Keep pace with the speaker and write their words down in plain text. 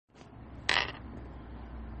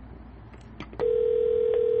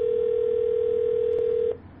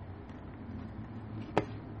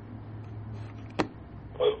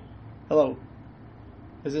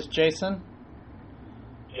Is this Jason?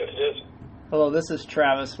 Yes, it is. Hello, this is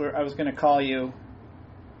Travis. I was going to call you.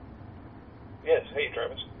 Yes, hey,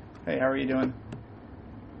 Travis. Hey, how are you doing?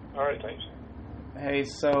 All right, thanks. Hey,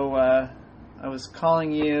 so I was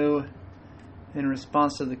calling you in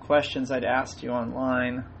response to the questions I'd asked you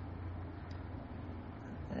online.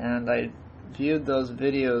 And I viewed those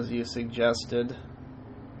videos you suggested.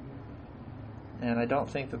 And I don't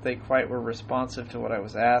think that they quite were responsive to what I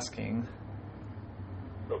was asking.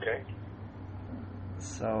 Okay.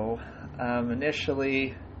 So,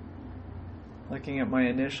 initially, looking at my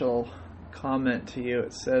initial comment to you,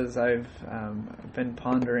 it says I've been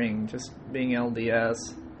pondering just being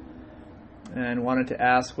LDS and wanted to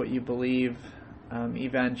ask what you believe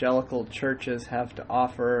evangelical churches have to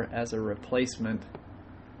offer as a replacement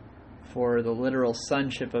for the literal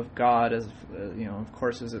sonship of God, as of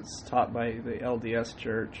course, as it's taught by the LDS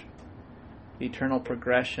Church, eternal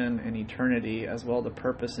progression and eternity, as well the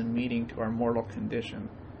purpose and meaning to our mortal condition.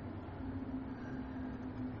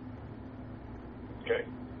 Okay.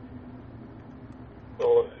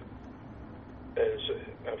 Well, as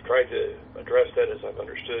I've tried to address that as I've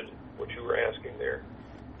understood what you were asking there.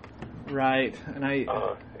 Right, and I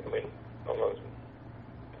mean, on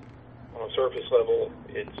a surface level,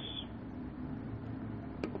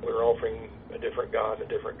 we're offering a different God, a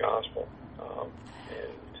different gospel, and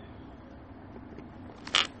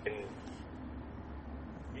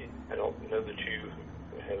I don't know that you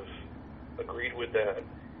have agreed with that.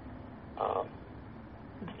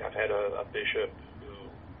 I've had a bishop who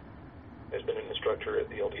has been an instructor at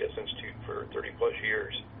the LDS Institute for 30 plus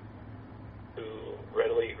years who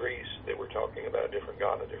readily agrees that we're talking about a different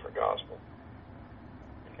God, a different gospel.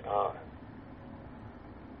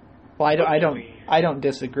 Well, I don't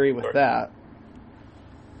disagree with that.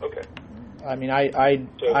 Okay. I mean, I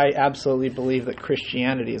absolutely believe that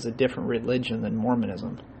Christianity is a different religion than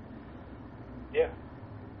Mormonism. Yeah.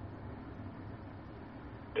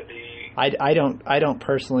 I don't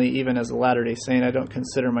personally, even as a Latter-day Saint, I don't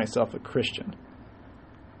consider myself a Christian.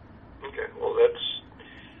 Okay. Well, that's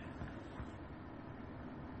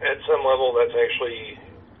at some level that's actually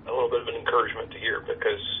a little bit of an encouragement to hear,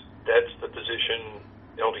 because that's the position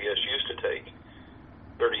LDS used to take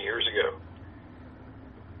 30 years ago.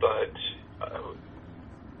 But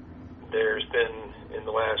there's been, in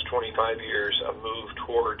the last 25 years, a move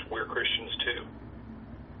toward we're Christians too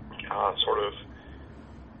sort of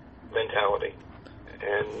mentality.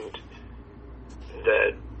 And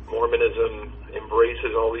that Mormonism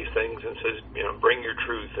embraces all these things and says, bring your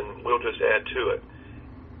truth and we'll just add to it.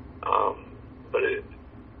 But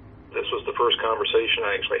this was the first conversation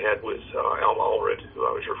I actually had with Alma Allred, who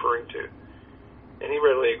I was referring to. And he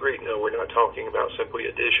readily agreed, no, we're not talking about simply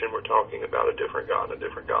addition, we're talking about a different God, a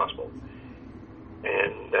different gospel.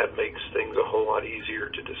 And that makes things a whole lot easier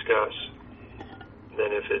to discuss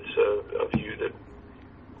than if it's a view that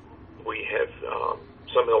we have,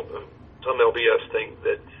 some LDS think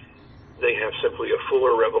that they have simply a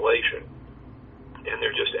fuller revelation, and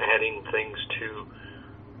they're just adding things to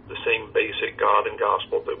the same basic God and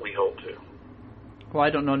gospel that we hold to. Well, I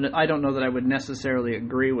don't know that I would necessarily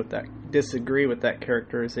disagree with that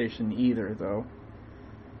characterization either, though.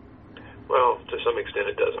 Well, to some extent,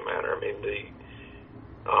 it doesn't matter.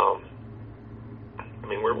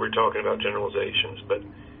 We're talking about generalizations, but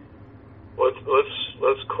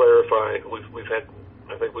let's clarify. I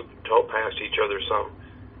think we've talked past each other some.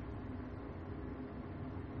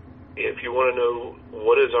 If you want to know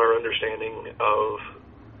what is our understanding of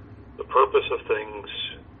the purpose of things,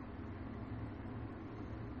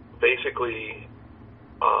 basically,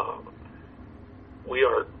 we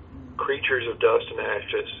are creatures of dust and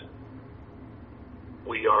ashes.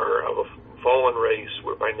 We are of a fallen race.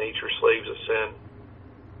 We're by nature slaves of sin.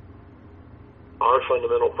 Our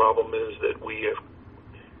fundamental problem is that we're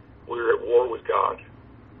at war with God,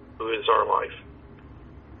 who is our life.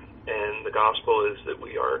 And the gospel is that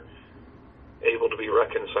we are able to be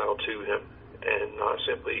reconciled to him, and not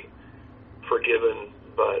simply forgiven,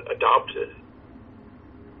 but adopted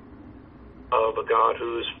of a God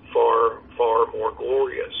who is far, far more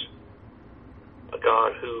glorious, a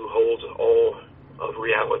God who holds all of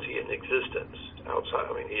reality and existence outside.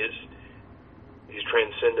 He's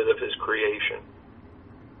transcendent of his creation,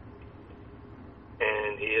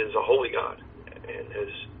 and he is a holy God, and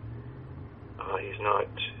he's not.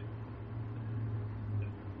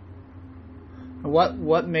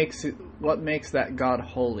 What makes that God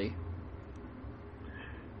holy?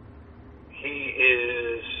 He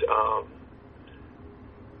is.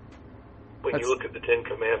 When you look at the Ten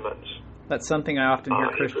Commandments, That's something I often hear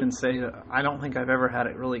Christians say. I don't think I've ever had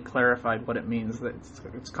it really clarified what it means. That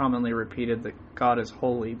it's commonly repeated that God is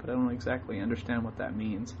holy, but I don't exactly understand what that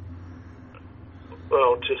means.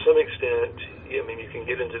 Well, to some extent, I mean, you can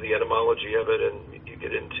get into the etymology of it, and you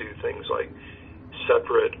get into things like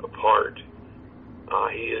separate, apart.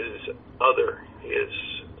 He is other. He is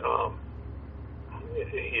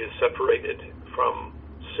separated from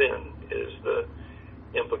sin, is the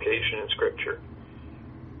implication in Scripture.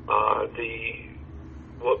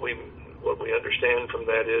 What we understand from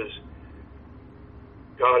that is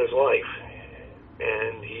God is life,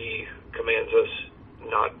 and He commands us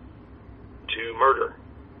not to murder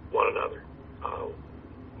one another.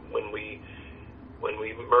 When we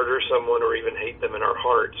murder someone or even hate them in our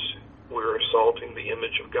hearts, we're assaulting the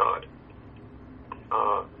image of God.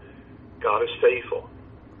 God is faithful.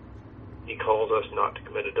 He calls us not to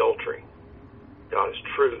commit adultery. God is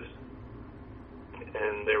truth,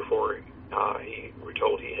 and therefore we're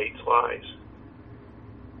told He hates lies.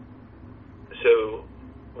 So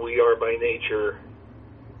we are by nature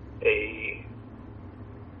a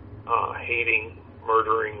hating,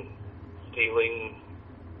 murdering, stealing,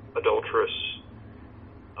 adulterous,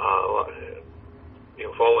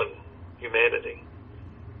 fallen humanity,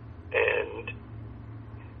 and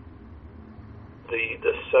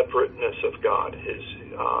the separateness of God is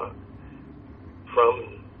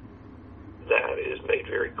from that is made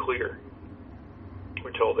very clear.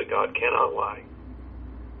 We're told that God cannot lie.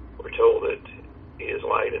 We're told that He is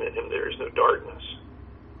light, and in Him there is no darkness.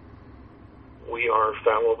 We are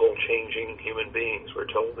fallible, changing human beings.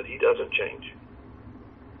 We're told that He doesn't change.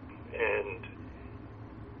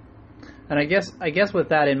 And I guess with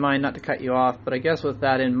that in mind, not to cut you off, but I guess with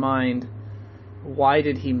that in mind, why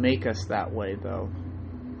did He make us that way, though?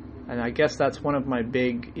 And I guess that's one of my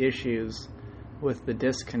big issues with the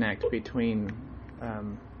disconnect between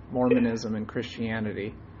Mormonism and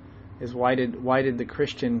Christianity, is why did the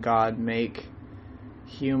Christian God make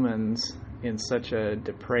humans in such a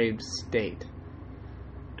depraved state?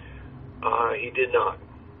 He did not.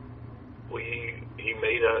 He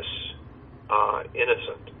made us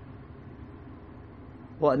innocent.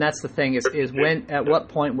 Well, and that's the thing, is at what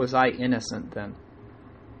point was I innocent then?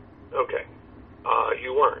 Okay.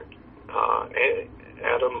 You weren't.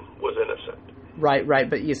 Adam was innocent. Right,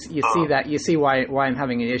 but you see why I'm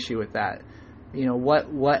having an issue with that. You know,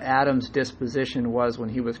 what Adam's disposition was when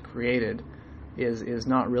he was created is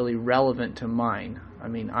not really relevant to mine. I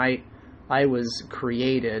mean, I was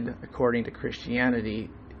created, according to Christianity,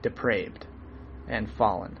 depraved and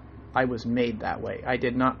fallen. I was made that way. I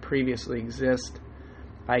did not previously exist.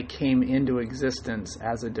 I came into existence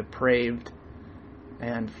as a depraved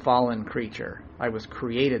and fallen creature. I was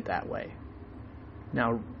created that way.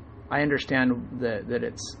 Now, I understand that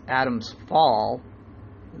it's Adam's fall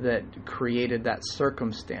that created that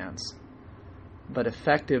circumstance, but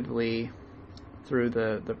effectively, through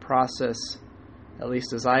the process, at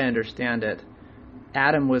least as I understand it,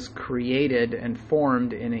 Adam was created and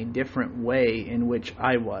formed in a different way in which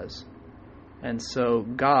I was. And so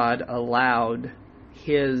God allowed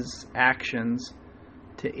His actions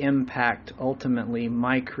to impact ultimately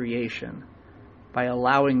my creation. By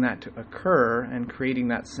allowing that to occur and creating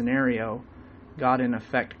that scenario, God in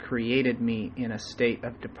effect created me in a state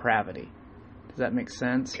of depravity. Does that make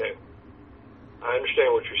sense? Okay. I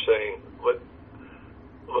understand what you're saying.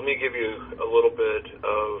 Let me give you a little bit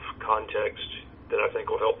of context that I think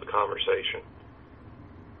will help the conversation.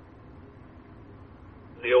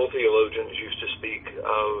 The old theologians used to speak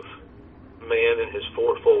of man in his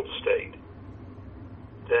fourfold state.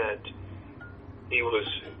 That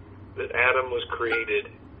Adam was created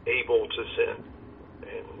able to sin.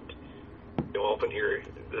 And you'll often hear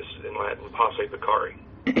this in Latin, posse peccari,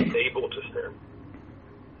 able to sin.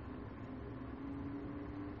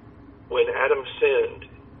 When Adam sinned,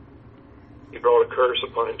 he brought a curse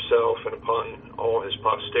upon himself and upon all his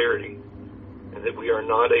posterity, and that we are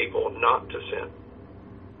not able not to sin.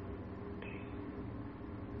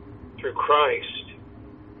 Through Christ,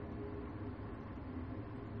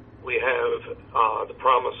 we have the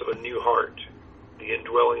promise of a new heart, the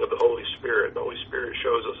indwelling of the Holy Spirit. The Holy Spirit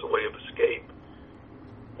shows us a way of escape.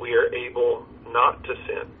 We are able not to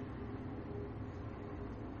sin.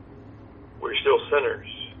 We're still sinners.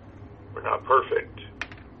 We're not perfect.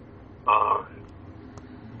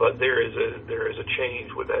 But there is a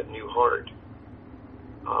change with that new heart.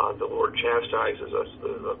 The Lord chastises us.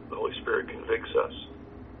 The Holy Spirit convicts us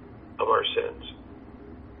of our sins.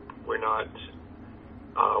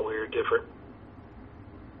 We're different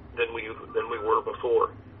than we were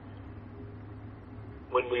before.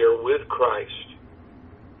 When we are with Christ,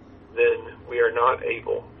 then we are not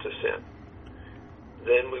able to sin.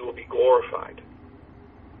 then we will be glorified.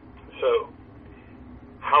 So,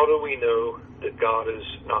 how do we know that God is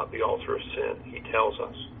not the author of sin? He tells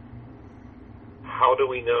us. How do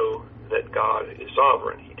we know that God is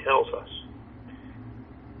sovereign? He tells us.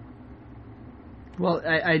 Well,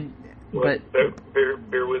 but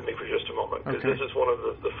bear with me for just a moment, because okay. this is one of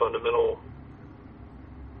the fundamental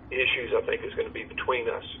issues I think is going to be between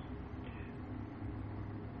us.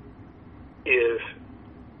 If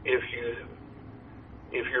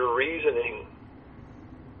your reasoning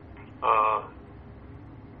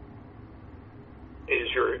is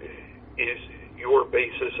your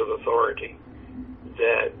basis of authority,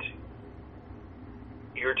 that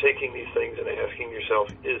you're taking these things and asking yourself,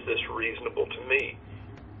 is this reasonable to me?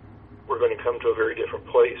 We're going to come to a very different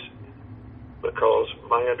place, because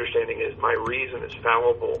my understanding is my reason is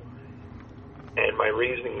fallible, and my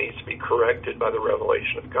reasoning needs to be corrected by the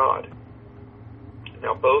revelation of God.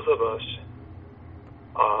 Now, both of us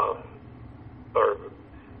or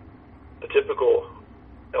the typical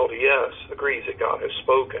LDS agrees that God has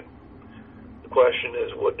spoken. The question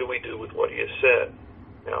is, what do we do with what He has said?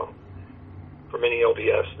 Now, for many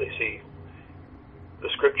LDS, they see the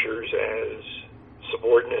Scriptures as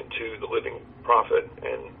subordinate to the living prophet,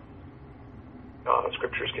 and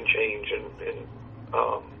Scriptures can change and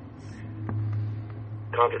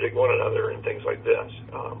contradict one another and things like this.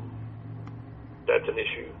 That's an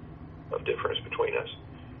issue of difference between us.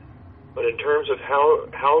 But in terms of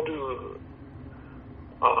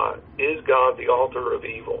is God the author of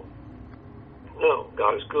evil? No,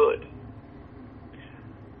 God is good.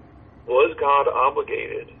 Was God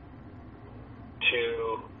obligated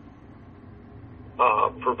to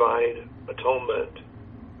provide atonement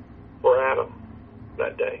for Adam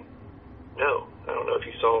that day? No. I don't know if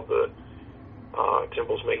you saw the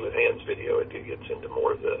Temples Made with Hands video. It gets into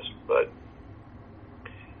more of this. But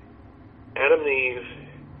Adam and Eve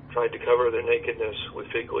tried to cover their nakedness with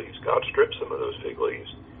fig leaves. God stripped some of those fig leaves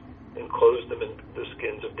and clothed them in the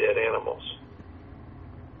skins of dead animals.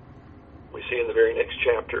 We see in the very next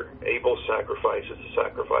chapter, Abel's sacrifice is a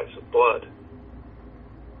sacrifice of blood.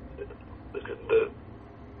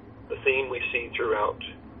 The theme we see throughout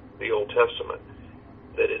the Old Testament,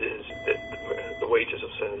 that the wages of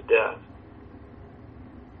sin is death.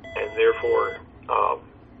 And therefore,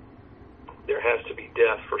 there has to be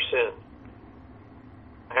death for sin.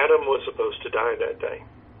 Adam was supposed to die that day.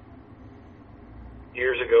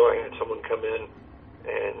 Years ago, I had someone come in,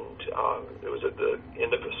 and it was at the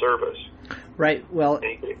end of the service. Right, well,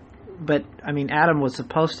 but, I mean, Adam was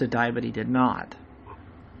supposed to die, but he did not.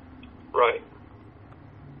 Right.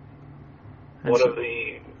 And one of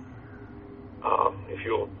the, if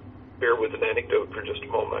you'll bear with an anecdote for just a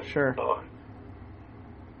moment. Sure.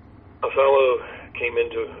 A fellow came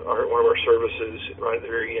into one of our services right at the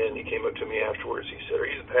very end. He came up to me afterwards. He said, "Are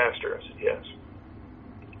you the pastor?" I said, "Yes."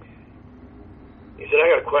 He said, "I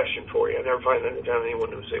got a question for you. I never found anyone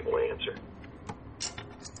who was able to answer."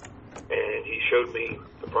 And he showed me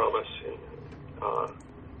the promise in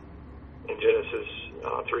Genesis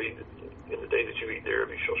 3, "In the day that you eat thereof,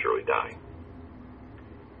 you shall surely die."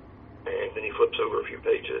 And then he flips over a few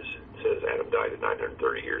pages. It says Adam died at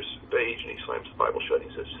 930 years of age, and he slams the Bible shut. He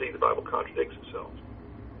says, "See, the Bible contradicts itself."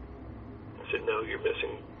 I said, "No, you're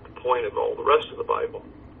missing the point of all the rest of the Bible.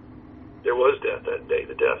 There was death that day,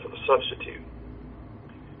 the death of a substitute.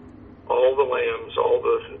 All the lambs, all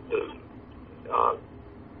the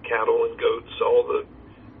cattle and goats, all the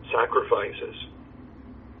sacrifices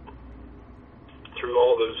through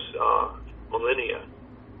all those millennia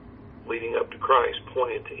leading up to Christ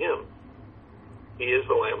pointed to Him. He is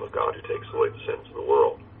the Lamb of God who takes away the sins of the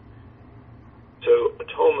world." So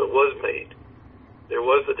atonement was made. There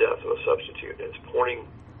was the death of a substitute, and it's pointing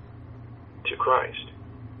to Christ.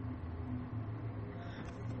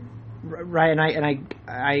 Right, and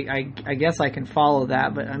I guess I can follow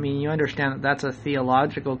that, but I mean, you understand that that's a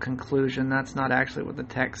theological conclusion. That's not actually what the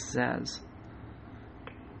text says.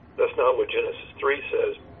 That's not what Genesis 3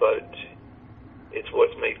 says, but it's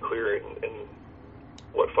what's made clear in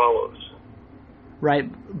what follows.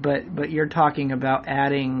 Right, but you're talking about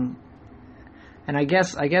adding, and I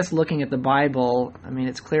guess looking at the Bible, I mean,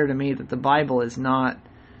 it's clear to me that the Bible is not,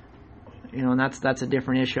 and that's a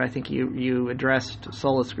different issue. I think you addressed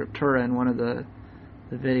sola scriptura in one of the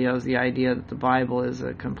videos, the idea that the Bible is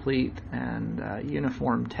a complete and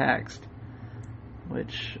uniform text,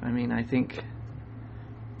 which, I mean, I think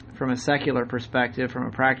from a secular perspective, from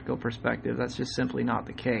a practical perspective, that's just simply not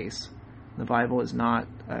the case. The Bible is not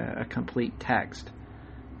a complete text.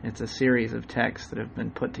 It's a series of texts that have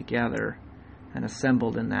been put together and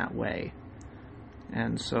assembled in that way.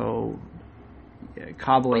 And so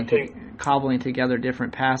cobbling together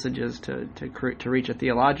different passages to reach a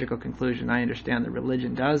theological conclusion. I understand that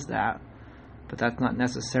religion does that, but that's not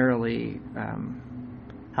necessarily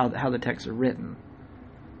how the texts are written.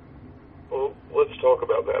 Well, let's talk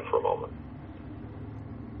about that for a moment.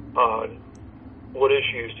 What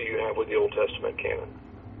issues do you have with the Old Testament canon?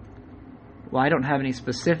 Well, I don't have any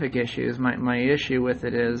specific issues. My issue with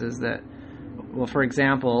it is that, well, for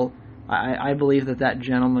example, I believe that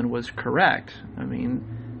gentleman was correct. I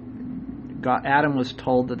mean, Adam was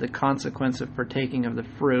told that the consequence of partaking of the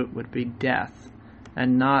fruit would be death,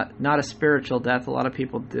 and not a spiritual death. A lot of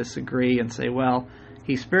people disagree and say, well,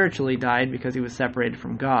 he spiritually died because he was separated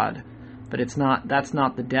from God, but that's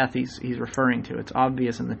not the death he's referring to. It's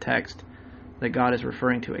obvious in the text that God is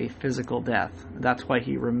referring to a physical death. That's why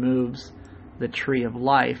he removes the tree of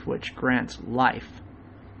life, which grants life,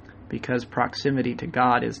 because proximity to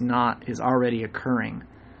God is already occurring.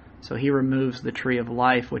 So he removes the tree of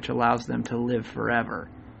life, which allows them to live forever.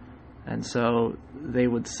 And so they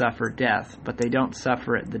would suffer death, but they don't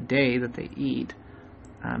suffer it the day that they eat.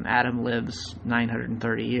 Adam lives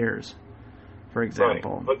 930 years, for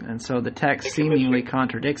example. Right, and so the text seemingly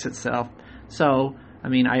contradicts itself. So, I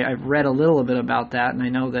mean, I've read a little bit about that, and I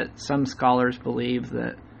know that some scholars believe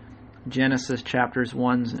that Genesis chapters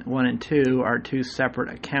 1 and 2 are two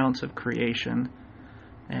separate accounts of creation,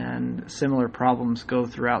 and similar problems go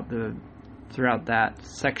throughout that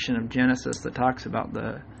section of Genesis that talks about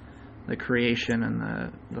the creation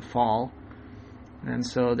and the fall. And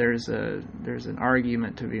so there's an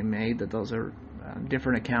argument to be made that those are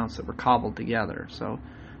different accounts that were cobbled together. So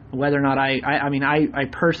whether or not I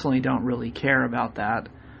personally don't really care about that.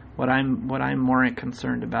 What I'm more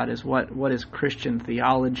concerned about is what is Christian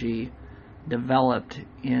theology developed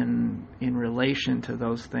in relation to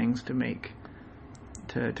those things to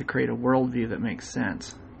create a worldview that makes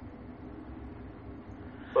sense.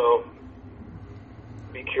 Well,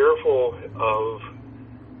 be careful of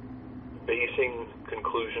basing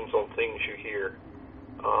conclusions on things you hear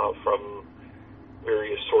from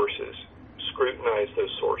various sources. Scrutinize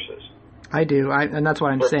those sources. I do, and that's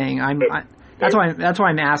what I'm saying. That's why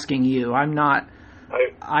I'm asking you. I'm not.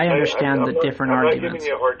 I understand the different arguments. I'm not giving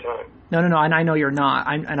you a hard time. No, and I know you're not.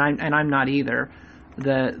 I'm not either.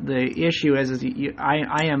 The issue is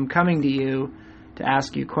I am coming to you to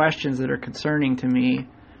ask you questions that are concerning to me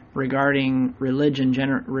regarding religion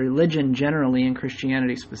generally and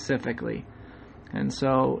Christianity specifically. And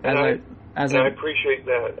so I appreciate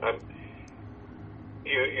that.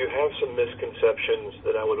 You have some misconceptions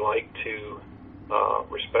that I would like to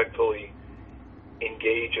respectfully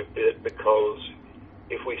engage a bit, because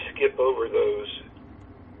if we skip over those,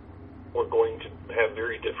 we're going to have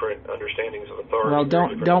very different understandings of authority. Well,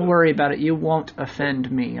 don't worry about it. You won't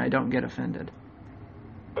offend me. I don't get offended.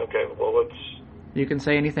 Okay, well, you can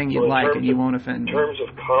say anything you like, and you won't offend me. In terms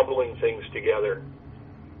of cobbling things together,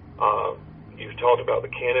 you've talked about the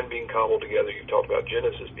canon being cobbled together. You've talked about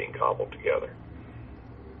Genesis being cobbled together.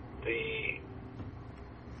 The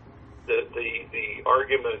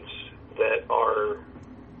arguments that are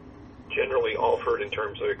generally offered in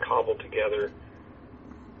terms of a cobbled together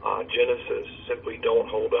Genesis simply don't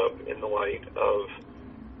hold up in the light of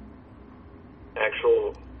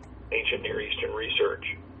actual ancient Near Eastern research.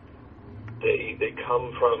 They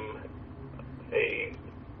come from a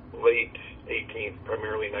late 18th,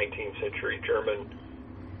 primarily 19th century German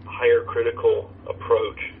higher critical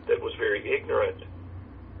approach that was very ignorant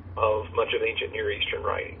of much of ancient Near Eastern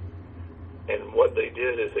writing. And what they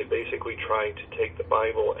did is they basically tried to take the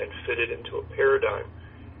Bible and fit it into a paradigm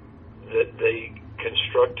that they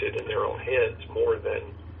constructed in their own heads more than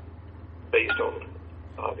based on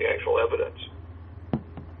the actual evidence.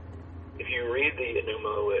 If you read the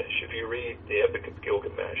Enuma Elish, if you read the Epic of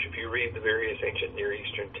Gilgamesh, if you read the various ancient Near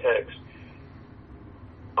Eastern texts,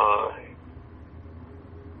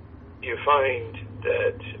 you find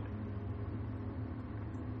that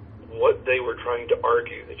what they were trying to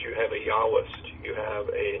argue, that you have a Yahwist, you have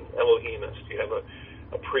an Elohimist, you have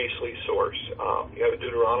a priestly source, you have a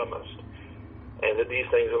Deuteronomist, and that these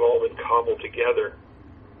things have all been cobbled together,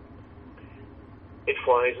 it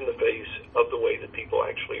flies in the face of the way that people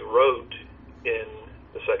actually wrote in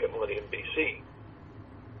the second millennium BC.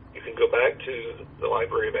 You can go back to the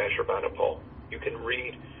library of Ashurbanipal. You can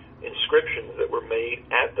read inscriptions that were made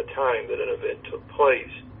at the time that an event took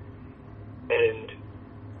place. And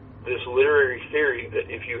this literary theory that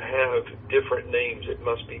if you have different names, it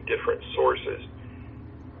must be different sources,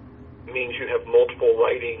 means you have multiple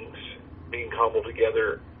writings being cobbled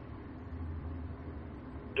together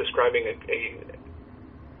describing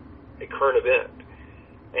a current event.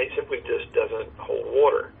 And it simply just doesn't hold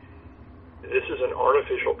water. this is an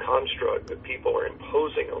artificial construct that people are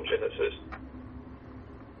imposing on Genesis,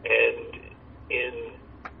 and in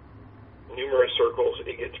numerous circles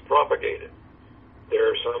it gets propagated. There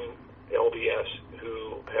are some LDS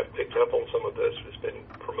who have picked up on some of this. It's been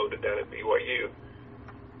promoted down at BYU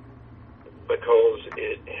because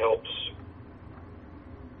it helps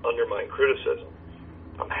undermine criticism.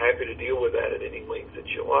 I'm happy to deal with that at any length that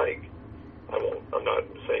you like. I'm not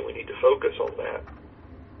saying we need to focus on that.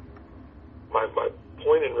 My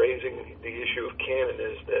point in raising the issue of canon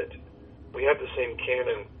is that we have the same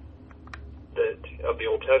canon of the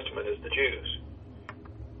Old Testament as the Jews,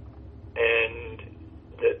 and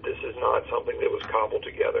that this is not something that was cobbled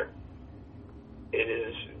together. It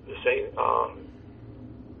is the same.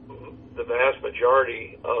 The vast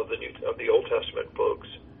majority of the Old Testament books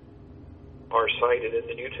are cited in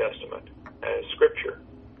the New Testament as Scripture.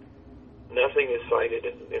 Nothing is cited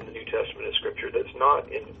in the New Testament as Scripture that's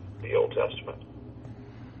not in the Old Testament.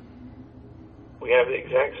 We have the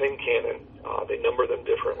exact same canon. They number them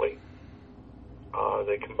differently.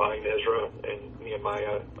 They combine Ezra and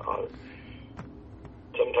Nehemiah.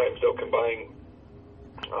 Sometimes they'll combine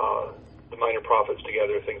the minor prophets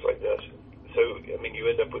together, things like this. So, I mean, you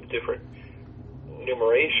end up with different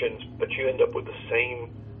numerations, but you end up with the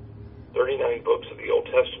same 39 books of the Old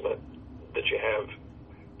Testament that you have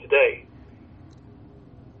today.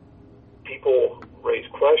 People raise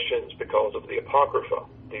questions because of the Apocrypha.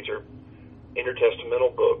 These are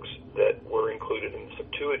intertestamental books that were included in the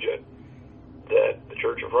Septuagint that the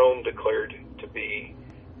Church of Rome declared to be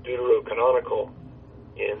deuterocanonical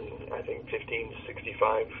in, I think,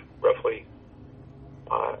 1565, roughly,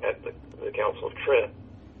 at the Council of Trent.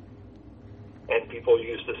 And people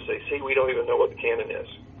use this to say, see, we don't even know what the canon is.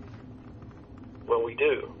 Well, we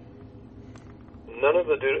do. None of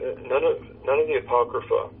the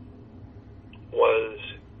Apocrypha was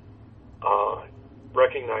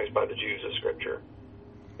recognized by the Jews as Scripture.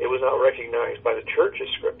 It was not recognized by the Church as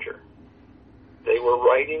Scripture. They were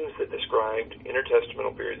writings that described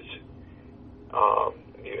intertestamental periods.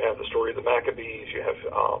 You have the story of the Maccabees. You have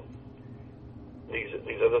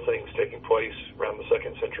these other things taking place around the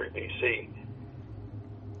 2nd century BC.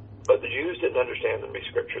 But the Jews didn't understand them to be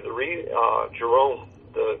Scripture. Jerome,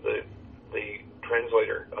 the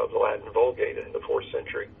translator of the Latin Vulgate in the 4th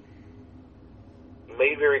century,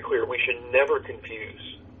 made very clear we should never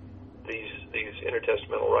confuse these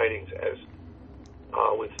intertestamental writings as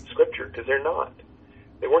with Scripture, because they're not.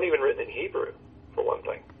 They weren't even written in Hebrew, for one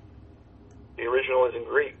thing. The original is in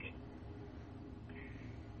Greek.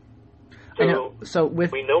 So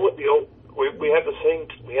we know what we have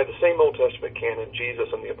the same Old Testament canon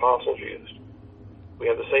Jesus and the apostles used. We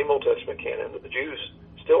have the same Old Testament canon that the Jews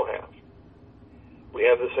still have. We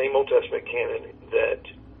have the same Old Testament canon that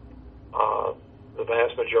the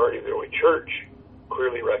vast majority of the early church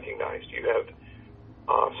clearly recognized. You have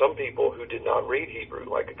some people who did not read Hebrew,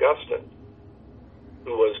 like Augustine,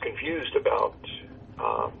 who was confused about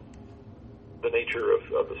the nature of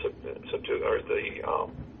the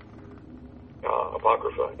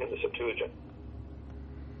Apocrypha in the Septuagint.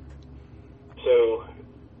 So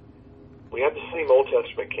we have the same Old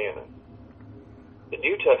Testament canon. The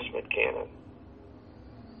New Testament canon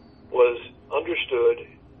was understood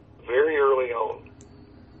very early on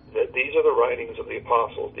that these are the writings of the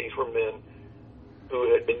apostles. These were men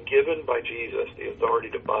who had been given by Jesus the authority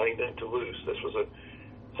to bind and to loose. This was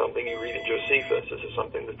something you read in Josephus. This is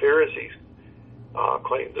something the Pharisees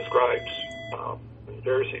the scribes and the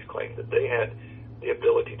Pharisees claimed that they had the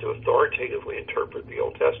ability to authoritatively interpret the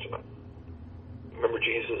Old Testament. Remember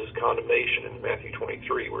Jesus' condemnation in Matthew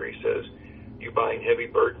 23, where he says, "You bind heavy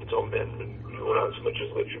burdens on men, and you will not so much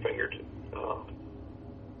as lift your finger to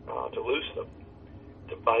loose them."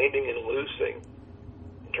 The binding and loosing,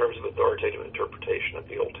 in terms of authoritative interpretation of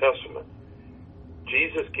the Old Testament,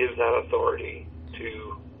 Jesus gives that authority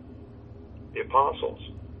to the apostles.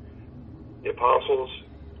 The apostles,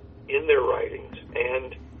 in their writings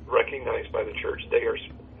and recognized by the church, they are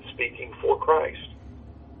speaking for Christ.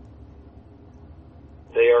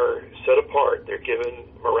 They are set apart. They're given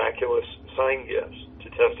miraculous sign gifts to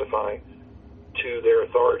testify to their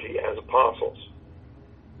authority as apostles.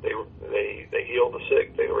 They heal the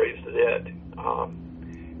sick. They raise the dead.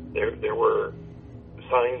 There were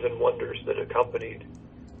signs and wonders that accompanied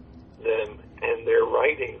them, and their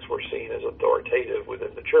writings were seen as authoritative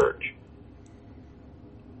within the church.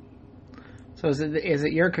 So is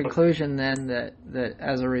it your conclusion then that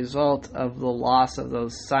as a result of the loss of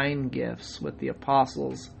those sign gifts with the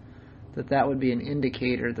apostles, that would be an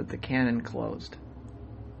indicator that the canon closed?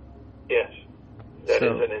 Yes, that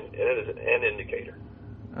is an indicator.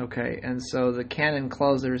 Okay, and so the canon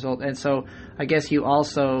closed the result. And so I guess you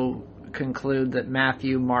also conclude that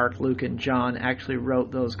Matthew, Mark, Luke, and John actually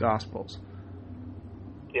wrote those Gospels.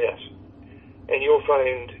 Yes. And you'll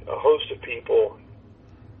find a host of people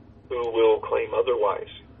who will claim otherwise.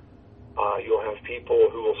 You'll have people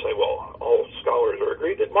who will say, well, all scholars are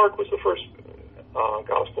agreed that Mark was the first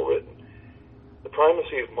Gospel written. The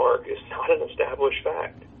primacy of Mark is not an established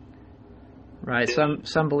fact. Right.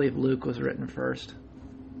 Some believe Luke was written first.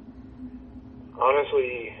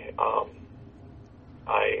 Honestly,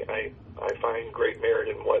 I find great merit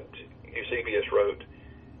in what Eusebius wrote.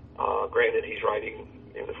 Granted, he's writing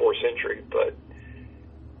in the 4th century, but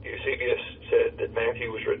Eusebius said that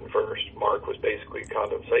Matthew was written first. Mark was basically a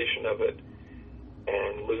condensation of it,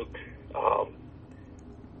 and Luke,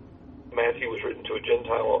 Matthew was written to a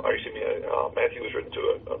Gentile. Matthew was written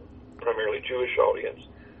to a primarily Jewish audience.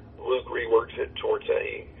 Luke reworks it towards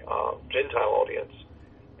a Gentile audience,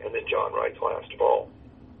 and then John writes last of all.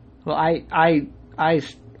 Well,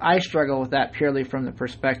 I struggle with that purely from the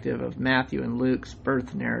perspective of Matthew and Luke's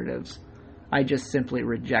birth narratives. I just simply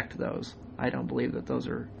reject those. I don't believe that those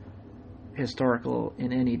are historical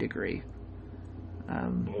in any degree.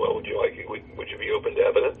 Well, would you be open to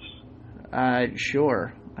evidence?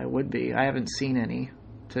 Sure, I would be. I haven't seen any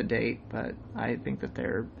to date, but I think that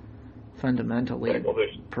they're fundamentally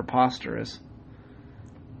preposterous.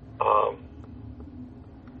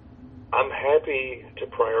 I'm happy to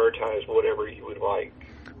prioritize whatever you would like.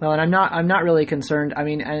 Well, and I'm not really concerned. I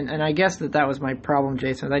mean, and I guess that was my problem,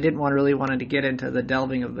 Jason. I didn't wanted to get into the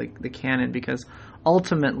delving of the canon, because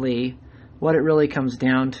ultimately what it really comes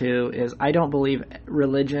down to is I don't believe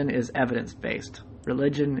religion is evidence-based.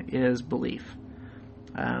 Religion is belief.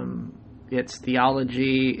 It's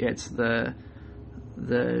theology. It's the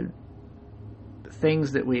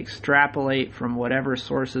things that we extrapolate from whatever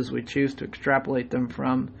sources we choose to extrapolate them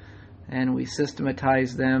from, and we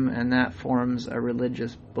systematize them, and that forms a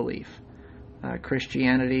religious belief.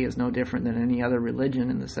 Christianity is no different than any other religion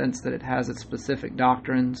in the sense that it has its specific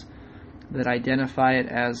doctrines that identify it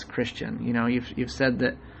as Christian. You know, you've said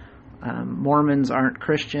that Mormons aren't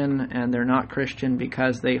Christian, and they're not Christian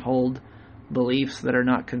because they hold beliefs that are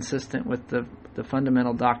not consistent with the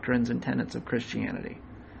fundamental doctrines and tenets of Christianity.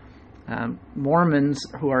 Mormons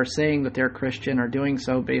who are saying that they're Christian are doing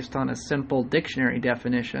so based on a simple dictionary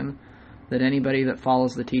definition that anybody that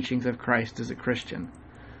follows the teachings of Christ is a Christian.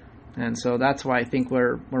 And so that's why I think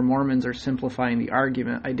where Mormons are simplifying the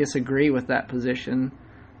argument. I disagree with that position.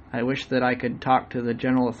 I wish that I could talk to the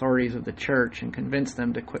general authorities of the church and convince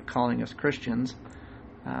them to quit calling us Christians,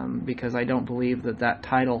 because I don't believe that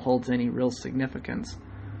title holds any real significance.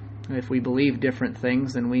 If we believe different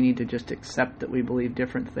things, then we need to just accept that we believe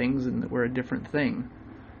different things and that we're a different thing.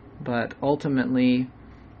 But ultimately,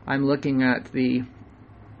 I'm looking at the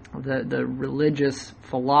religious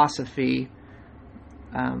philosophy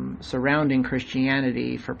surrounding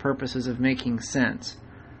Christianity for purposes of making sense.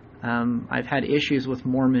 I've had issues with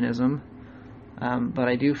Mormonism, but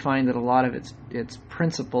I do find that a lot of its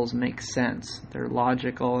principles make sense. They're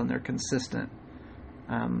logical and they're consistent.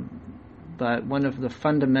 But one of the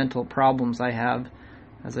fundamental problems I have,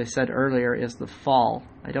 as I said earlier, is the fall.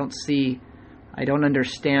 I don't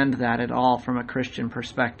understand that at all from a Christian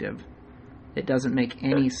perspective. It doesn't make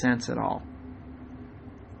any sense at all.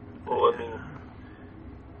 Well, I mean,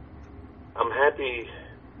 I'm happy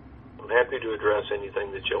to address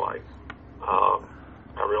anything that you like.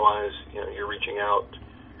 I realize, you're reaching out.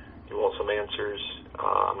 You want some answers.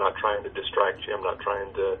 I'm not trying to distract you. I'm not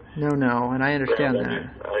trying to. No, and I understand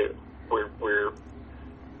that.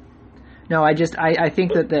 No, I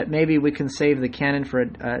think that maybe we can save the canon for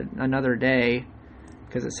another day,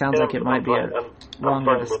 because it sounds like it might be a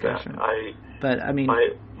longer discussion. But I mean,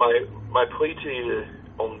 my plea to you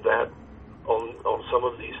on some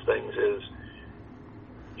of these things is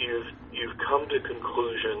you've come to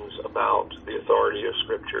conclusions about the authority of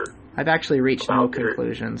Scripture. I've actually reached no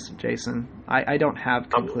conclusions, Jason. I don't have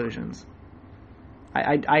conclusions.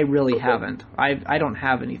 I really haven't. I don't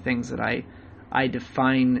have any things that I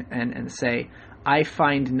define and say. I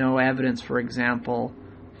find no evidence, for example,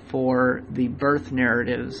 for the birth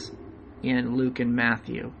narratives in Luke and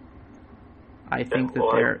Matthew. I think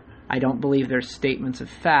I don't believe they're statements of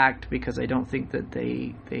fact, because I don't think that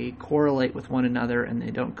they correlate with one another and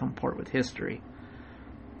they don't comport with history.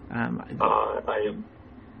 I know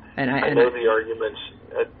the arguments.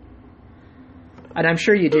 And I'm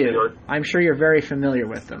sure you do. I'm sure you're very familiar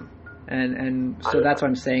with them. And so that's what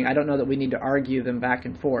I'm saying. I don't know that we need to argue them back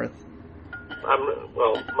and forth.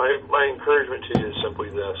 My encouragement to you is simply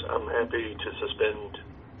this. I'm happy to suspend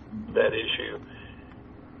that issue.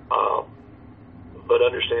 but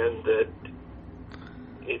understand that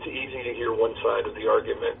it's easy to hear one side of the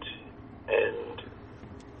argument and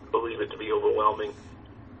believe it to be overwhelming.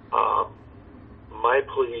 My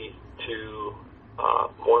plea to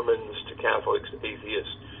Mormons, to Catholics,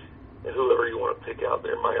 atheists, and whoever you want to pick out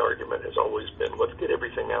there, my argument has always been, let's get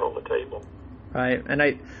everything out on the table. Right, and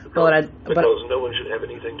because no one should have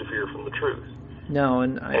anything to fear from the truth. No,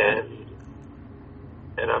 and I'm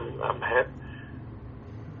happy.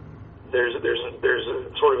 There's a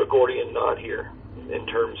sort of a Gordian knot here in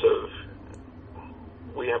terms of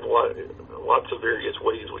we have lots of various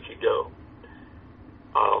ways we could go.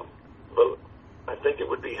 But I think it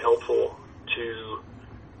would be helpful to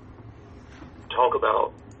talk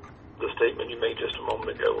about the statement you made just a moment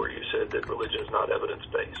ago where you said that religion is not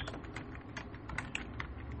evidence-based.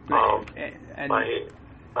 I'd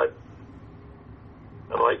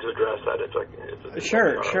like to address that if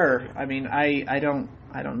Sure. I mean, I don't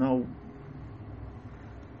know.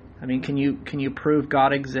 I mean, can you prove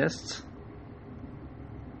God exists?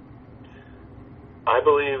 I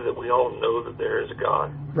believe that we all know that there is a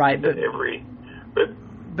God. Right, but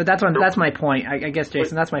that's my point. I guess,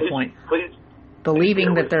 Jason, that's my point. Please,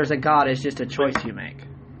 believing that there's a God is just a choice you make.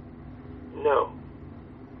 No.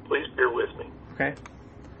 Please bear with me. Okay.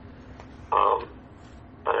 I'm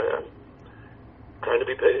trying to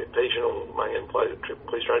be patient on my end.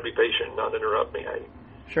 Please try to be patient and not interrupt me.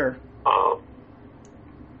 Sure.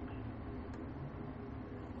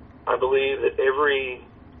 I believe that every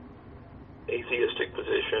atheistic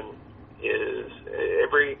position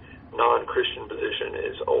every non-Christian position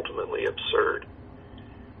is ultimately absurd.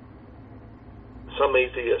 Some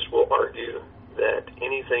atheists will argue that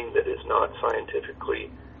anything that is not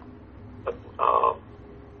scientifically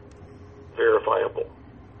verifiable,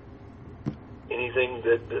 anything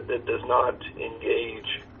that does not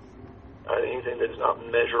engage, anything that is not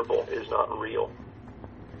measurable is not real.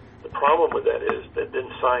 The problem with that is that then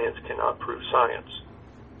science cannot prove science.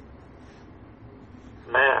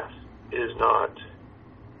 Math is not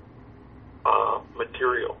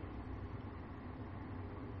material.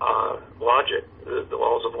 Logic, the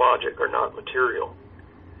laws of logic are not material.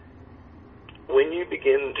 When you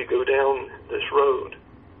begin to go down this road,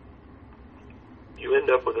 you end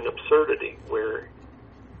up with an absurdity where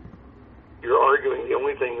you're arguing the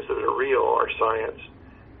only things that are real are science,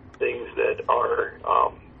 things that are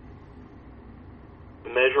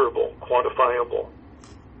measurable, quantifiable,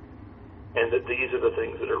 and that these are the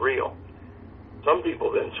things that are real. Some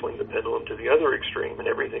people then swing the pendulum to the other extreme and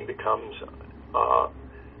everything becomes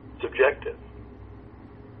subjective.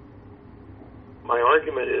 My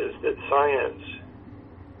argument is that science,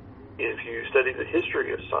 if you study the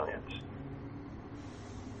history of science,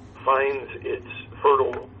 finds its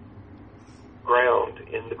fertile ground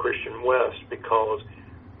in the Christian West because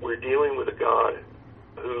we're dealing with a God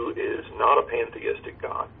who is not a pantheistic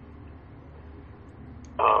God.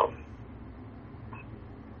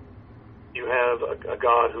 You have a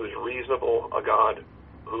God who is reasonable, a God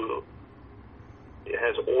who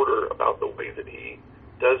has order about the way that he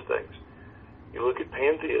does things. You look at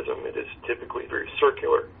pantheism, it is typically very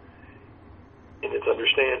circular in its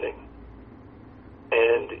understanding,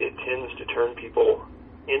 and it tends to turn people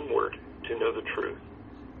inward to know the truth,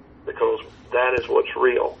 because that is what's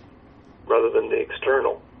real, rather than the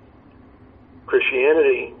external.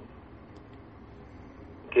 Christianity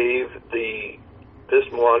gave the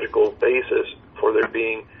epistemological basis for there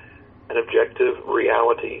being an objective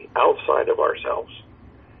reality outside of ourselves,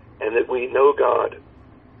 and that we know God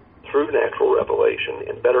through natural revelation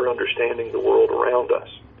and better understanding the world around us.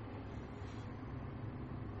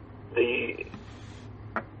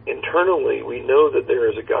 Internally, we know that there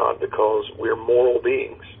is a God because we're moral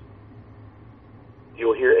beings.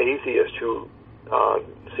 You'll hear atheists who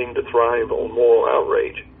seem to thrive on moral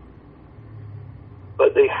outrage,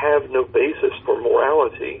 but they have no basis for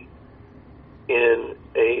morality in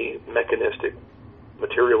a mechanistic,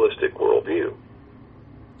 materialistic worldview.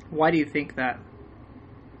 Why do you think that?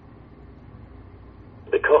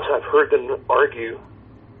 Because I've heard them argue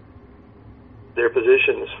their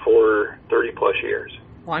positions for 30 plus years.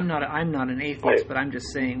 Well, I'm not an atheist, but I'm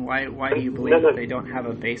just saying, why do you believe that they don't have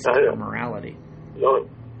a basis for morality? No.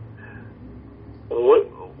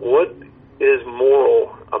 What is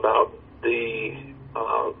moral about the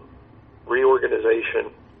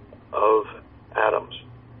reorganization of atoms?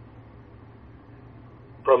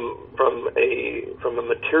 From a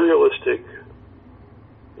materialistic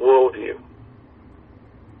worldview,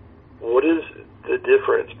 what is the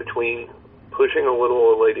difference between pushing a little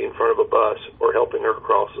old lady in front of a bus or helping her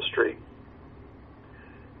cross the street?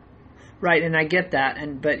 Right, and I get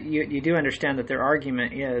that, but you do understand that their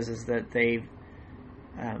argument is that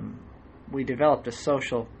we developed a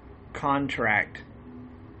social contract,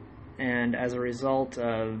 and as a result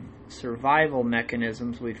of survival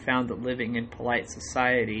mechanisms, we found that living in polite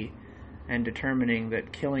society and determining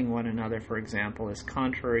that killing one another, for example, is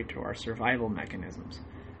contrary to our survival mechanisms.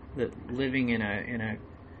 That living in a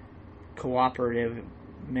cooperative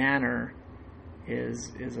manner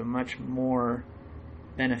is a much more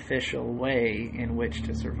beneficial way in which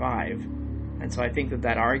to survive. And so I think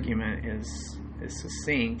that argument is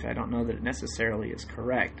succinct. I don't know that it necessarily is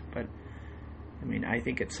correct, but I mean, I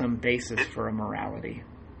think it's some basis for a morality.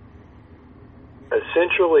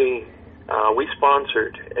 Essentially, we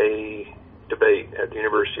sponsored a debate at the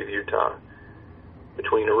University of Utah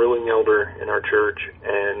between a ruling elder in our church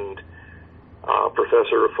and a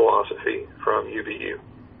professor of philosophy from UVU.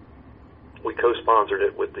 We co-sponsored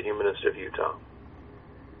it with the Humanists of Utah.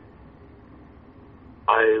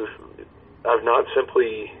 I've not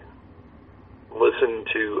simply listened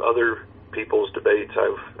to other people's debates.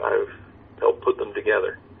 I've helped put them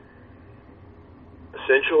together.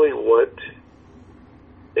 Essentially, what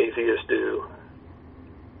atheists do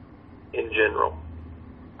in general,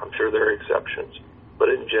 I'm sure there are exceptions, but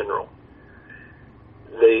in general,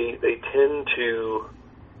 they tend to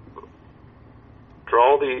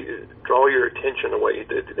draw your attention away.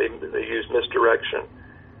 They use misdirection,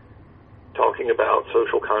 talking about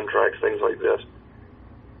social contracts, things like this.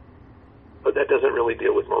 But that doesn't really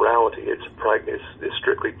deal with morality. It's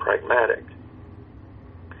strictly pragmatic.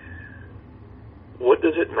 What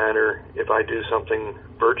does it matter if I do something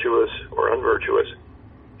virtuous or unvirtuous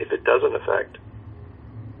if it doesn't affect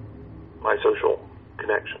my social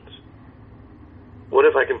connections? What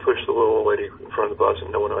if I can push the little lady in front of the bus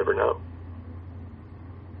and no one will ever know?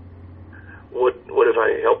 What if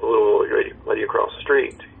I help the little lady across the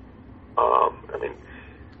street?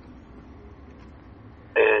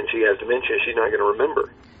 And she has dementia, she's not going to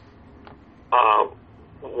remember.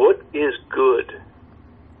 What is good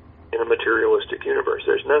in a materialistic universe?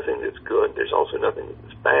 There's nothing that's good. There's also nothing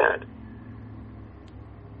that's bad.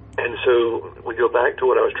 And so we go back to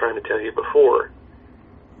what I was trying to tell you before.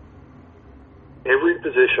 Every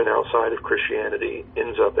position outside of Christianity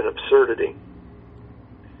ends up in absurdity.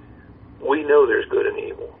 We know there's good and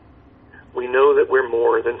evil. We know that we're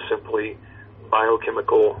more than simply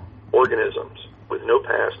biochemical organisms with no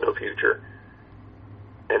past, no future,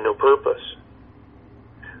 and no purpose.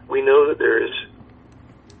 We know that there is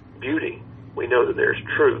beauty. We know that there's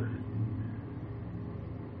truth.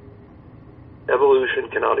 Evolution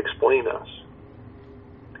cannot explain us.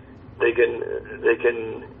 They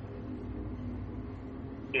can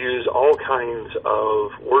use all kinds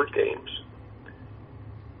of word games,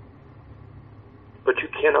 but you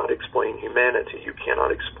cannot explain humanity. You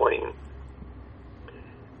cannot explain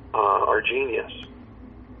our genius.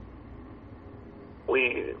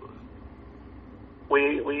 We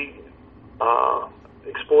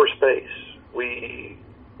explore space. We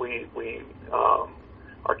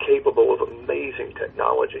are capable of amazing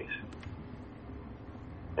technologies,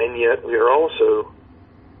 and yet we are also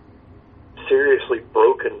seriously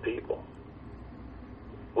broken people.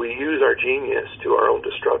 We use our genius to our own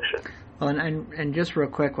destruction. Well, and just real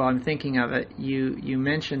quick, while I'm thinking of it, you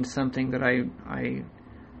mentioned something that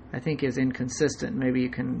I think is inconsistent. Maybe you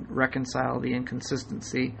can reconcile the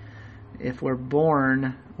inconsistency. If we are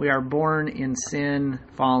born in sin,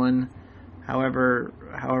 fallen, however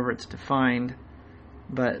it's defined,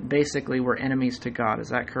 but basically we're enemies to God. Is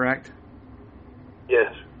that correct?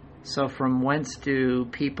 Yes. So from whence do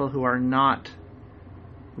people who are not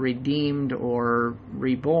redeemed or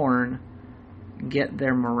reborn get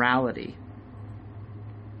their morality?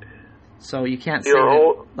 So you can't say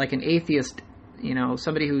that, like an atheist,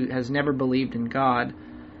 somebody who has never believed in God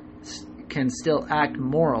can still act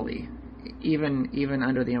morally, even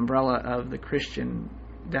under the umbrella of the Christian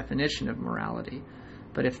definition of morality.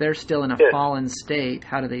 But if they're still in a fallen state,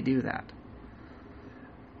 how do they do that?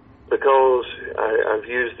 Because I've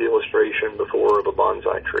used the illustration before of a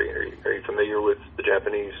bonsai tree. Are you familiar with the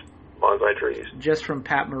Japanese bonsai trees? Just from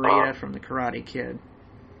Pat Morita from The Karate Kid.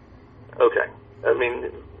 Okay. I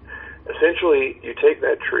mean, essentially, you take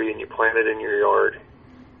that tree and you plant it in your yard,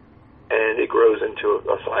 and it grows into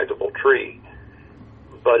a sizable tree.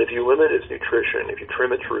 But if you limit its nutrition, if you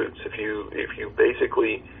trim its roots, if you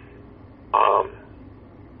basically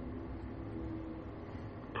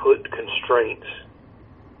put constraints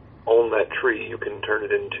on that tree, you can turn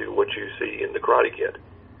it into what you see in The Karate Kid,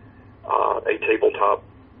 a tabletop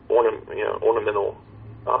ornamental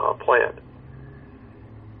plant.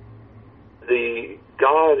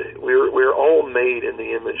 We're all made in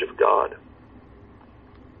the image of God.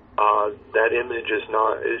 That image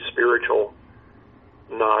is spiritual.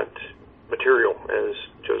 not material, as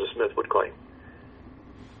Joseph Smith would claim.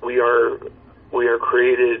 We are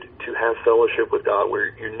created to have fellowship with God.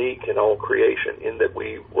 We're unique in all creation in that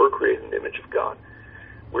we were created in the image of God.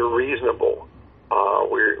 We're reasonable.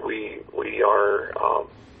 We are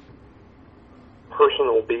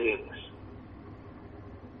personal beings.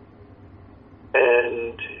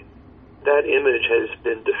 And that image has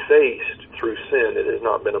been defaced through sin. It has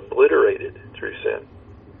not been obliterated through sin.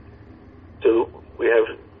 So we have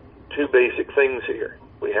two basic things here.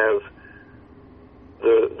 We have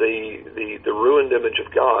the ruined image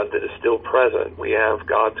of God that is still present. We have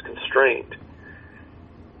God's constraint.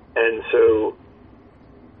 And so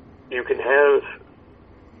you can have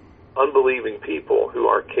unbelieving people who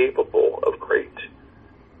are capable of great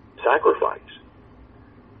sacrifice,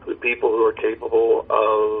 people who are capable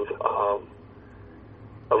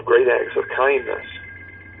of great acts of kindness,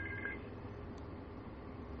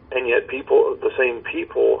 and yet the same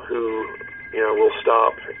people who will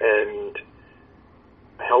stop and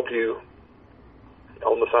help you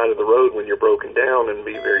on the side of the road when you're broken down and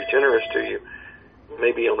be very generous to you,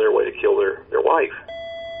 may be on their way to kill their wife.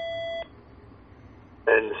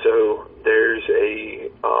 And so there's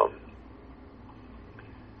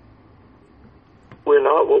we're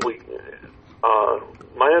not what we,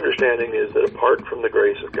 my understanding is that apart from the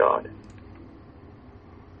grace of God,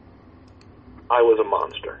 I was a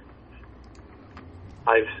monster.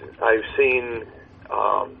 I've seen,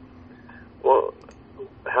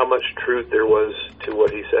 how much truth there was to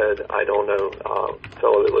what he said, I don't know. A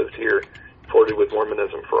fellow that lived here flirted with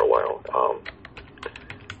Mormonism for a while.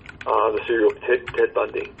 The serial Ted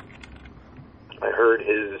Bundy. I heard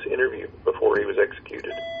his interview before he was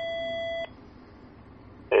executed.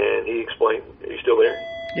 And he explained, are you still there?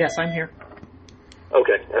 Yes, I'm here.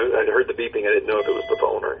 Okay, I heard the beeping. I didn't know if it was the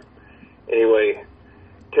phone or... Anyway,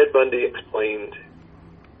 Ted Bundy explained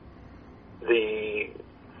the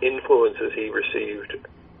influences he received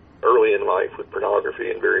early in life with pornography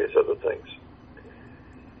and various other things.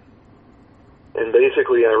 And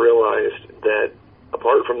basically I realized that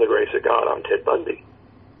apart from the grace of God, I'm Ted Bundy.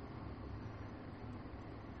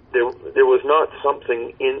 There was not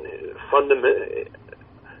something fundamentally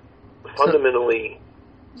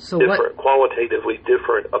different, qualitatively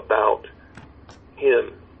different about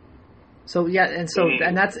him. So yeah, and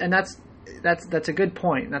that's a good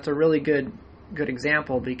point. That's a really good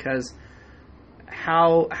example, because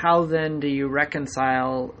how then do you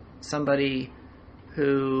reconcile somebody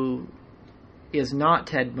who is not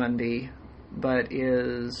Ted Bundy but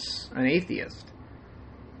is an atheist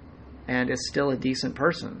and is still a decent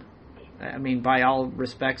person? I mean, by all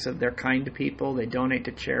respects, they're kind to people, they donate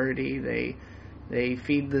to charity, they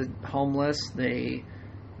feed the homeless, they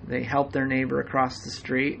help their neighbor across the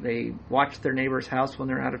street, they watch their neighbor's house when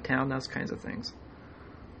they're out of town, those kinds of things.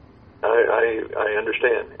 I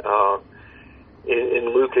understand. In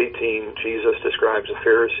Luke 18, Jesus describes a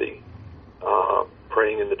Pharisee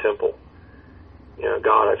praying in the temple.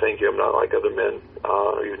 God, I thank you, I'm not like other men,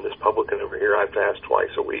 even this publican over here. I fast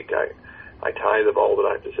twice a week. I tithe of all that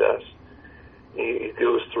I possess. He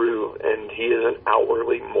goes through, and he is an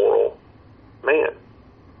outwardly moral man.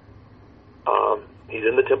 He's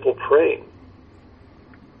in the temple praying.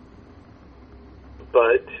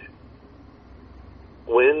 But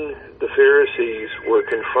when the Pharisees were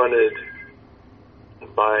confronted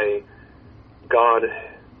by God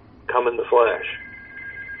come in the flesh,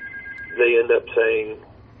 they end up saying,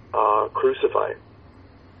 crucify him.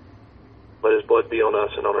 Let his blood be on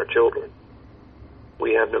us and on our children.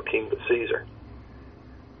 We have no king but Caesar.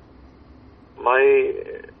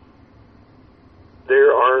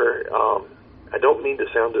 I don't mean to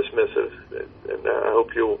sound dismissive, and I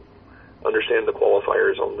hope you'll understand the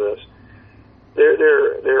qualifiers on this.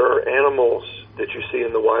 There are animals that you see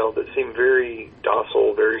in the wild that seem very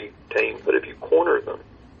docile, very tame, but if you corner them,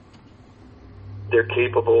 they're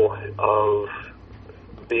capable of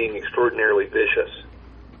being extraordinarily vicious.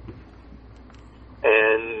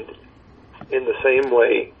 And in the same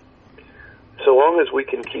way, so long as we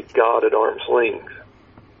can keep God at arm's length,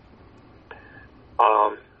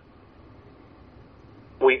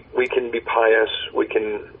 we can be pious, we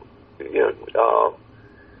can,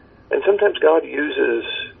 and sometimes God uses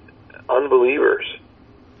unbelievers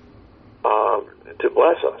to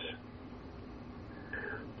bless us.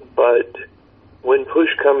 But when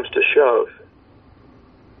push comes to shove,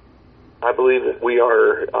 I believe that we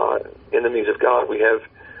are enemies of God. We have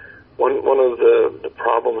one of the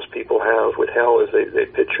problems people have with hell is they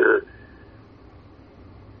picture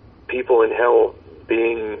people in hell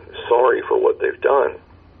being sorry for what they've done,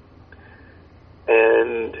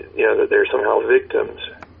 and that they're somehow victims.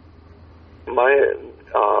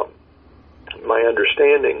 my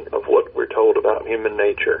understanding of what we're told about human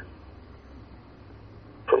nature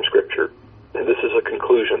from Scripture, and this is a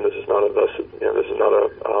conclusion. This is not a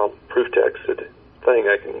proof texted thing.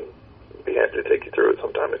 I can be happy to take you through it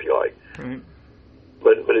sometime if you like. Right.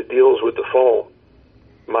 But it deals with the fall.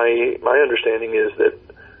 My understanding is that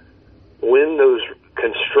when those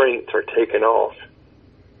constraints are taken off,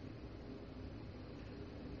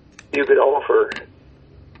 you could offer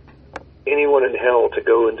anyone in hell to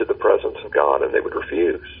go into the presence of God, and they would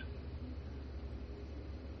refuse,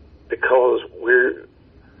 because we're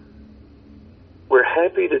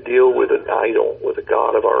happy to deal with an idol, with a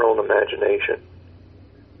god of our own imagination.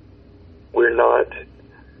 We're not,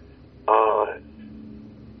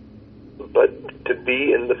 but to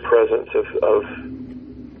be in the presence of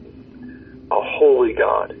a holy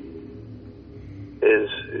God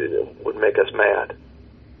would make us mad.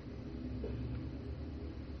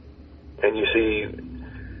 And you see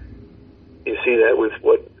that with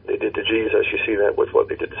what they did to Jesus. You see that with what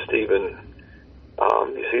they did to Stephen.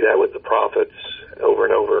 You see that with the prophets over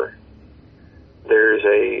and over. There's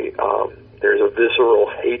a visceral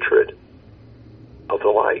hatred of the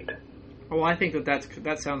light. Well, I think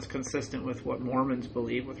that sounds consistent with what Mormons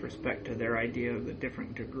believe with respect to their idea of the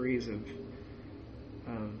different degrees of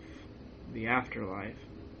the afterlife.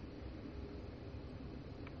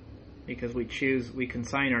 Because we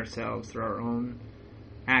consign ourselves through our own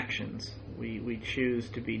actions. We choose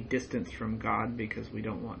to be distanced from God because we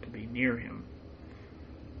don't want to be near Him.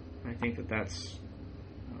 I think that's,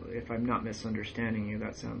 if I'm not misunderstanding you,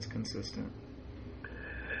 that sounds consistent.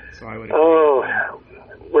 So I would agree.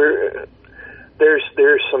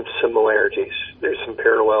 There's some similarities. There's some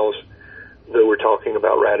parallels, though we're talking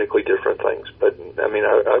about radically different things. But I mean,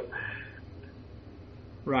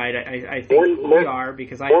 right. I think we are,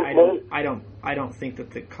 because I don't think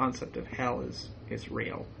that the concept of hell is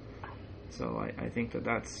real. So I think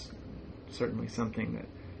that's certainly something that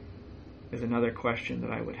is another question that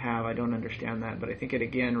I would have. I don't understand that, but I think it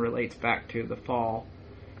again relates back to the fall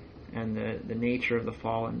and the nature of the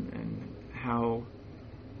fall and how,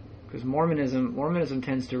 because Mormonism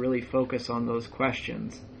tends to really focus on those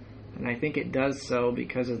questions, and I think it does so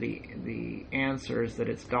because of the answers that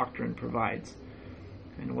its doctrine provides.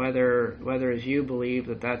 And whether as you believe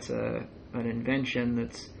that's an invention,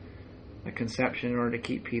 that's a conception in order to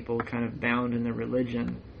keep people kind of bound in their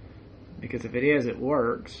religion, because if it is, it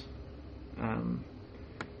works.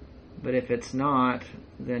 But if it's not,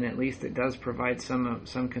 then at least it does provide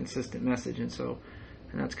some consistent message. And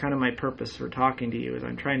that's kind of my purpose for talking to you, is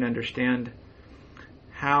I'm trying to understand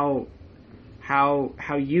how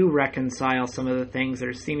you reconcile some of the things that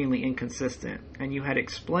are seemingly inconsistent. And you had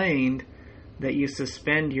explained that you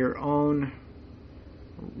suspend your own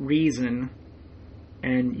reason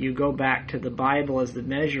and you go back to the Bible as the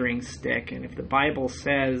measuring stick, and if the Bible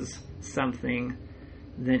says something,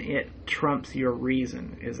 then it trumps your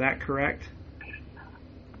reason. Is that correct?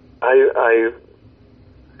 I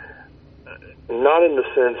not in the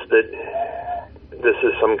sense that this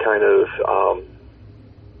is some kind of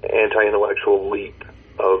anti-intellectual leap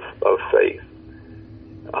of faith.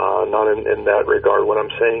 Not in that regard. What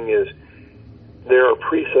I'm saying is there are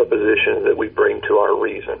presuppositions that we bring to our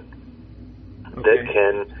reason that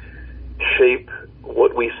can shape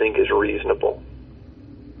what we think is reasonable.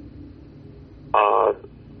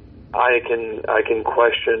 I can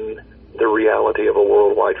question the reality of a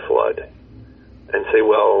worldwide flood and say,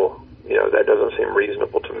 well, that doesn't seem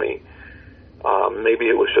reasonable to me. Maybe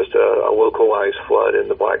it was just a localized flood in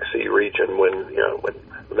the Black Sea region when the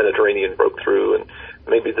Mediterranean broke through, and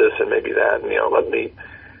maybe this and maybe that. And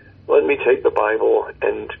let me take the Bible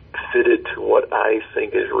and fit it to what I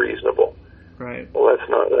think is reasonable. Right. Well,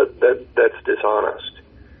 that's dishonest.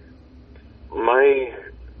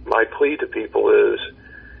 My plea to people is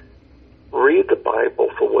read the Bible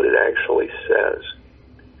for what it actually says,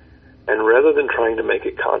 and rather than trying to make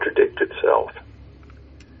it contradict itself,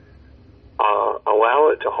 allow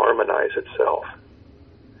it to harmonize itself,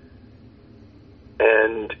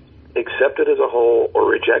 and accept it as a whole or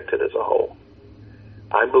reject it as a whole.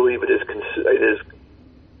 I believe it is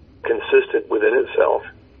consistent within itself.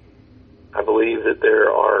 I believe that there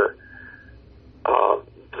are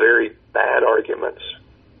very bad arguments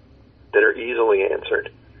that are easily answered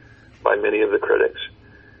by many of the critics.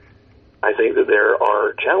 I think that there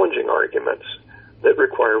are challenging arguments that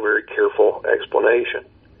require very careful explanation.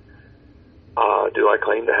 Do I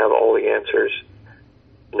claim to have all the answers?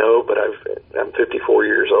 No, but I'm 54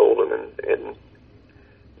 years old, and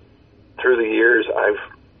through the years I've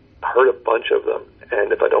heard a bunch of them,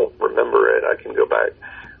 and if I don't remember it, I can go back.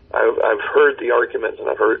 I've heard the arguments, and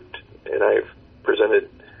I've presented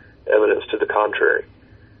evidence to the contrary.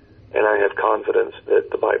 And I have confidence that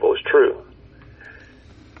the Bible is true.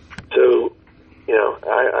 So,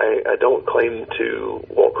 I don't claim to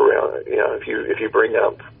walk around, if you bring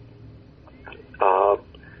up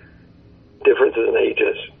differences in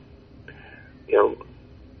ages,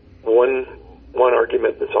 one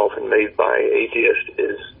argument that's often made by atheists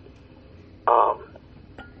is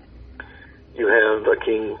you have a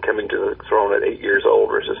king coming to the throne at 8 years old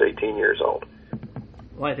versus 18 years old.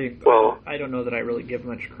 Well, I don't know that I really give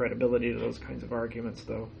much credibility to those kinds of arguments,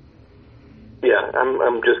 though. Yeah,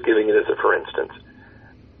 I'm just giving it as a for instance.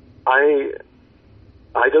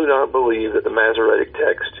 I do not believe that the Masoretic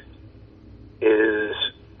text is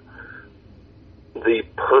the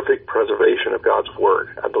perfect preservation of God's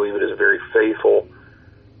Word. I believe it is a very faithful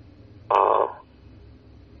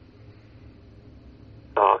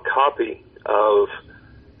copy of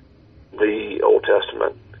the Old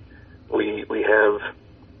Testament. We have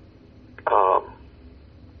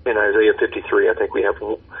in Isaiah 53, I think we have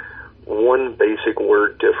one basic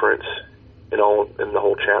word difference in the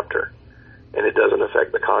whole chapter, and it doesn't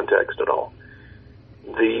affect the context at all.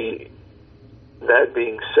 That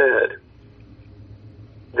being said,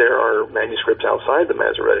 there are manuscripts outside the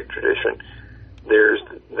Masoretic tradition. There's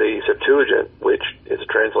the Septuagint, which is a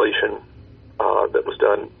translation that was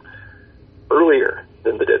done earlier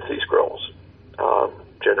than the Dead Sea Scrolls,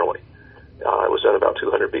 generally. It was done about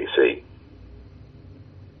 200 BC.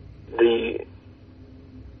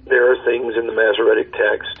 There are things in the Masoretic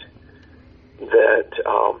text that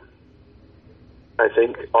I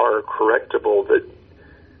think are correctable, that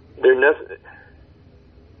they're nothing.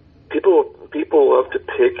 People love to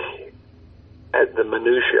pick at the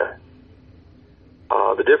minutia.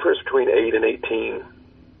 The difference between 8 and 18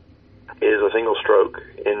 is a single stroke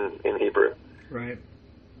in Hebrew. Right.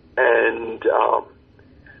 And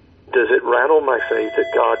does it rattle my faith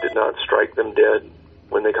that God did not strike them dead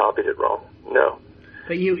when they copied it wrong? No.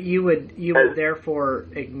 But you would therefore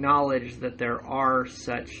acknowledge that there are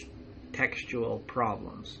such textual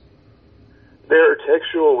problems. There are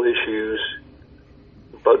textual issues,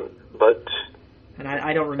 but and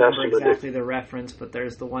I don't remember exactly the reference, but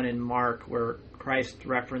there's the one in Mark where Christ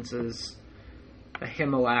references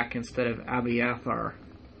Ahimelech instead of Abiathar,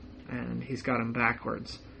 and he's got him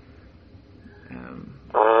backwards.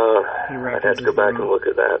 I'd have to go back and look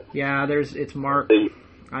at that. Yeah, it's Mark,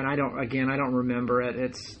 and I don't remember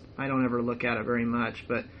it. I don't ever look at it very much,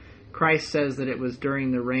 but Christ says that it was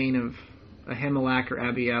during the reign of Ahimelech or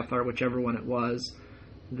Abiathar, whichever one it was,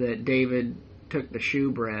 that David took the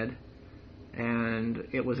shewbread, and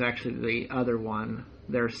it was actually the other one,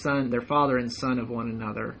 their father and son of one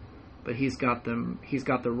another, but he's got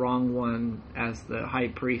the wrong one as the high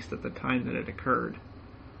priest at the time that it occurred.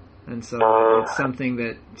 And so it's something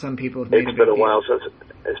that some people have made a big deal.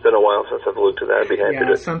 It's been a while since I've looked at that. I'd be happy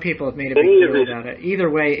to. Some people have made a big deal about it. Either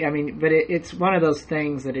way, but it's one of those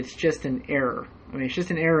things that it's just an error. It's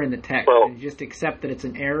just an error in the text. Well, and you just accept that it's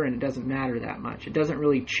an error, and it doesn't matter that much. It doesn't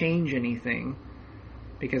really change anything,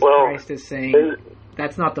 because Christ is saying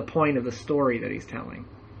that's not the point of the story that he's telling.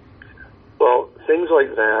 Well, things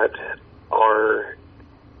like that are,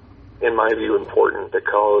 in my view, important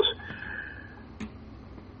because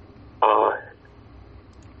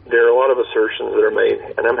there are a lot of assertions that are made,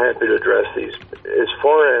 and I'm happy to address these. As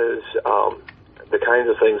far as the kinds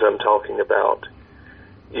of things I'm talking about,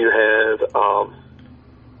 you have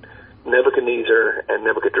Nebuchadnezzar and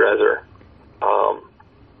Nebuchadrezzar,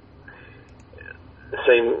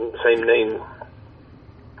 same name,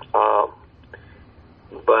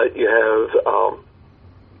 but you have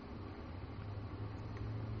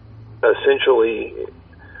essentially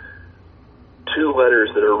two letters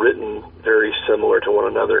that are written very similar to one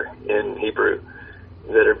another in Hebrew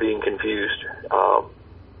that are being confused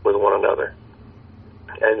with one another.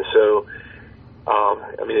 And so,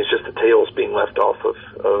 it's just the tails being left off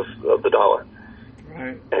of the dollar.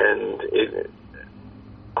 Right. And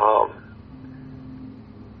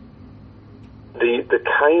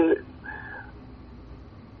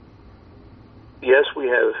yes, we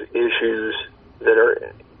have issues that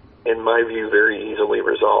are, in my view, very easily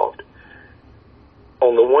resolved.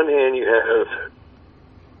 On the one hand, you have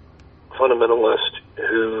fundamentalists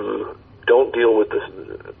who don't deal with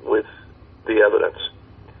the evidence,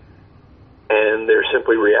 and they're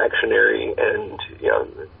simply reactionary. And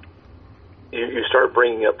you start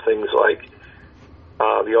bringing up things like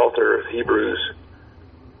the author of Hebrews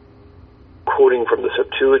quoting from the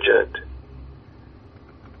Septuagint,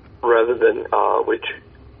 rather than which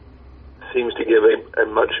seems to give a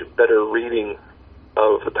much better reading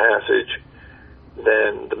of the passage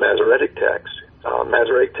than the Masoretic text.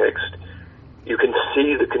 Masoretic text you can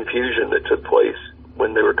see the confusion that took place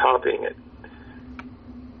when they were copying it.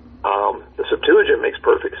 The Septuagint makes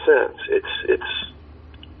perfect sense.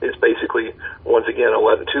 It's basically, once again,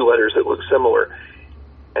 two letters that look similar,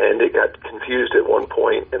 and it got confused at one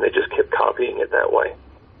point, and they just kept copying it that way.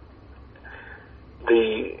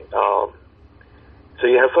 So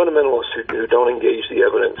you have fundamentalists who don't engage the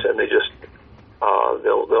evidence, and they just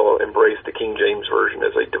they'll embrace the King James Version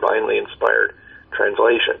as a divinely inspired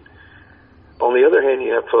translation. On the other hand,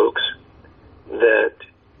 you have folks that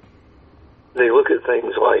they look at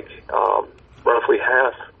things like roughly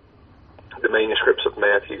half the manuscripts of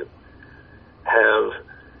Matthew have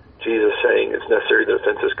Jesus saying it's necessary that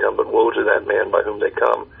offenses come, but woe to that man by whom they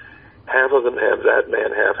come. Half of them have that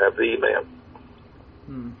man, half have the man.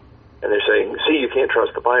 And they're saying, see, you can't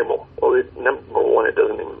trust the Bible. Well, number one,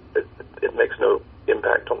 it makes no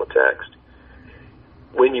impact on the text.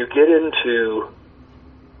 When you get into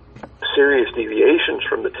serious deviations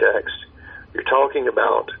from the text, you're talking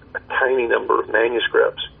about a tiny number of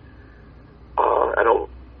manuscripts.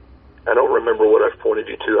 I don't remember what I've pointed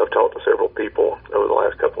you to. I've talked to several people over the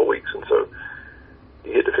last couple of weeks, and so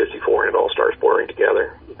you get to 54 and it all starts blurring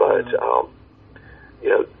together. But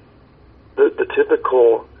the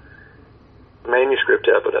typical manuscript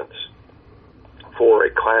evidence for a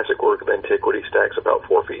classic work of antiquity stacks about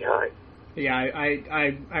 4 feet high. Yeah,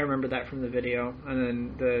 I remember that from the video, and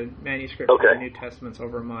then the manuscript for the New Testament's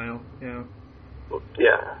over a mile. Yeah.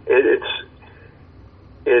 Yeah, it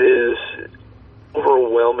is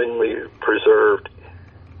overwhelmingly preserved.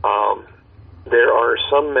 There are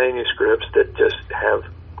some manuscripts that just have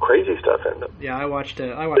crazy stuff in them. Yeah, I watched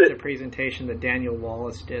a presentation that Daniel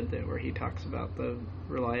Wallace did where he talks about the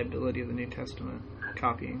reliability of the New Testament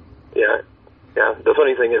copying. Yeah. The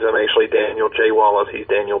funny thing is, I'm actually Daniel J. Wallace. He's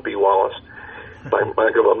Daniel B. Wallace. I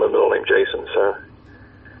go by my middle name, Jason. So,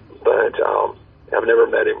 but I've never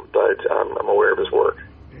met him, but I'm aware of his work.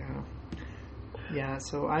 Yeah.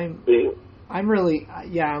 So I'm really,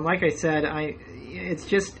 like I said, it's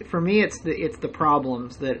just, for me, it's the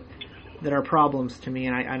problems that are problems to me,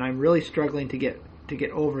 and I'm really struggling to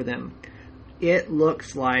get over them. It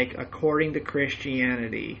looks like, according to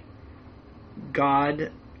Christianity,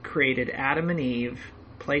 God created Adam and Eve,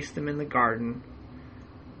 placed them in the garden,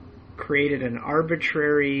 created an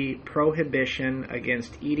arbitrary prohibition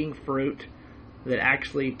against eating fruit that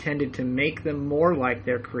actually tended to make them more like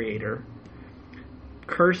their creator,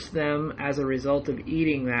 cursed them as a result of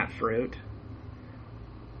eating that fruit,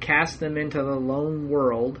 cast them into the lone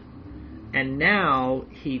world, and now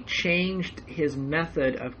he changed his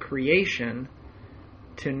method of creation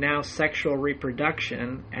to now sexual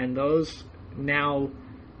reproduction, and those now,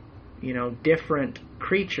 different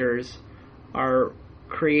creatures are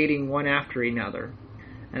creating one after another.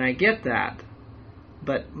 And I get that,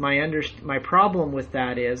 but my problem with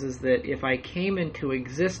that is that if I came into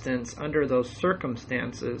existence under those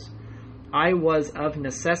circumstances, I was of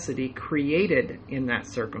necessity created in that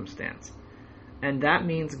circumstance. And that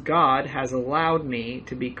means God has allowed me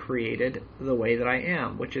to be created the way that I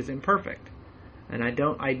am, which is imperfect. And I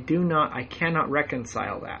cannot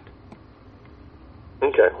reconcile that.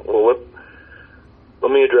 Okay, well,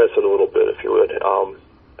 let me address it a little bit, if you would.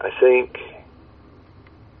 I think,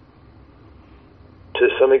 to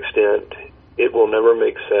some extent, it will never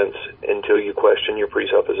make sense until you question your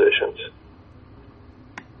presuppositions.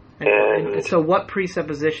 And so what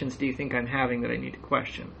presuppositions do you think I'm having that I need to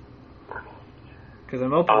question? Because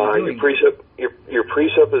I'm open to doing your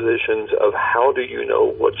presuppositions of how do you know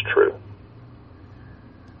what's true.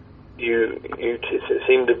 You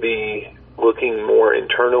seem to be looking more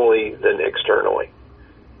internally than externally.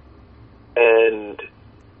 And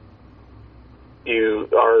you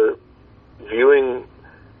are viewing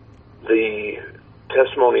the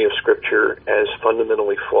testimony of Scripture as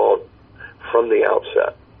fundamentally flawed from the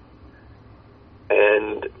outset.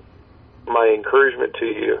 And my encouragement to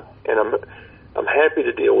you, and I'm happy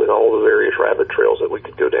to deal with all the various rabbit trails that we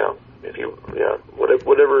could go down. If you,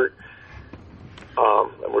 whatever.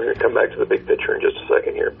 And we're going to come back to the big picture in just a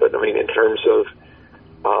second here. But I mean, in terms of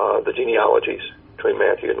the genealogies between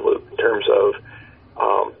Matthew and Luke, in terms of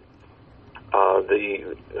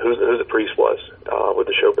who the priest was with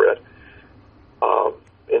the showbread,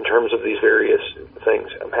 in terms of these various things,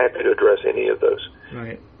 I'm happy to address any of those.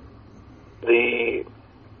 Right.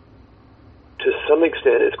 To some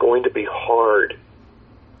extent, it's going to be hard.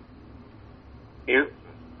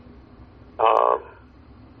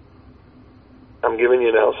 I'm giving you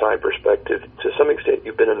an outside perspective. To some extent,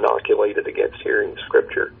 you've been inoculated against hearing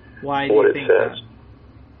Scripture. Why do you think that?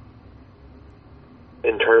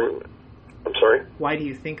 I'm sorry? Why do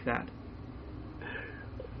you think that?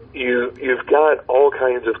 you've got all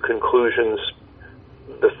kinds of conclusions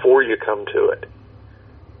before you come to it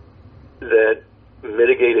that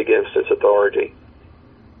mitigate against its authority.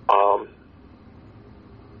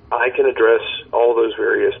 I can address all those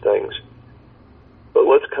various things, but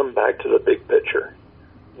let's come back to the big picture,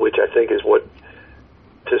 which I think is what,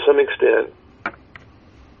 to some extent,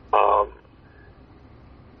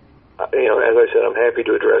 as I said, I'm happy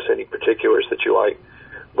to address any particulars that you like,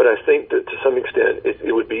 but I think that to some extent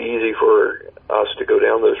it would be easy for us to go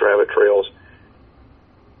down those rabbit trails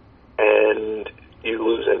and you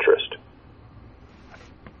lose interest.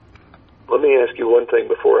 Let me ask you one thing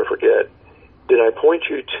before I forget. Did I point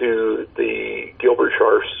you to the Gilbert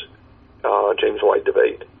Scharf's James White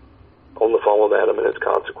debate on the fall of Adam and its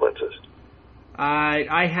consequences?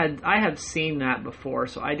 I have seen that before,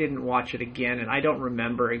 so I didn't watch it again, and I don't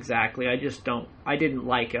remember exactly. I didn't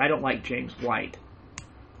like it. I don't like James White.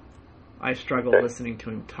 I struggle listening to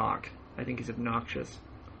him talk. I think he's obnoxious.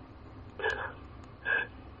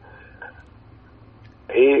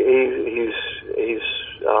 He's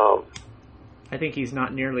I think he's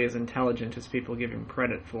not nearly as intelligent as people give him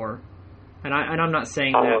credit for. And I'm not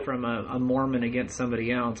saying that from a Mormon against somebody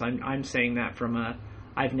else. I'm saying that from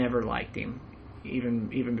I've never liked him,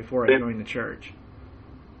 even before I joined the church.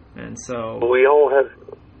 And so we all have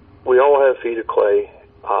feet of clay.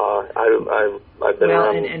 I've been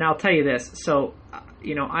around. And I'll tell you this. So,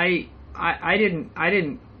 I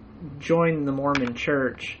didn't join the Mormon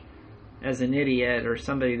church as an idiot or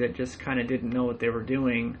somebody that just kind of didn't know what they were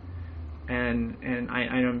doing. And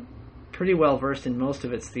I'm pretty well versed in most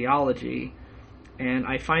of its theology, and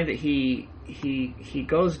I find that he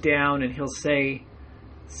goes down and he'll say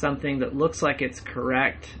something that looks like it's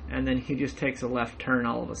correct, and then he just takes a left turn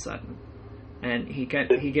all of a sudden, and he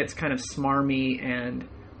gets kind of smarmy, and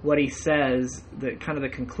what he says, the kind of the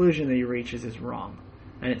conclusion that he reaches is wrong,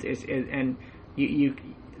 and then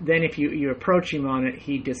if you approach him on it,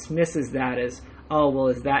 he dismisses that as, oh well,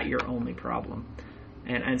 is that your only problem?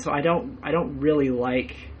 And so I don't really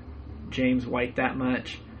like James White that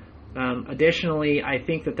much. Additionally, I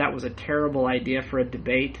think that was a terrible idea for a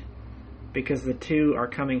debate because the two are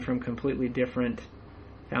coming from completely different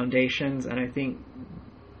foundations, and I think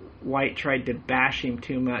White tried to bash him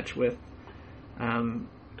too much with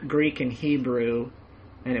Greek and Hebrew,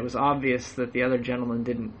 and it was obvious that the other gentleman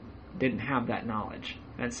didn't have that knowledge,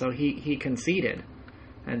 and so he conceded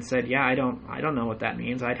and said, "Yeah, I don't know what that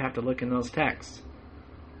means. I'd have to look in those texts."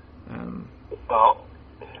 Well,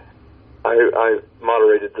 I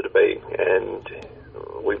moderated the debate, and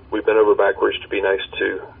we've been over backwards to be nice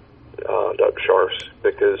to Dr. Scharf's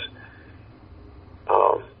because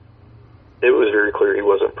it was very clear he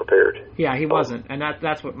wasn't prepared. Yeah, he wasn't, and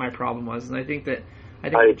that's what my problem was. And I think that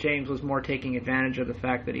James was more taking advantage of the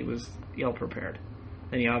fact that he was ill prepared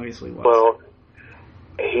than he obviously was. Well,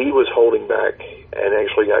 he was holding back and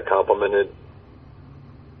actually got complimented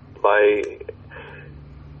by.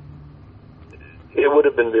 It would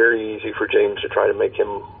have been very easy for James to try to make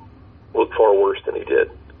him look far worse than he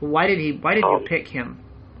did. Why did you pick him?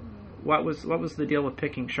 What was the deal with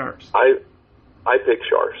picking Scharf's? I picked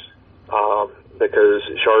Scharf's because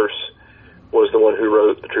Scharf's was the one who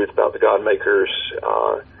wrote The Truth About the God Makers,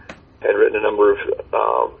 had written a number of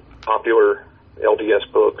popular LDS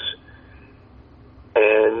books,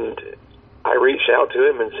 and I reached out to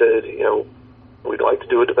him and said, we'd like to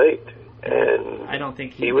do a debate. And I don't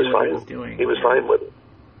think he was knew what he was doing. He was fine with it.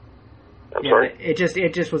 I'm sorry? It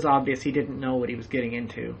just was obvious he didn't know what he was getting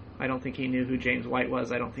into. I don't think he knew who James White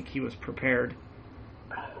was. I don't think he was prepared.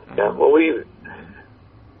 Yeah, well, we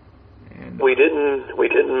didn't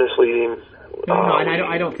mislead him. No, and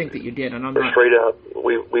I don't think that you did. And I'm not straight up.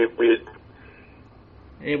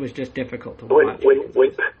 It was just difficult to watch.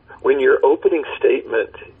 When your opening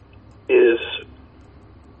statement is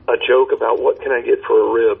a joke about what can I get for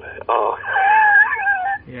a rib,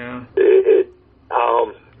 yeah.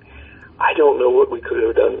 I don't know what we could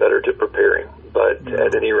have done better to prepare him, but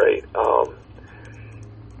at any rate,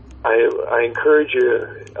 I encourage you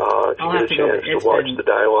if you get a chance to watch the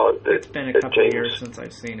dialogue that it's been a couple James of years since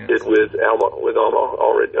I've seen it. Did with Alma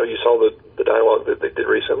already. Oh, you saw the dialogue that they did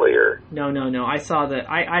recently, or no? I saw that.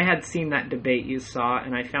 I had seen that debate you saw,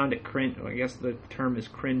 and I found it cringe. I guess the term is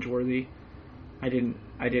cringeworthy. I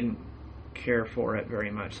didn't care for it very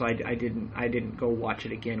much, so I didn't go watch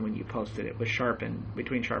it again when you posted it. It was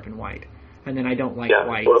between Scharf and White, and then I don't like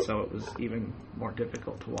White, so it was even more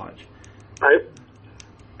difficult to watch.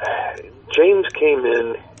 James came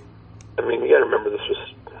in. I mean, you got to remember this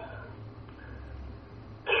was.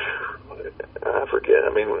 I forget. I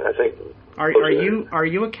mean, I think. Are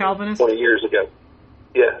you a Calvinist? 20 years ago.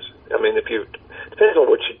 Yes. I mean, if you depends on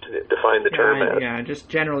what you define the term as. Yeah, just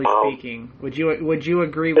generally speaking. Would you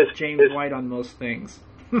agree with James White on most things?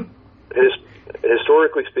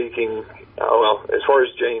 Historically speaking, well, as far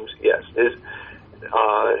as James, yes.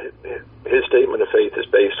 His statement of faith is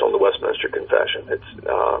based on the Westminster Confession.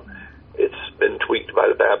 It's been tweaked by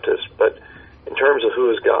the Baptists, but in terms of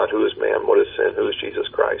who is God, who is man, what is sin, who is Jesus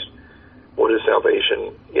Christ, what is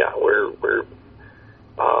salvation, yeah, we're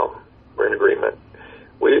in agreement.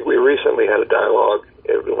 We recently had a dialogue.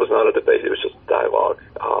 It was not a debate; it was just a dialogue.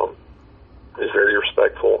 It was very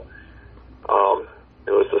respectful.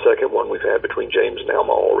 It was the second one we've had between James and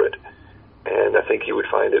Alma Allred, and I think you would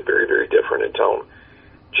find it very, very different in tone.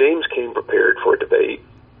 James came prepared for a debate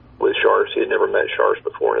with Scharfs. He had never met Scharfs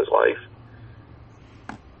before in his life,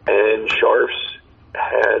 and Scharfs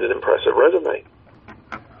had an impressive resume.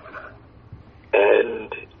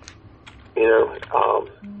 And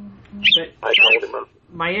I told him.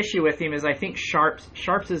 My issue with him is I think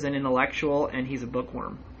Scharfs is an intellectual and he's a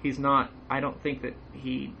bookworm. He's not. I don't think that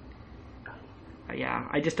he. Yeah,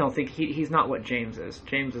 I just don't think he's not what James is.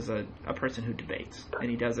 James is a person who debates, and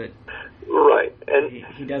he does it right, and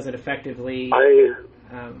he does it effectively. Scharfs,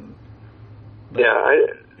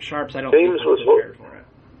 I don't think was prepared for it.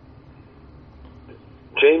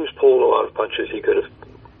 James pulled a lot of punches he could have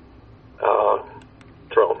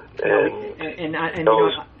thrown, and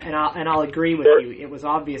I'll agree with you. It was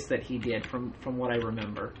obvious that he did, from what I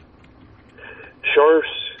remember.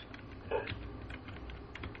 Scharfs.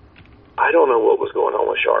 I don't know what was going on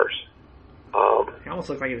with Scharfs. He almost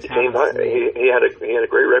looked like he was he had a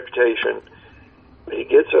great reputation, but he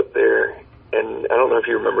gets up there, and I don't know if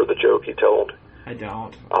you remember the joke he told. I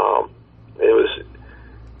don't. It was.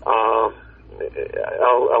 I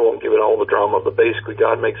won't give it all the drama, but basically,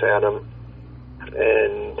 God makes Adam,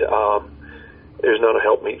 and there's not a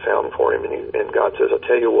helpmeet found for him, and God says, "I'll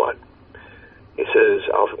tell you what." He says,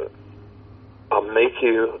 "I'll make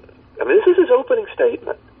you." I mean, this is his opening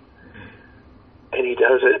statement. And he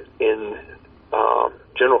does it in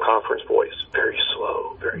general conference voice, very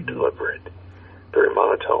slow, very deliberate, very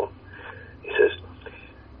monotone. He says,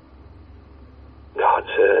 God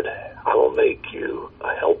said, I will make you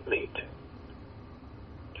a helpmeet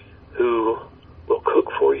who will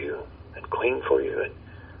cook for you and clean for you and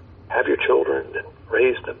have your children and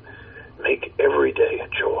raise them, make every day a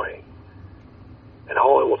joy. And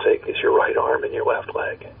all it will take is your right arm and your left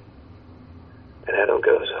leg. And Adam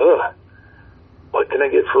goes, what can I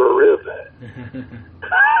get for a rib?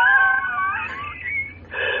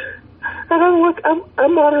 And I'm looking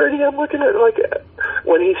at it like,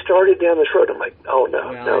 when he started down this road, I'm like, oh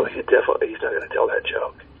no, he's not going to tell that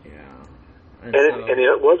joke. Yeah. And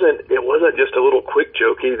it wasn't just a little quick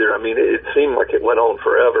joke either. I mean, it seemed like it went on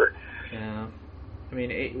forever. Yeah. I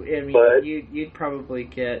mean, you'd probably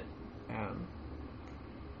get,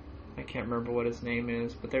 I can't remember what his name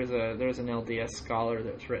is, but there's an LDS scholar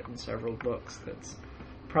that's written several books that's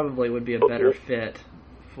probably would be a better fit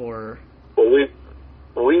for. Well, we've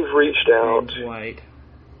reached out. James White.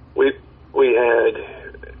 We had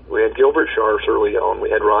Gilbert Scharfs early on. We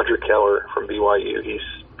had Roger Keller from BYU. He's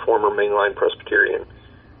former mainline Presbyterian,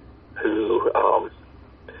 who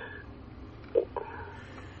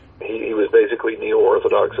he was basically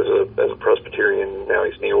neo-Orthodox as a Presbyterian. Now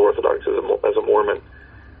he's neo-Orthodox as a Mormon.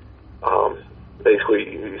 Basically,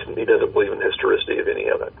 he doesn't believe in the historicity of any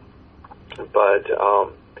of it. But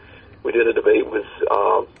we did a debate with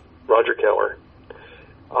Roger Keller.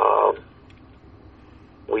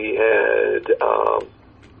 We had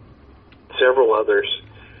several others,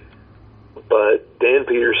 but Dan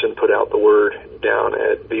Peterson put out the word down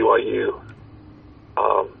at BYU,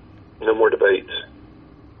 no more debates.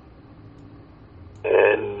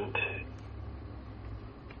 And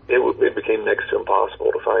it became next to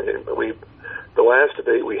impossible to find him. The last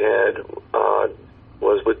debate we had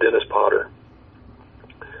was with Dennis Potter,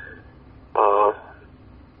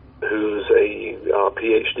 who's a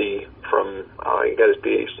PhD from, he got his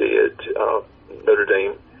PhD at Notre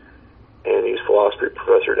Dame, and he's philosophy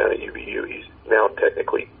professor down at UVU. He's now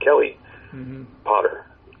technically Kelly Potter.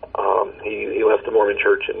 He left the Mormon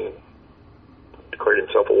Church and declared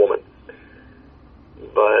himself a woman.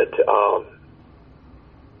 But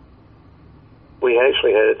we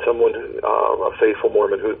actually had someone, a faithful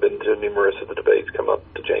Mormon who had been to numerous of the debates, come up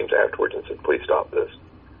to James afterwards and said, please stop this.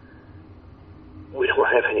 We don't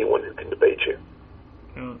have anyone who can debate you.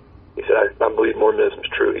 Oh. He said, I believe Mormonism is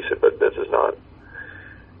true. He said, but this is not,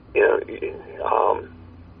 he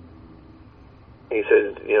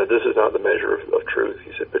said, this is not the measure of truth.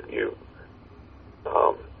 He said, but it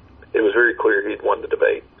was very clear he'd won the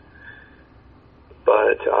debate.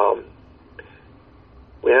 But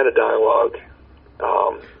we had a dialogue,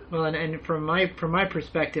 Well, and from my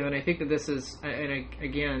perspective, and I think that this is, and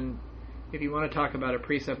again, if you want to talk about a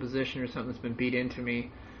presupposition or something that's been beat into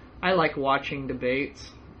me, I like watching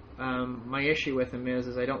debates. My issue with them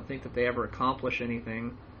is I don't think that they ever accomplish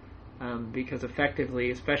anything, because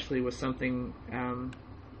effectively, especially with something,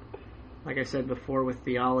 like I said before with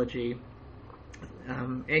theology,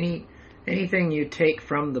 anything you take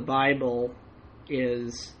from the Bible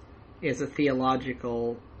is a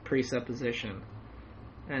theological presupposition.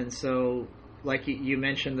 And so, like you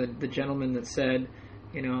mentioned, the gentleman that said,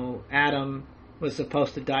 Adam was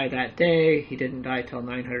supposed to die that day. He didn't die till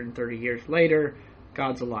 930 years later.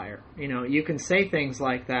 God's a liar. You can say things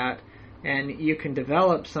like that, and you can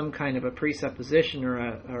develop some kind of a presupposition or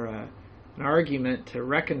an argument to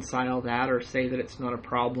reconcile that, or say that it's not a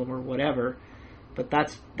problem or whatever. But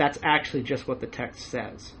that's actually just what the text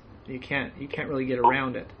says. You can't really get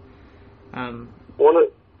around it.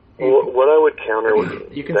 What I would counter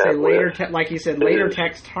with you can say later, like you said, later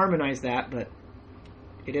texts harmonize that, but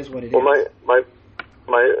it is what it is. What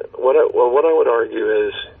I would argue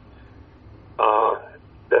is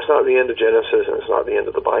that's not the end of Genesis, and it's not the end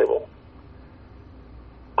of the Bible.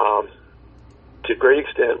 To a great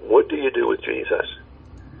extent, what do you do with Jesus?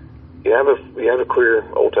 You have a clear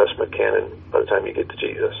Old Testament canon by the time you get to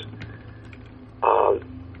Jesus.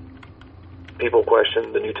 People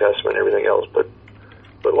question the New Testament and everything else, but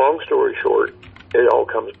long story short, it all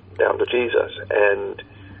comes down to Jesus. And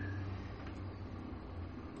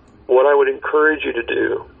what I would encourage you to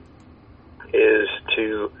do is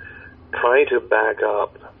to try to back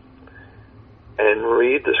up and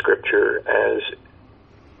read the Scripture as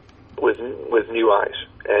with new eyes,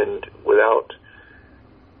 and without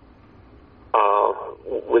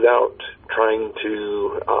trying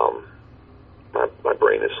to my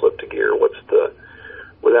brain has slipped a gear.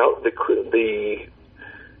 Without the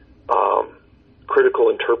critical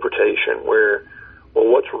interpretation, where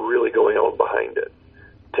what's really going on behind it?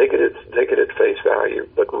 Take it at face value,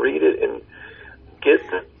 but read it and get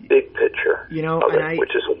the big picture of it,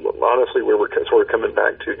 which is honestly where we're sort of coming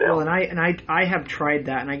back to now. Well, I have tried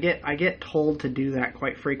that, and I get told to do that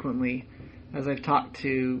quite frequently, as I've talked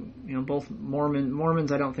to both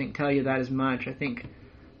Mormons. I don't think tell you that as much. I think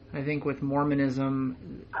with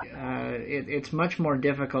Mormonism, it's much more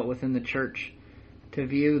difficult within the church to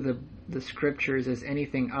view the scriptures as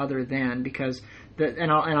anything other than, because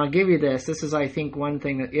I'll give you this. This is, I think, one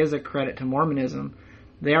thing that is a credit to Mormonism.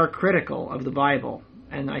 They are critical of the Bible,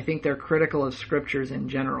 and I think they're critical of scriptures in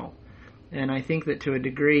general. And I think that to a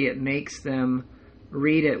degree it makes them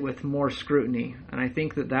read it with more scrutiny. And I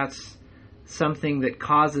think that that's something that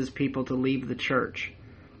causes people to leave the church.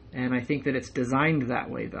 And I think that it's designed that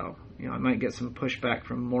way, though. I might get some pushback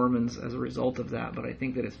from Mormons as a result of that, but I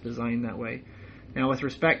think that it's designed that way. Now, with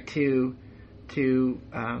respect to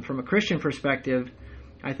from a Christian perspective,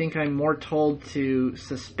 I think I'm more told to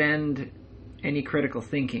suspend any critical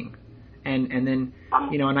thinking, and then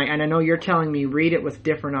and I know you're telling me read it with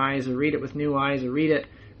different eyes, or read it with new eyes, or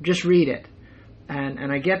just read it,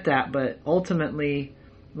 and I get that, but ultimately,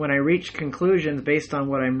 when I reach conclusions based on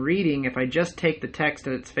what I'm reading, if I just take the text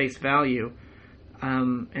at its face value,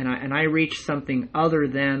 and I reach something other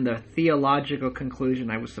than the theological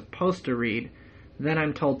conclusion I was supposed to read, then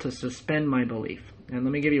I'm told to suspend my belief. And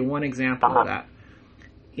let me give you one example of that.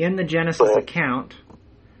 In the Genesis account,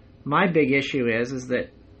 my big issue is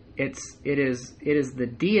that it is the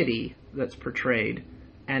deity that's portrayed,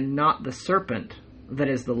 and not the serpent that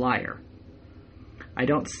is the liar. I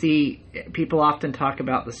don't see, people often talk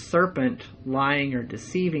about the serpent lying or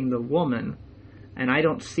deceiving the woman, and I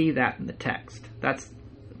don't see that in the text. That's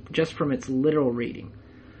just from its literal reading.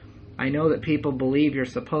 I know that people believe you're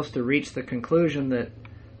supposed to reach the conclusion that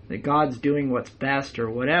God's doing what's best or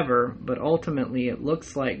whatever, but ultimately it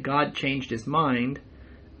looks like God changed his mind,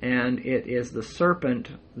 and it is the serpent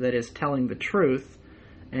that is telling the truth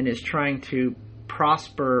and is trying to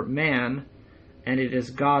prosper man, and it is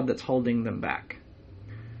God that's holding them back.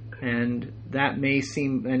 And that may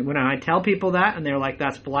seem, and when I tell people that, and they're like,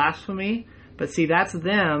 that's blasphemy, but see, that's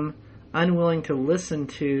them unwilling to listen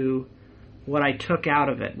to what I took out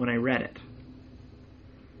of it when I read it.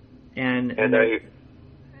 And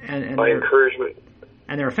my encouragement,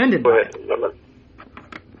 and they're offended by it.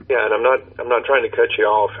 And I'm not trying to cut you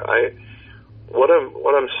off. What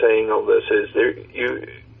I'm saying on this is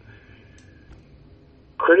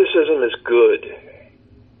criticism is good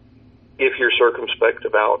if you're circumspect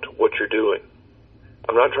about what you're doing.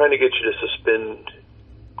 I'm not trying to get you to suspend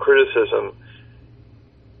criticism.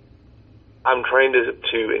 I'm trying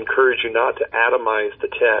to encourage you not to atomize the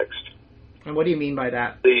text. And what do you mean by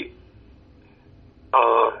that?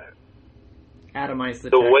 atomize the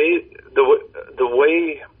the text?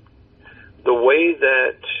 The way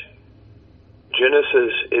that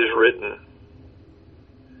Genesis is written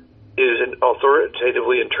is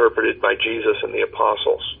authoritatively interpreted by Jesus and the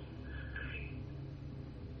apostles.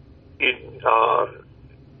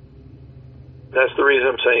 That's the reason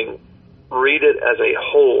I'm saying read it as a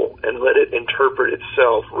whole and let it interpret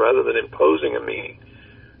itself rather than imposing a meaning.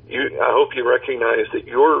 I hope you recognize that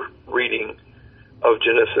your reading of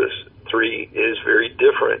Genesis 3 is very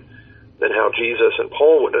different than how Jesus and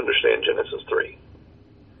Paul would understand Genesis 3.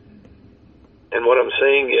 And what I'm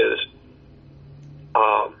saying is,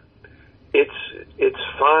 it's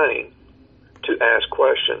fine to ask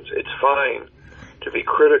questions. It's fine to be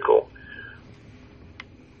critical.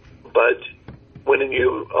 But when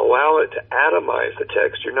you allow it to atomize the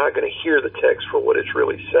text, you're not going to hear the text for what it's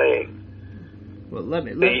really saying. Well, let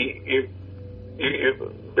me you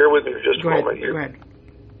bear with me for just a moment. Go ahead.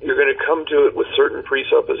 You're going to come to it with certain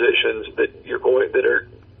presuppositions that are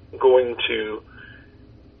going to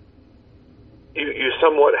you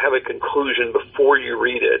somewhat have a conclusion before you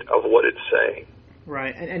read it of what it's saying.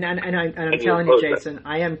 Right, and I'm telling you, Jason,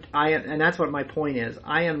 I am, and that's what my point is.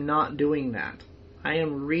 I am not doing that. I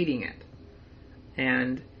am reading it,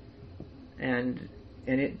 and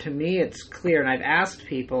it, to me, it's clear. And I've asked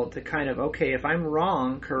people to kind of, okay, if I'm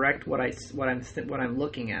wrong, correct what I'm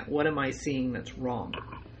looking at. What am I seeing that's wrong?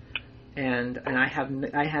 And I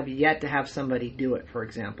have yet to have somebody do it, for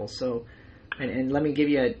example. So, and let me give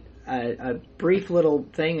you a brief little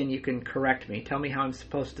thing, and you can correct me. Tell me how I'm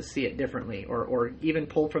supposed to see it differently, or even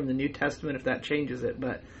pull from the New Testament if that changes it.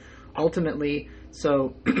 But ultimately,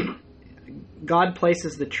 so God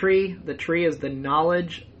places the tree. The tree is the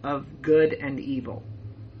knowledge of good and evil.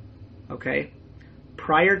 Okay?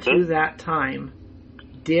 Prior to that time,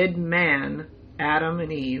 did man, Adam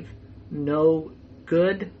and Eve, know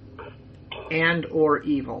good and or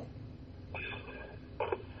evil?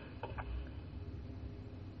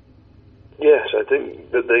 Yes, I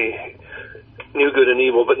think that they knew good and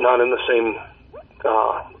evil, but not in the same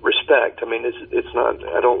respect. I mean, it's not.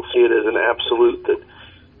 I don't see it as an absolute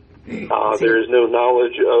that there is no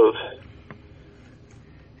knowledge of.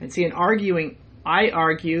 And see, I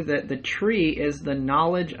argue that the tree is the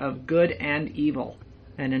knowledge of good and evil,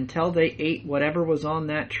 and until they ate whatever was on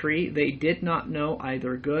that tree, they did not know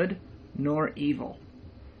either good nor evil.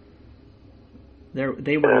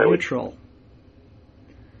 They were neutral.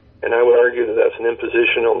 And I would argue that that's an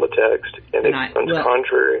imposition on the text, and it's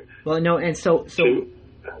contrary. Well, no, and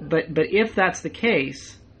but if that's the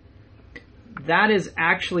case, that is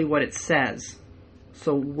actually what it says.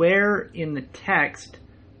 So where in the text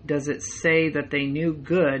does it say that they knew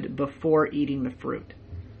good before eating the fruit?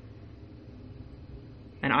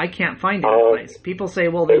 And I can't find any place. People say,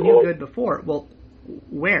 well, they knew good before. Well,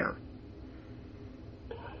 where?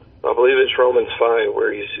 I believe it's Romans 5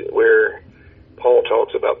 where Paul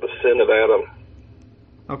talks about the sin of Adam.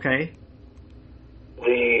 Okay.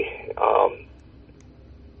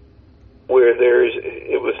 Where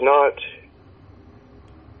it was not,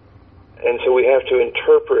 and so we have to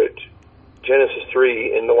interpret Genesis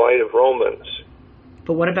 3 in the light of Romans.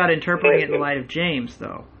 But what about interpreting it in the light of James,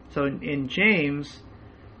 though? So in James,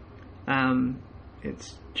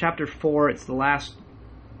 it's chapter 4, it's the last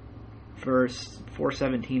verse,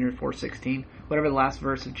 4:17 or 4:16, whatever the last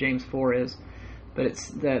verse of James 4 is. But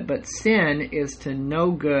sin is to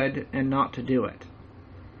know good and not to do it.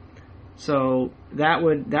 So that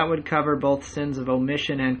would cover both sins of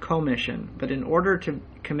omission and commission. But in order to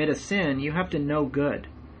commit a sin, you have to know good.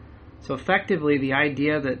 So effectively, the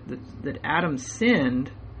idea that Adam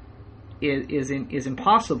sinned is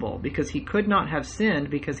impossible, because he could not have sinned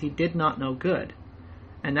because he did not know good,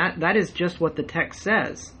 and that is just what the text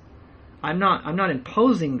says. I'm not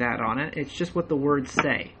imposing that on it. It's just what the words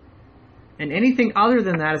say. And anything other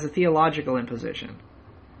than that is a theological imposition.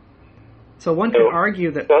 So one could argue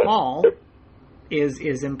that Paul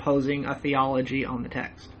is imposing a theology on the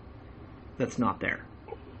text that's not there.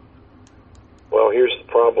 Well, here's the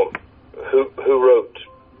problem. Who wrote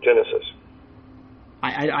Genesis?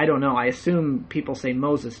 I don't know. I assume people say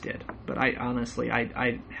Moses did, but I honestly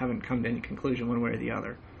haven't come to any conclusion one way or the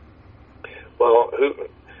other. Well,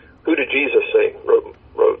 who did Jesus say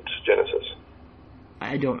wrote Genesis?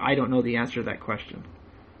 I don't know the answer to that question.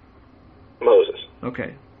 Moses.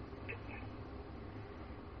 Okay.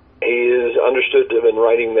 He is understood to have been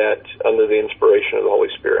writing that under the inspiration of the Holy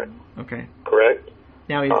Spirit. Okay. Correct?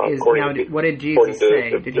 Now, what did Jesus say?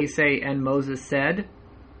 Did he say, and Moses said?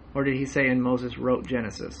 Or did he say, and Moses wrote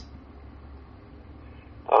Genesis?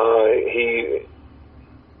 I'd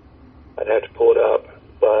have to pull it up,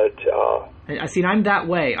 but... I see. I'm that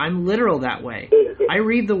way. I'm literal that way. I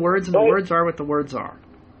read the words, and the words are what the words are.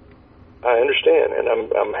 I understand, and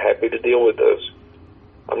I'm happy to deal with those.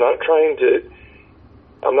 I'm not trying to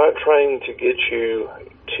get you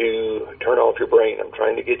to turn off your brain. I'm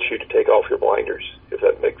trying to get you to take off your blinders, if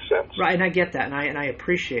that makes sense. Right, and I get that, and I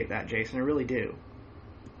appreciate that, Jason. I really do.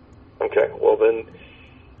 Okay, well then,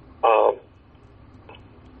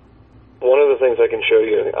 one of the things I can show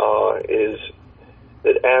you is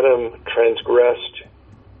that Adam transgressed,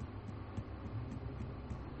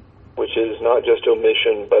 which is not just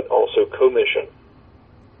omission, but also commission.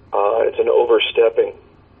 It's an overstepping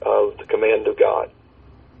of the command of God.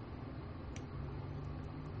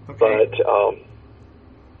 Okay. But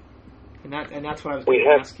and that's what I was going to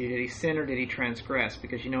ask you. Did he sin or did he transgress?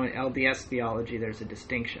 Because in LDS theology, there's a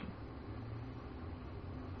distinction.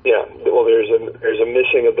 Yeah, well, there's a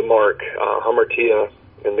missing of the mark. Hamartia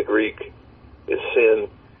in the Greek is sin.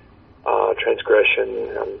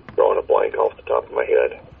 Transgression, I'm drawing a blank off the top of my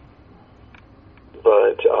head.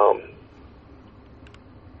 But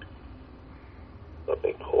let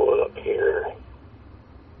me pull it up here.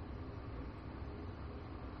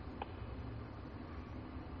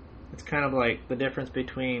 It's kind of like the difference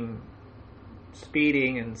between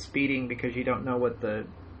speeding and speeding because you don't know what the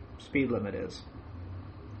speed limit is.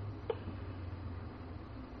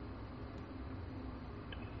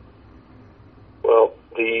 Well,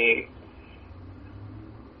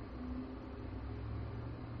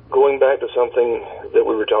 going back to something that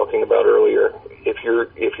we were talking about earlier, if you're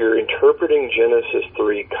interpreting Genesis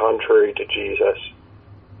 3 contrary to Jesus,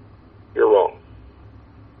 you're wrong.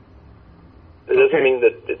 It doesn't mean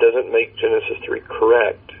that it doesn't make Genesis 3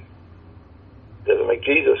 correct. It doesn't make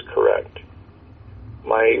Jesus correct.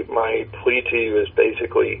 My plea to you is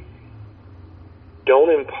basically, don't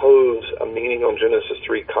impose a meaning on Genesis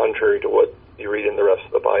 3 contrary to what you read in the rest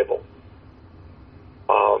of the Bible.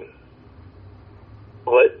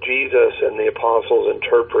 Let Jesus and the apostles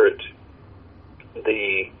interpret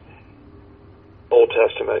the Old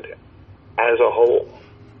Testament as a whole.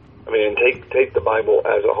 I mean, take the Bible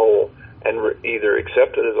as a whole and either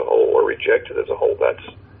accept it as a whole or reject it as a whole.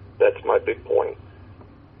 That's my big point.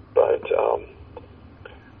 But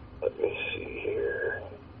let me see here.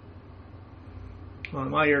 Well,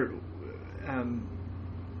 while you're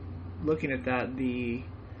looking at that,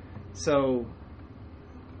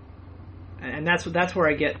 and that's where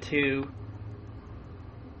I get to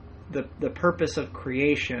the purpose of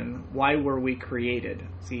creation. Why were we created?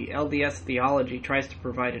 See, LDS theology tries to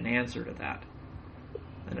provide an answer to that,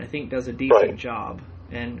 and I think does a decent job.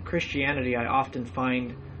 And Christianity, I often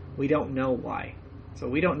find we don't know why. So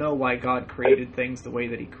we don't know why God created things the way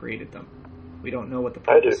that He created them. We don't know what the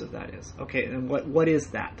purpose of that is. Okay, and what is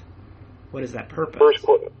that? What is that purpose?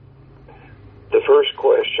 The first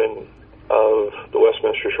question of the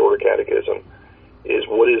Westminster Shorter Catechism is,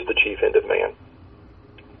 what is the chief end of man?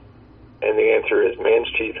 And the answer is, man's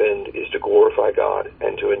chief end is to glorify God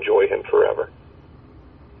and to enjoy Him forever.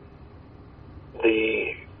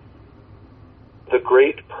 The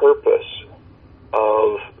great purpose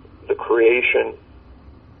of the creation,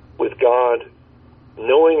 with God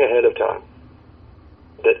knowing ahead of time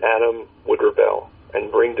that Adam would rebel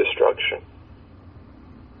and bring destruction.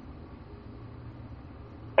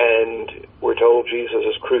 And we're told Jesus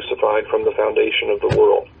is crucified from the foundation of the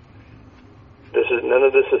world. None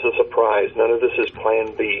of this is a surprise. None of this is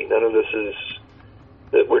plan B. None of this is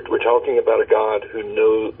that we're talking about a God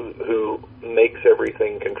who makes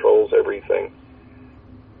everything, controls everything.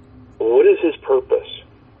 What is His purpose?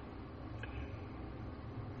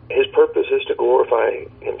 His purpose is to glorify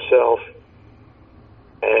Himself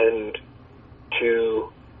and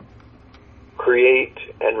to create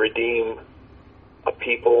and redeem a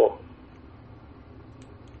people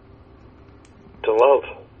to love.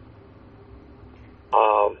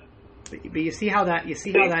 But you see how that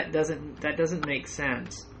doesn't make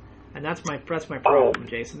sense, and that's my problem,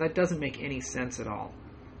 Jason. That doesn't make any sense at all.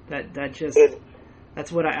 That's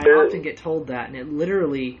what I often get told that, and it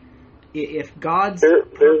literally, if God's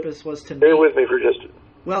purpose was to bear with me for just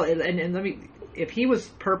well, and let me, if He was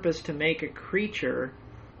purposed to make a creature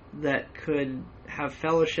that could have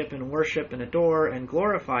fellowship and worship and adore and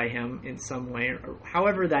glorify Him in some way, or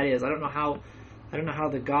however that is. I don't know how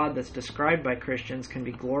the God that's described by Christians can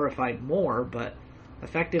be glorified more, but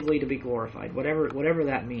effectively to be glorified, whatever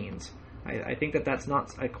that means. I think that's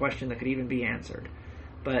not a question that could even be answered.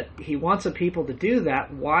 But He wants a people to do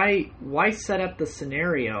that. Why set up the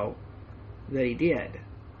scenario that He did?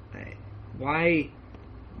 Why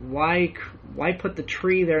put the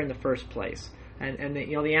tree there in the first place? And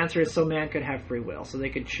the answer is so man could have free will, so they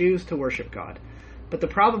could choose to worship God. But the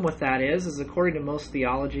problem with that is according to most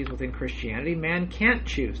theologies within Christianity, man can't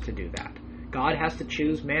choose to do that. God has to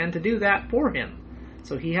choose man to do that for him.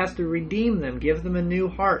 So he has to redeem them, give them a new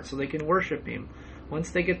heart so they can worship him. Once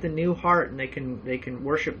they get the new heart and they can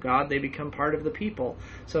worship God, they become part of the people.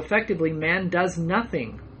 So effectively, man does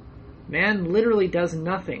nothing. Man literally does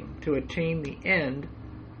nothing to attain the end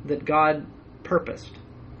that God purposed.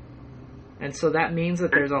 And so that means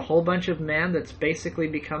that there's a whole bunch of man that's basically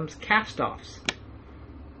becomes cast-offs.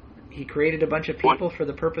 He created a bunch of people for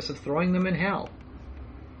the purpose of throwing them in hell.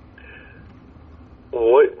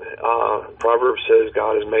 What Proverbs says,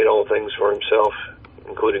 God has made all things for himself,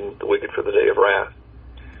 including the wicked for the day of wrath.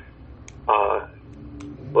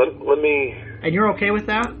 Let me... And you're okay with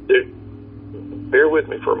that? Bear with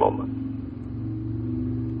me for a moment.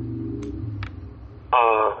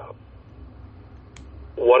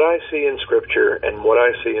 What I see in Scripture and what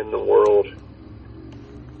I see in the world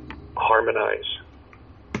harmonize.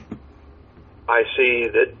 I see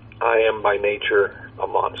that I am by nature a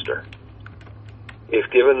monster. If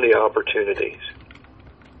given the opportunities,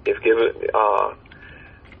 if given,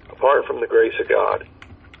 apart from the grace of God,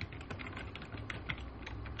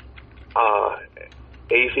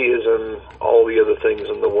 atheism, all the other things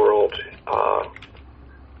in the world,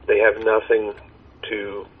 they have nothing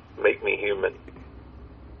to make me human,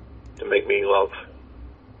 to make me love.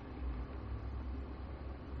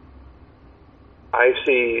 I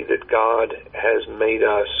see that God has made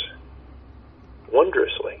us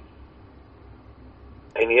wondrously.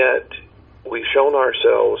 And yet, we've shown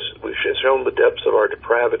the depths of our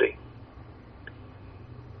depravity.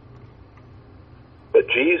 But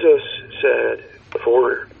Jesus said,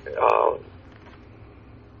 before,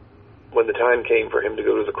 when the time came for him to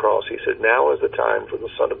go to the cross, he said, now is the time for the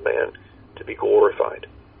Son of Man to be glorified.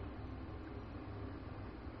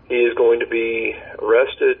 He is going to be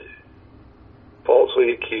arrested,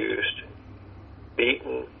 falsely accused,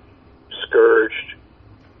 beaten, scourged,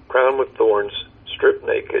 crowned with thorns, stripped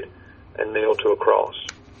naked, and nailed to a cross.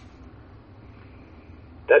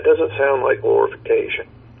 That doesn't sound like glorification.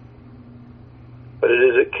 But it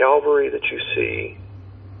is at Calvary that you see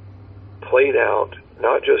played out,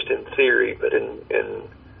 not just in theory, but in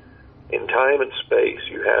time and space.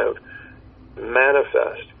 You have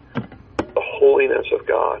manifest the holiness of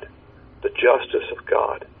God, the justice of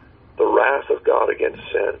God, the wrath of God against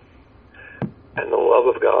sin, and the love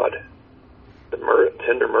of God, the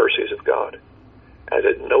tender mercies of God, as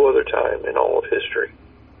at no other time in all of history.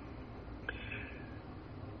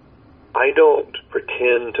 I don't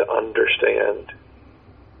pretend to understand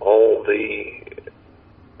all the...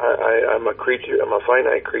 I'm a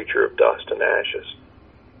finite creature of dust and ashes.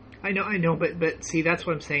 I know, but see, that's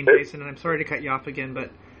what I'm saying, Jason, and I'm sorry to cut you off again,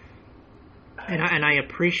 but and I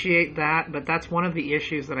appreciate that, but that's one of the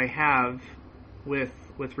issues that I have with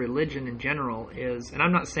religion in general is, and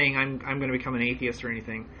I'm not saying I'm going to become an atheist or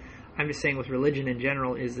anything. I'm just saying with religion in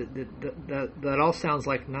general is that all sounds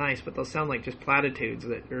like nice, but they'll sound like just platitudes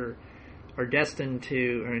that are destined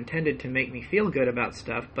to or intended to make me feel good about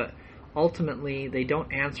stuff, but ultimately they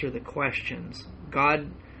don't answer the questions.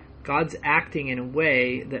 God's acting in a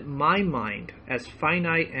way that my mind, as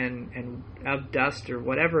finite and of dust or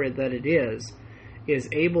whatever that it is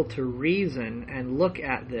able to reason and look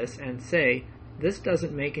at this and say, this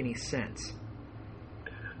doesn't make any sense.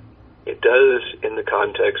 It does in the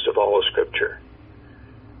context of all of Scripture.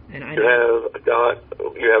 And you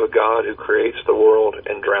have a God who creates the world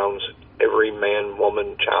and drowns every man,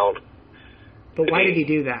 woman, child. But why did he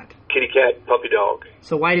do that? Kitty cat, puppy dog.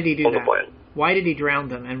 So why did he do that? On the planet. Why did he drown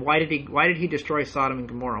them? And why did he destroy Sodom and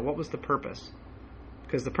Gomorrah? What was the purpose?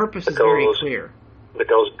 Because the purpose is very clear.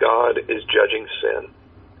 Because God is judging sin.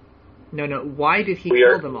 No. Why did he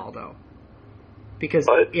kill them all though? Because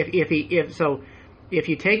if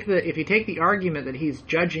you take the argument that he's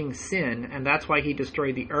judging sin and that's why he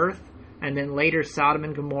destroyed the earth, and then later Sodom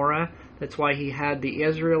and Gomorrah, that's why he had the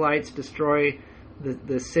Israelites destroy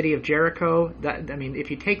the city of Jericho.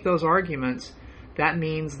 If you take those arguments, that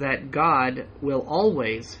means that God will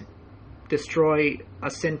always destroy a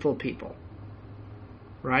sinful people.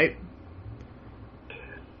 Right?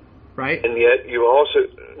 Right? And yet you also...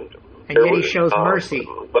 And yet he shows mercy.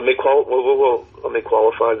 Let me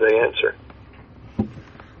qualify the answer.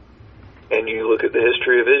 And you look at the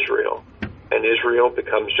history of Israel, and Israel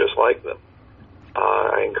becomes just like them.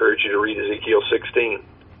 I encourage you to read Ezekiel 16.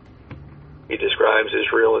 He describes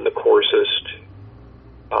Israel in the coarsest,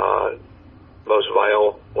 most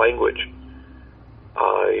vile language.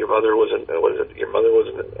 Your mother was an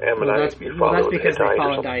Ammonite. Well, that's because they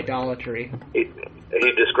fall into idolatry. He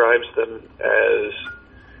describes them as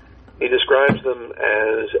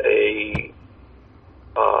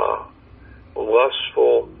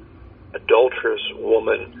lustful, adulterous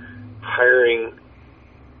woman hiring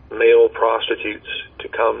male prostitutes to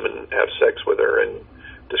come and have sex with her, and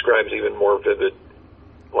describes even more vivid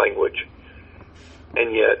language.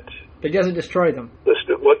 And yet, but he doesn't destroy them. He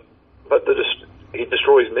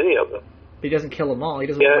destroys many of them. He doesn't kill them all. He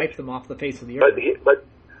doesn't wipe them off the face of the earth.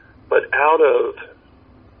 But out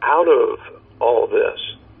of all this,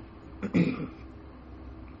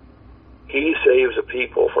 he saves a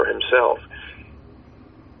people for himself.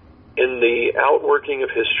 In the outworking of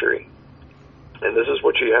history, and this is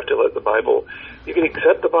what you have to let the Bible, you can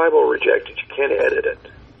accept the Bible or reject it, you can't edit it.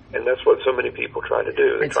 And that's what so many people try to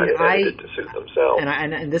do. They try to edit it to suit themselves.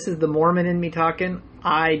 And this is the Mormon in me talking.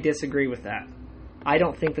 I disagree with that. I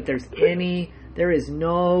don't think that there is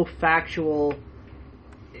no factual,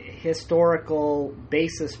 historical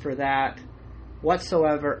basis for that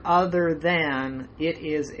whatsoever, other than it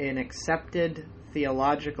is an accepted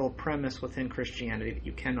theological premise within Christianity that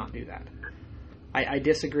you cannot do that. I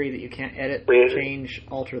disagree that you can't edit, change,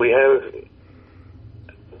 alter. Do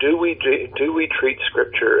we treat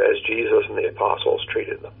Scripture as Jesus and the apostles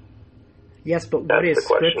treated them? Yes, but what is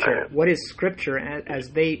Scripture? What is Scripture as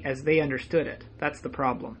they understood it? That's the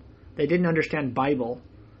problem. They didn't understand Bible,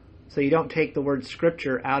 so you don't take the word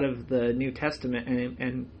Scripture out of the New Testament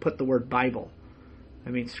and put the word Bible. I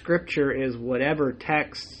mean, Scripture is whatever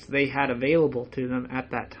texts they had available to them at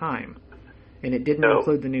that time, and it didn't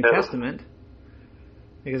include the New Testament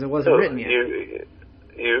because it wasn't written yet.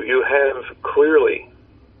 You have clearly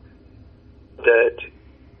that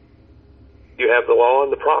you have the law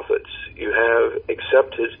and the prophets. You have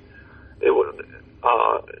accepted it.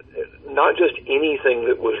 Not just anything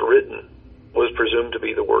that was written was presumed to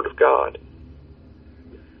be the Word of God.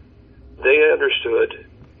 They understood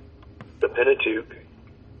the Pentateuch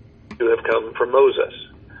to have come from Moses.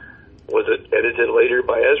 Was it edited later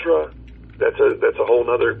by Ezra? That's a whole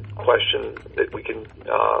other question that we can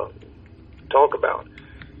talk about.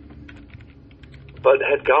 But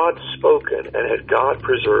had God spoken and had God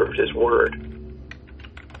preserved His Word?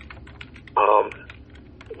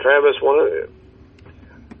 Travis,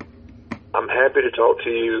 I'm happy to talk to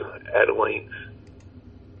you at length.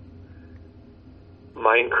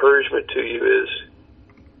 My encouragement to you is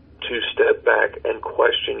to step back and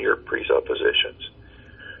question your presuppositions,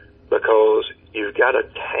 because you've got a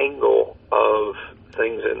tangle of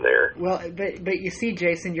things in there. Well, but you see,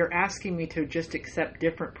 Jason, you're asking me to just accept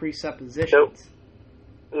different presuppositions.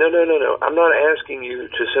 No. I'm not asking you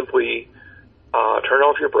to simply turn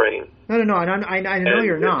off your brain. No. I know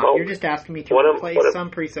you're not. You're just asking me to replace some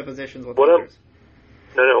presuppositions with others.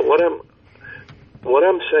 No. What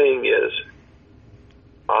I'm saying is,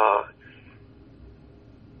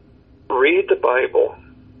 read the Bible,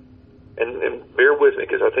 and bear with me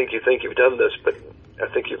because I think you've done this, but I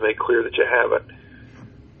think you've made clear that you haven't.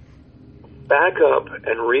 Back up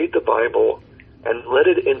and read the Bible and let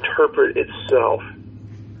it interpret itself.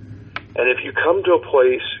 And if you come to a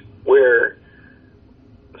place where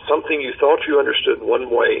something you thought you understood one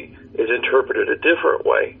way is interpreted a different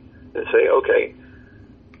way, and say, okay,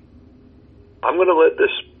 I'm going to let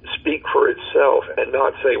this speak for itself and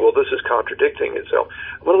not say, well, this is contradicting itself.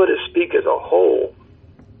 I'm going to let it speak as a whole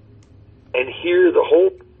and hear the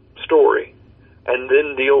whole story and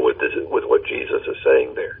then deal with what Jesus is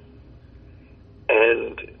saying there.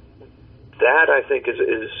 And that, I think, is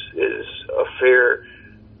a fair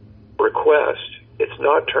request. It's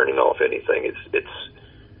not turning off anything. It's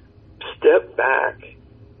step back,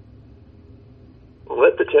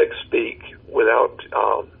 let the text speak without,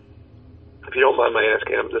 if you don't mind my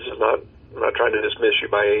asking, I'm not trying to dismiss you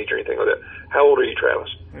by age or anything like that. How old are you, Travis?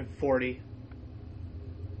 I'm 40.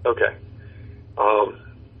 Okay.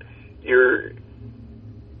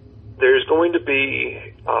 There's going to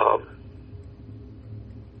be,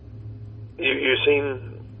 you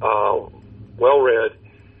seem well-read.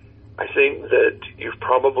 I think that you've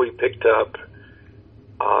probably picked up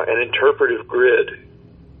an interpretive grid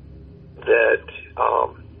that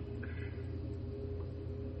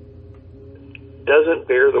doesn't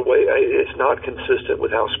bear the weight. It's not consistent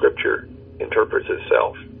with how Scripture interprets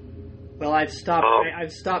itself. Well, I've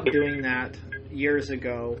stopped doing that years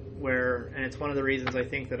ago, and it's one of the reasons I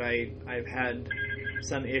think that I've had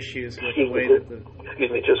some issues with the way that the...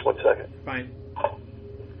 Excuse me, just 1 second. Fine.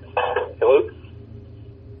 Hello?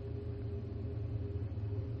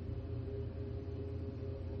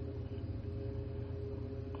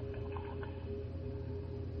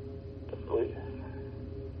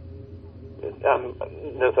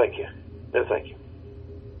 No, thank you. No, thank you.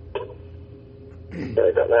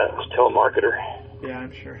 Sorry about that. It's a telemarketer. Yeah,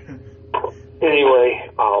 I'm sure. Anyway,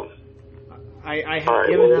 I have right,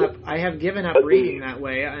 given well, up. I have given up reading that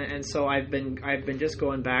way, and so I've been just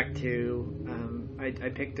going back to. I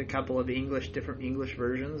picked a couple of different English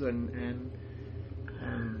versions, and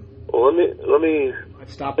well, let me.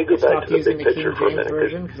 I've stopped go back to using the the big King picture for a James minute,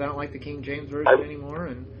 version because I don't like the King James version anymore,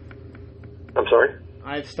 and I'm sorry.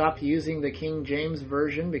 I've stopped using the King James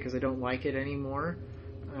version because I don't like it anymore.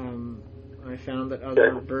 I found that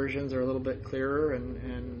other versions are a little bit clearer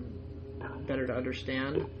and better to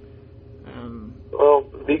understand. Well,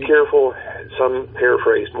 be careful. Some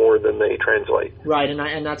paraphrase more than they translate. Right,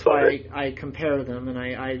 and that's why I compare them, and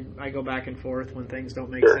I go back and forth when things don't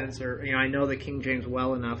make sense, or I know the King James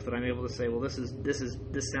well enough that I'm able to say, well, this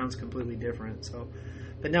sounds completely different. So,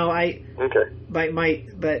 but no,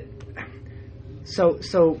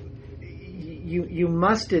 you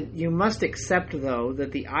must accept though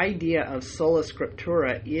that the idea of sola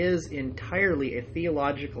scriptura is entirely a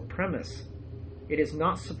theological premise. It is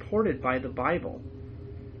not supported by the Bible.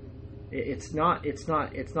 It's not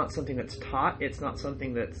something that's taught. It's not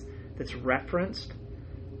something that's referenced.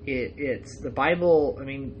 It's the Bible. I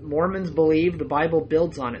mean, Mormons believe the Bible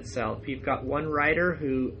builds on itself. You've got one writer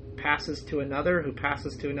who passes to another,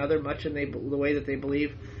 much in the way that they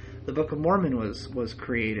believe the Book of Mormon was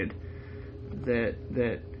created.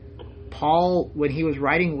 That Paul, when he was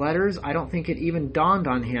writing letters, I don't think it even dawned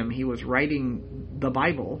on him he was writing the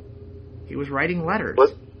Bible. He was writing letters.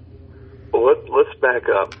 Let's back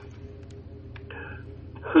up.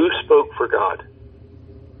 Who spoke for God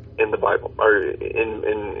in the Bible, or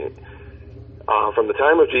from the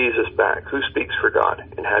time of Jesus back? Who speaks for God,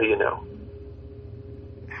 and how do you know?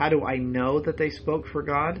 How do I know that they spoke for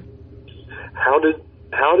God? How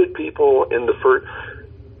did people in the first?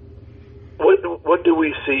 What do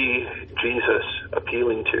we see Jesus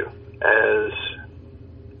appealing to as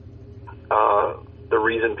the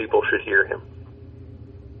reason people should hear him?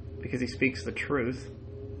 Because he speaks the truth.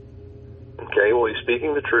 Okay, well, he's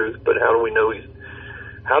speaking the truth, but how do we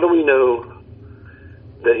know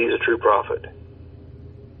that he's a true prophet?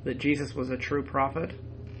 That Jesus was a true prophet?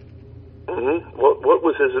 Mm-hmm. What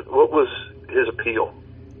was his appeal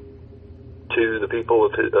to the people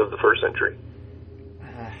of the first century?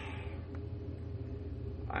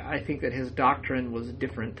 I think that his doctrine was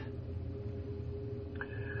different.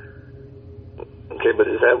 Okay, but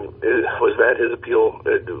was that his appeal?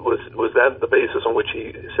 Was that the basis on which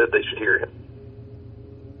he said they should hear him?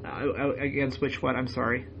 Against which what? I'm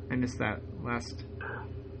sorry, I missed that last.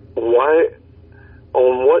 Why?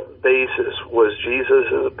 On what basis was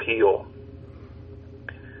Jesus' appeal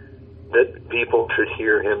that people should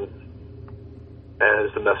hear him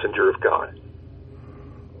as the messenger of God?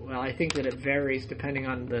 Well, I think that it varies depending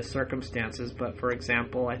on the circumstances. But for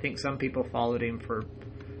example, I think some people followed him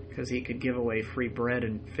because he could give away free bread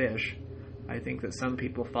and fish. I think that some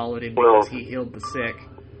people followed him because he healed the sick.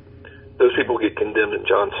 Those people get condemned in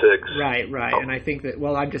John 6. Right. And I think that,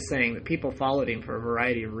 I'm just saying that people followed him for a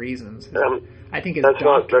variety of reasons. I think his that's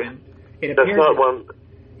doctrine... Not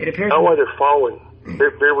why they're following.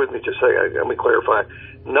 Bear with me just a second. Let me clarify.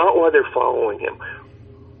 Not why they're following him.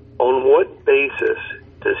 On what basis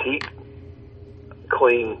does he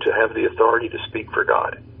claim to have the authority to speak for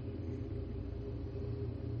God?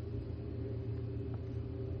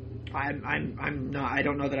 I'm not. I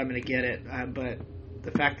don't know that I'm going to get it, but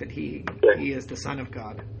the fact that he is the Son of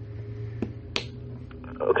God.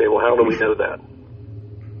 Okay. Well, how do we know that?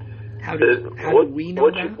 How do we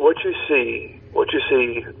know that? What you see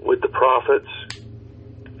with the prophets,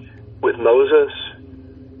 with Moses,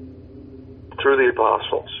 through the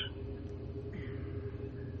apostles,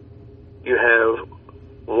 you have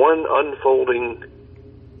one unfolding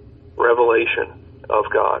revelation of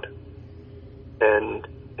God and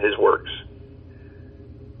his works.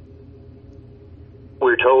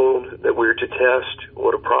 We're told that we're to test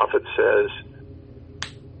what a prophet says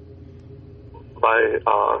by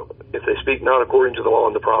if they speak not according to the law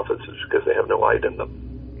and the prophets, it's because they have no light in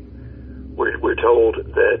them. We're told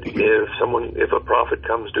that if a prophet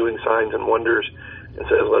comes doing signs and wonders and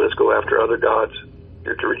says, "Let us go after other gods,"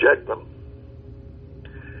 you're to reject them.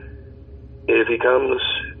 If he comes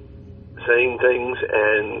saying things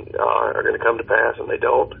and are going to come to pass and they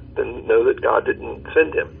don't, then know that God didn't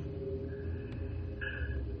send him.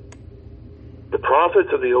 The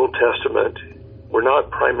prophets of the Old Testament were not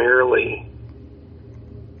primarily,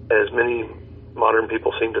 as many modern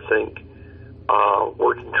people seem to think,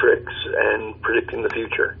 working tricks and predicting the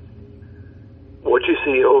future. What you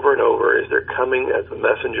see over and over is they're coming as the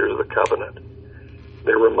messengers of the covenant.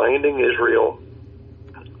 They're reminding Israel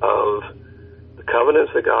of the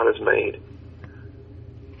covenants that God has made,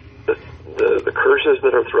 the curses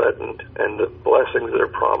that are threatened, and the blessings that are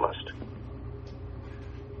promised.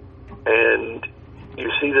 And you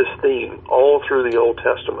see this theme all through the Old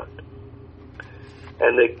Testament.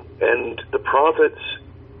 And the prophets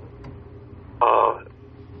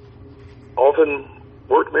often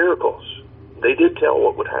worked miracles. They did tell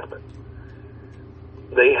what would happen.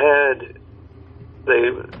 They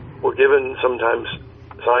were given sometimes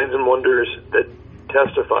signs and wonders that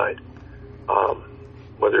testified,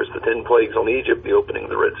 whether it's the 10 plagues on Egypt, the opening of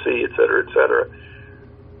the Red Sea, et cetera,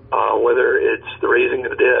 whether it's the raising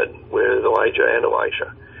of the dead with Elijah and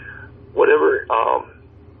Elisha, whatever.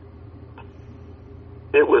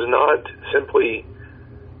 It was not simply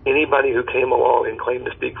anybody who came along and claimed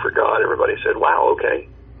to speak for God. Everybody said, wow, okay.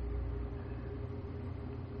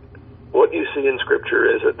 What you see in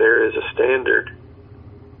Scripture is that there is a standard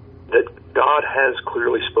that God has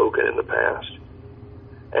clearly spoken in the past.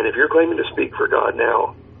 And if you're claiming to speak for God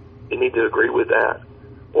now, you need to agree with that,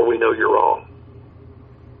 or we know you're wrong.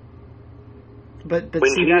 But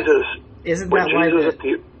when see, Jesus, isn't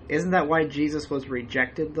that why Jesus was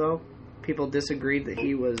rejected, though? People disagreed that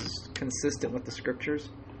he was consistent with the Scriptures?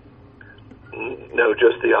 No,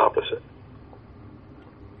 just the opposite.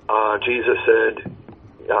 Jesus said,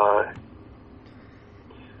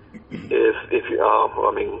 if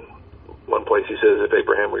you, one place he says, if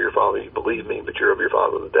Abraham were your father, you believe me, but you're of your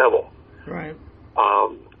father the devil. Right.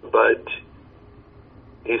 But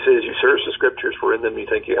he says, you search the Scriptures, for in them you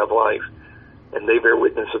think you have life, and they bear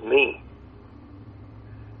witness of me.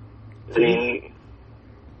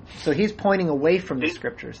 So he's pointing away from the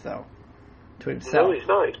Scriptures, though, to himself. No, he's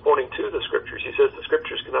not. He's pointing to the Scriptures. He says the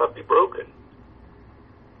Scriptures cannot be broken.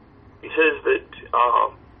 He says that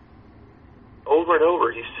over and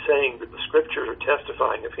over he's saying that the Scriptures are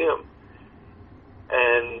testifying of him.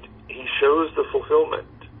 And he shows the fulfillment,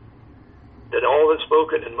 that all that's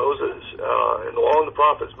spoken in Moses and the law and the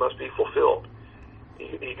prophets must be fulfilled.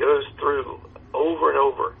 He goes through over and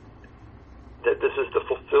over that this is the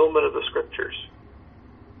fulfillment of the Scriptures.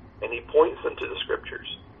 And he points them to the Scriptures.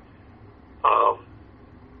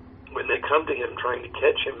 When they come to him trying to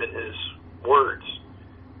catch him in his words,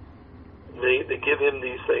 they give him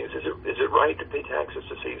these things. Is it right to pay taxes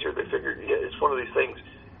to Caesar? They figure, yeah, it's one of these things.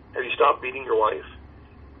 Have you stopped beating your wife?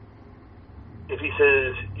 If he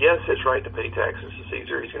says, yes, it's right to pay taxes to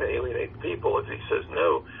Caesar, he's going to alienate the people. If he says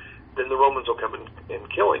no, then the Romans will come and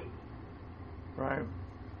kill him. Right.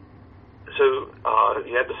 So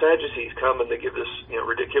you have the Sadducees come and they give this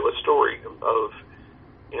ridiculous story of,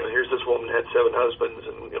 here's this woman had 7 husbands,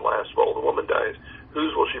 and last of all the woman dies.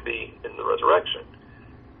 Whose will she be in the resurrection?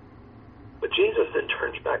 But Jesus then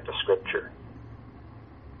turns back to Scripture.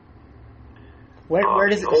 Where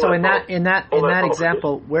does so in that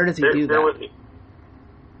example, where does he do that?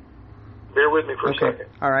 Bear with me for a second.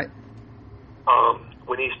 All right.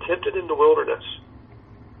 When he's tempted in the wilderness,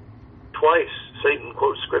 twice Satan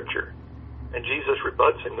quotes Scripture, and Jesus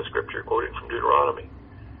rebuts him with Scripture, quoting from Deuteronomy.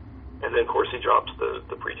 And then, of course, he drops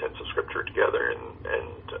the pretense of Scripture together,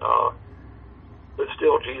 but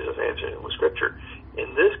still Jesus answers him with Scripture.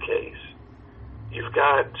 In this case, you've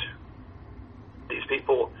got these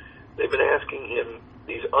people, they've been asking him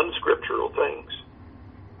these unscriptural things.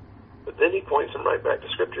 But then he points them right back to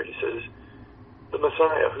Scripture. He says, the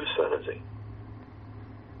Messiah, whose son is he?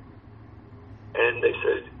 And they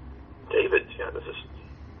said, David. This is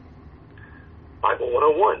Bible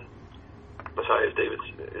 101. Messiah is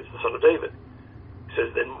the son of David. He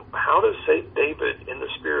says, then how does David in the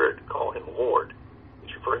Spirit call him Lord?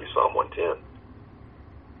 He's referring to Psalm 110.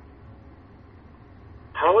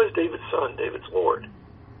 How is David's son David's Lord?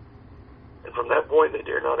 And from that point, they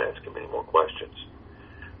dare not ask him any more questions,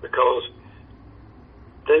 because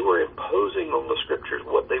they were imposing on the Scriptures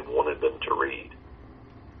what they wanted them to read.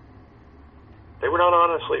 They were not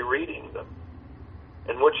honestly reading them.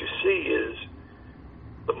 And what you see is,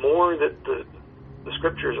 the more that the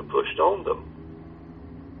Scriptures are pushed on them,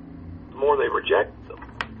 the more they reject them.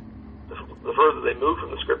 The further they move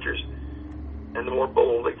from the Scriptures, and the more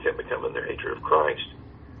bold they can become in their hatred of Christ.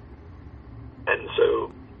 And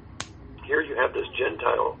so, here you have this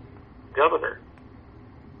Gentile governor.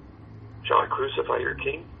 Shall I crucify your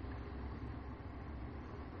king?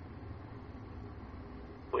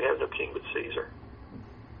 We have no king but Caesar.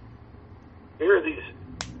 Here are these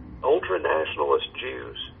ultra-nationalist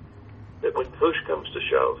Jews that when push comes to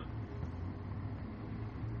shove,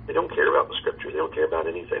 they don't care about the Scriptures. They don't care about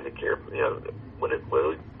anything. They care, when it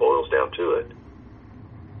boils down to it,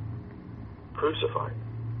 crucify.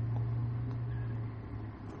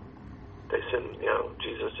 They send,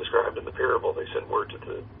 Jesus described in the parable, they send word to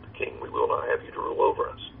the king, we will not have you to rule over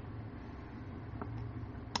us.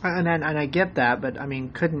 And I get that, but I mean,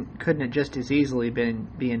 couldn't it just as easily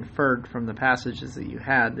be inferred from the passages that you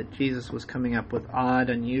had that Jesus was coming up with odd,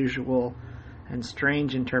 unusual, and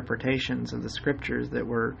strange interpretations of the Scriptures that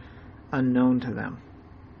were unknown to them?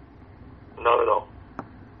 Not at all.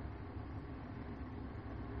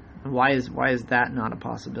 And why is that not a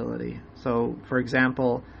possibility? So, for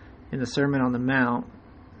example, in the Sermon on the Mount,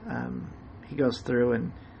 he goes through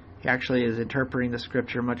and he actually is interpreting the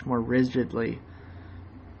Scripture much more rigidly.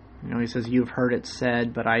 You know, he says, "You've heard it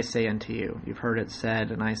said, but I say unto you. You've heard it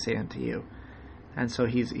said, and I say unto you." And so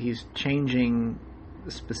he's changing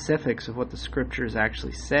the specifics of what the Scriptures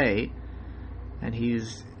actually say, and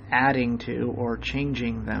he's adding to or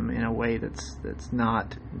changing them in a way that's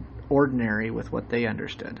not ordinary with what they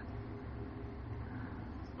understood.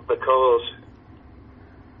 Because,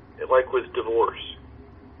 like with divorce,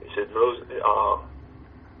 he said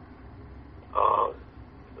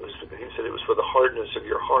he said it was for the hardness of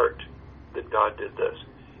your heart that God did this.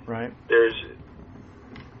 Right.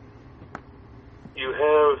 You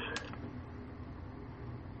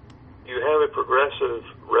have a progressive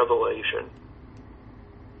revelation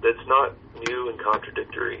that's not new and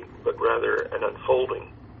contradictory, but rather an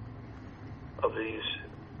unfolding of these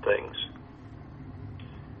things.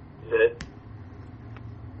 That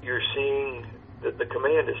you're seeing that the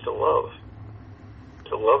command is to love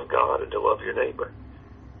God and to love your neighbor.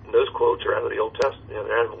 And those quotes are out of the Old Testament,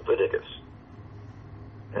 they're out of Leviticus.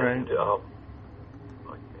 And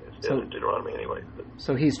it's Deuteronomy anyway.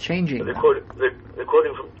 So he's changing. They're quoting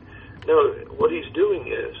from. No, what he's doing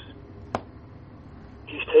is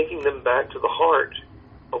he's taking them back to the heart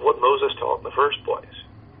of what Moses taught in the first place.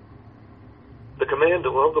 The command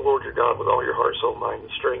to love the Lord your God with all your heart, soul, mind,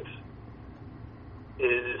 and strength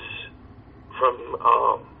is from.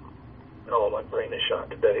 Oh, my brain is shot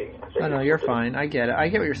today. No, you're fine. I get it. I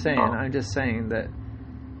get what you're saying. I'm just saying that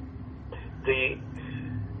they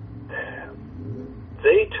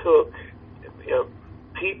took,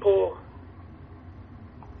 people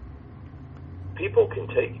can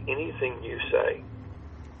take anything you say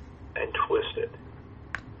and twist it,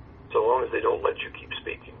 so long as they don't let you keep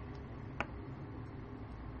speaking,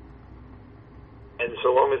 and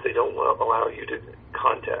so long as they don't allow you to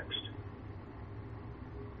context.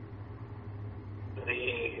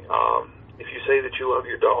 If you say that you love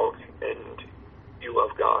your dog and you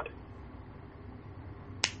love God,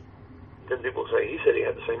 then people say, he said he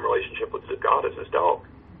had the same relationship with God as his dog.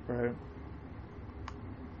 Right.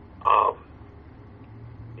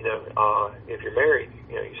 If you're married,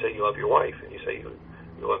 you say you love your wife and you say you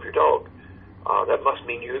love your dog. That must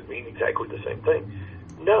mean you mean exactly the same thing.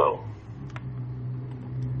 No.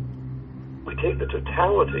 We take the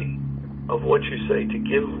totality of what you say to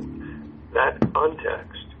give that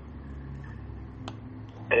context.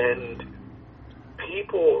 And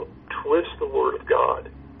people twist the Word of God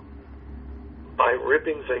by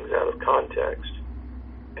ripping things out of context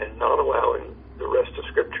and not allowing the rest of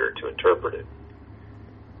Scripture to interpret it.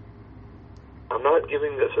 I'm not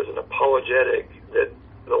giving this as an apologetic that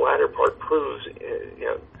the latter part proves,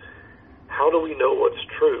 how do we know what's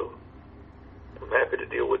true? I'm happy to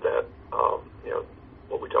deal with that,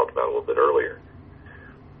 what we talked about a little bit earlier.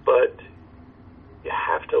 But you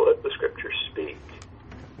have to let the Scripture speak.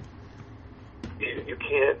 You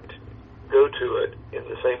can't go to it in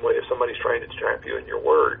the same way if somebody's trying to trap you in your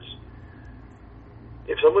words.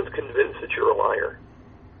 If someone's convinced that you're a liar,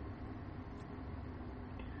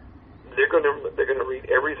 they're going to read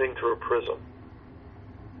everything through a prism,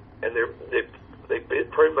 and they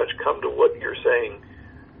pretty much come to what you're saying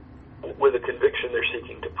with a conviction they're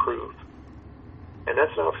seeking to prove, and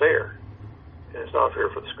that's not fair, and it's not fair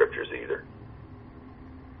for the Scriptures either.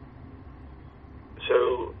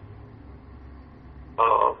 So,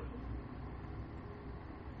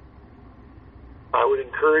 I would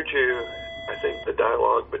encourage you. I think the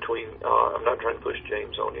dialogue between I'm not trying to push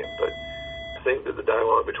James on you, but I think that the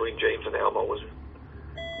dialogue between James and Alma was.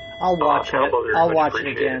 I'll watch it. I'll watch it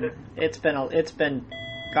again. It's been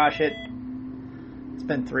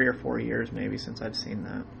 3 or 4 years maybe since I've seen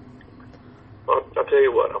that. Well, I'll tell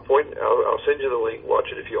you what. I'll send you the link.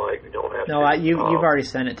 Watch it if you like. You don't have to. No, you've already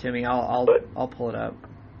sent it to me. I'll pull it up.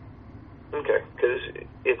 Okay, because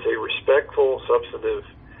it's a respectful, substantive.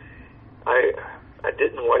 I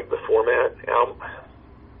didn't like the format.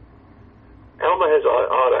 Alma has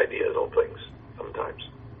odd ideas on things sometimes.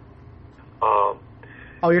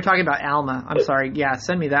 You're talking about Alma. I'm sorry. Yeah,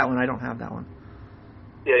 send me that one. I don't have that one.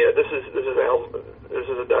 Yeah. This is Alma. This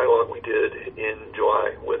is a dialogue we did in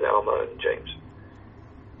July with Alma and James.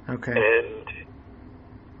 Okay. And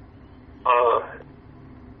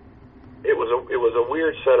it was a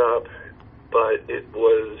weird setup but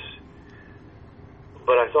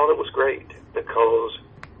I thought it was great because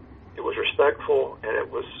it was respectful and it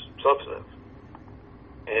was substantive.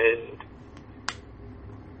 And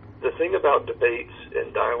the thing about debates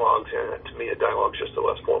and dialogues, and to me a dialogue is just a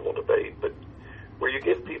less formal debate, but where you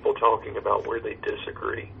get people talking about where they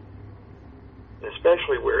disagree, and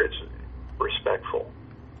especially where it's respectful.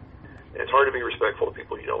 And it's hard to be respectful to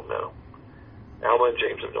people you don't know. Alma and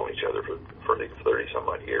James have known each other for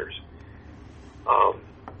 30-some-odd years.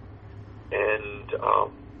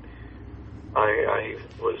 I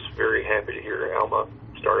was very happy to hear Alma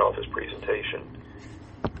start off his presentation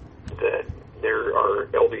that there are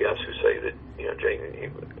LDS who say that,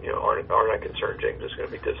 James, aren't I concerned James is going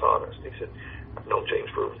to be dishonest? He said, I've known James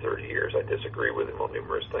for over 30 years. I disagree with him on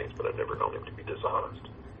numerous things, but I've never known him to be dishonest.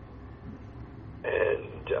 And,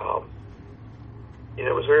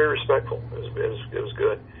 it was very respectful. It was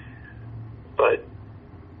good. But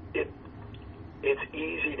it's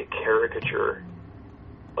easy to caricature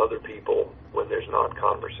other people when there's not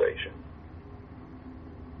conversation.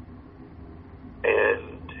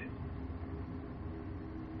 And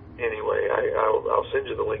anyway, I'll send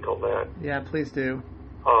you the link on that. Yeah, please do.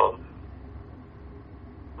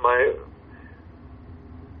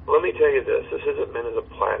 Let me tell you this. This isn't meant as a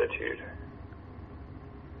platitude.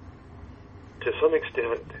 To some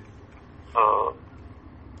extent,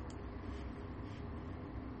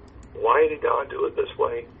 why did God do it this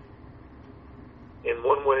way? In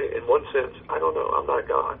one sense, I don't know. I'm not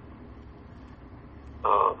God.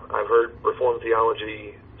 I've heard Reformed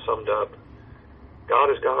theology summed up,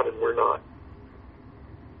 God is God and we're not.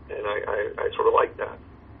 And I sort of like that.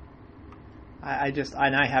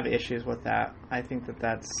 I have issues with that. I think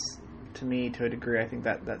that's, to me, to a degree, I think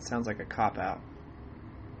that sounds like a cop-out.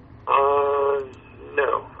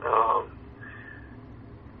 No.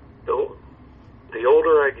 The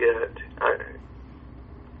older I get,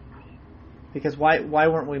 because why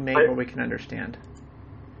weren't we made where we can understand?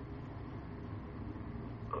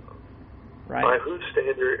 Right. By whose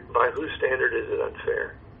standard is it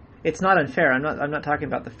unfair? It's not unfair. I'm not talking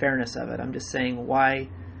about the fairness of it. I'm just saying why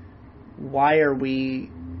were we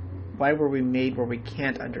made where we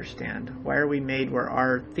can't understand? Why are we made where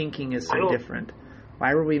our thinking is so different?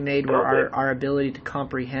 Why were we made where our ability to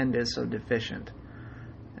comprehend is so deficient?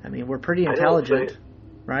 I mean, we're pretty intelligent,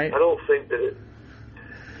 right? I don't think that it...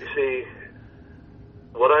 You see,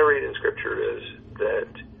 what I read in Scripture is that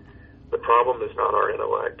the problem is not our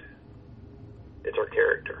intellect, it's our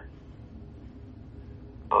character.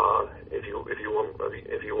 If you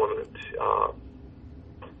want to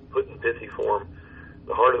put in pithy form,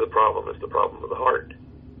 the heart of the problem is the problem of the heart.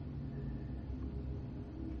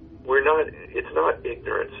 It's not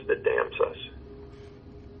ignorance that damns us.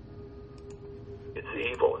 It's the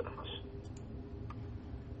evil in us.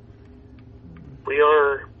 We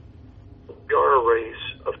are a race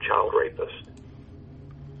of child rapists,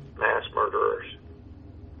 mass murderers.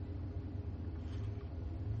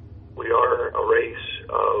 We are a race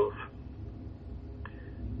of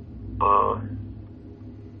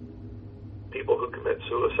people who commit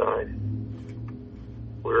suicide.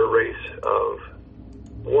 We're a race of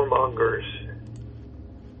warmongers.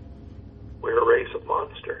 We're a race of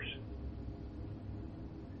monsters.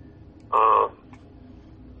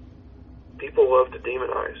 People love to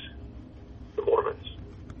demonize the Mormons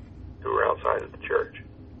who are outside of the church.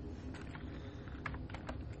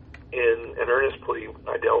 In an earnest plea,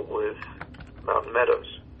 I dealt with Mountain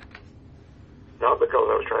Meadows, not because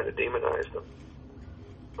I was trying to demonize them.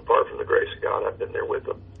 Apart from the grace of God, I've been there with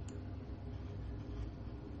them.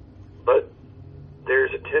 But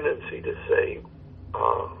there's a tendency to say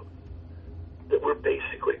that we're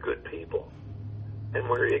basically good people, and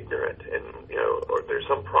we're ignorant, and or there's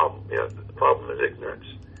some problem. The problem is ignorance.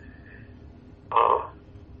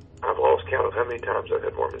 I've lost count of how many times I've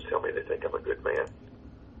had Mormons tell me they think I'm a good man.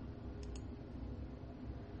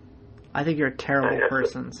 I think you're a terrible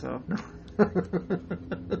person. So.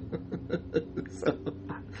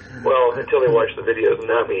 Well, until they watch the videos,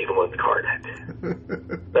 and I'm evil incarnate.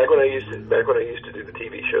 Back when I used to do the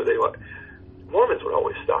TV show, Mormons would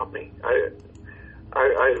always stop me. I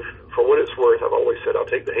for what it's worth, I've always said I'll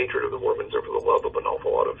take the hatred of the Mormons over the love of an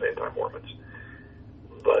awful lot of anti-Mormons.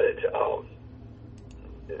 But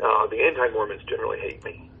the anti-Mormons generally hate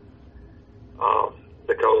me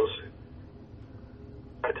because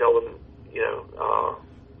I tell them,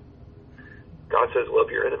 God says love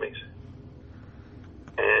your enemies.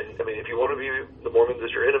 And, I mean, if you want to view the Mormons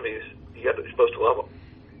as your enemies, you're supposed to love them.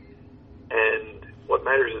 And what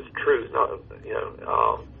matters is truth, not,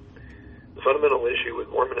 the fundamental issue with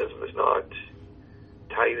Mormonism is not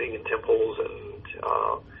tithing and temples and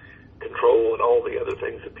control and all the other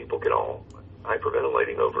things that people get all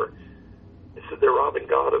hyperventilating over. It's that they're robbing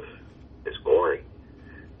God of His glory,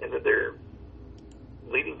 and that they're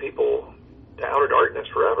leading people to outer darkness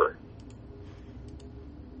forever.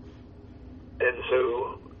 And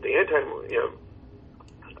so the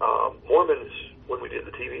Mormons, when we did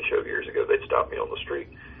the TV show years ago, they'd stop me on the street.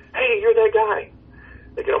 Hey, you're that guy.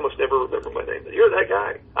 They could almost never remember my name. You're that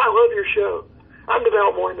guy. I love your show. I'm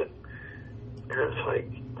devout Mormon. And it's like,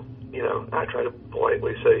 I try to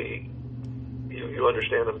politely say, you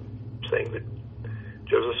understand I'm saying that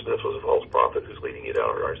Joseph Smith was a false prophet who's leading you down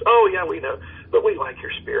our darkness. Oh, yeah, we know. But we like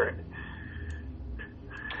your spirit.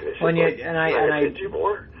 Well, I do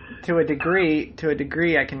more. To a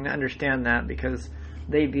degree, I can understand that, because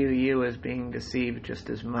they view you as being deceived just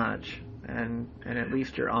as much, and at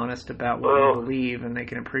least you're honest about what you believe, and they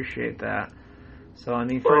can appreciate that. So, I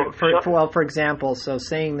mean, for example, so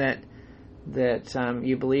saying that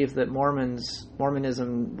you believe that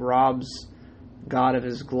Mormonism robs God of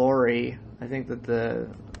His glory, I think that the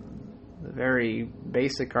very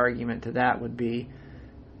basic argument to that would be,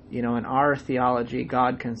 in our theology,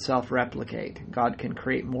 God can self-replicate. God can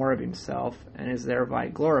create more of Himself and is thereby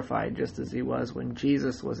glorified, just as He was when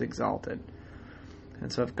Jesus was exalted.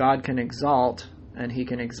 And so if God can exalt, and He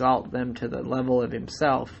can exalt them to the level of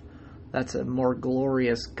Himself, that's a more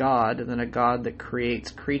glorious God than a God that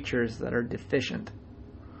creates creatures that are deficient,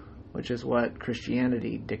 which is what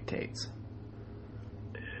Christianity dictates.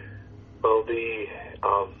 Well,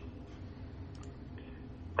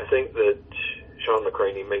 I think that Sean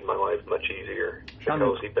McCraney made my life much easier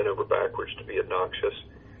because he bent over backwards to be obnoxious.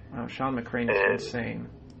 Oh, Sean McCraney's insane.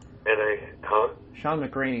 Sean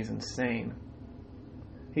McCraney's insane.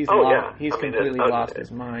 He's he's completely lost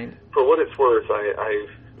his mind. For what it's worth,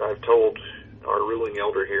 I've told our ruling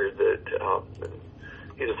elder here that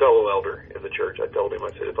he's a fellow elder in the church. I told him, I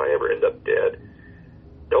said, if I ever end up dead,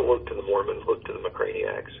 don't look to the Mormons, look to the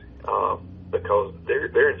McCraniacs, because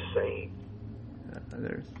they're insane.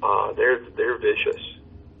 They're vicious.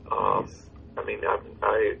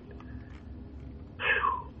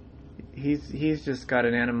 He's just got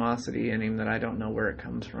an animosity in him that I don't know where it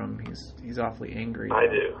comes from. He's awfully angry. I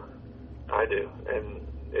do, and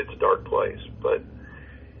it's a dark place. But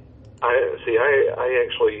I've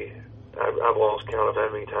lost count of how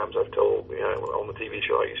many times I've told, on the TV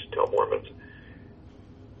show I used to tell Mormons,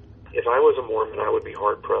 if I was a Mormon, I would be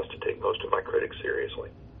hard pressed to take most of my critics seriously.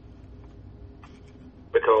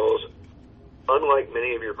 Because, unlike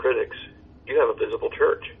many of your critics, you have a visible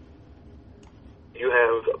church. You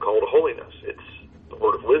have a call to holiness. It's the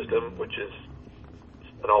word of wisdom, which is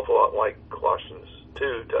an awful lot like Colossians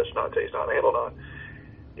 2, touch not, taste not, handle not.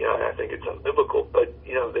 I think it's unbiblical, but,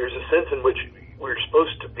 there's a sense in which we're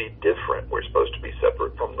supposed to be different. We're supposed to be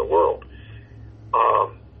separate from the world.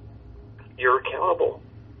 You're accountable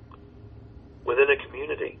within a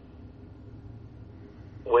community.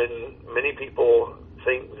 When many people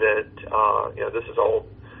think that, this is all,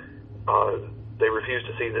 they refuse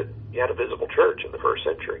to see that you had a visible church in the first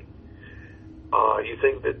century. You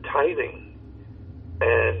think that tithing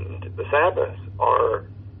and the Sabbath are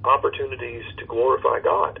opportunities to glorify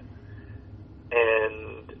God. And,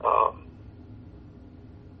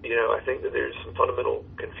 I think that there's some fundamental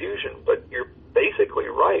confusion, but you're basically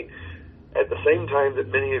right. At the same time that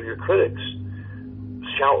many of your critics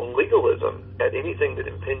shout legalism at anything that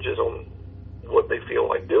impinges on what they feel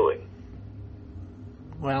like doing.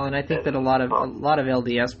 Well, and I think that a lot of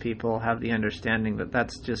LDS people have the understanding that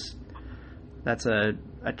that's a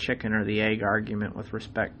chicken or the egg argument with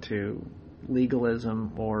respect to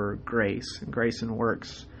legalism or grace and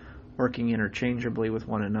works working interchangeably with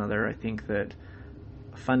one another. I think that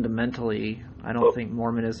fundamentally, I don't think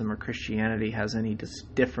Mormonism or Christianity has any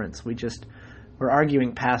difference. We're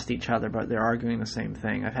arguing past each other, but they're arguing the same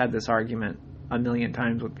thing. I've had this argument a million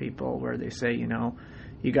times with people where they say,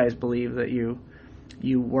 you guys believe that you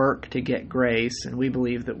work to get grace, and we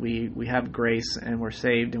believe that we have grace and we're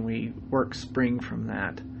saved, and we work spring from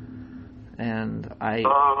that. And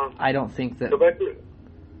I don't think that... Go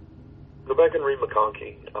back and read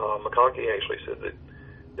McConkie. McConkie actually said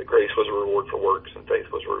that grace was a reward for works and faith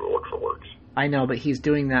was a reward for works. I know, but he's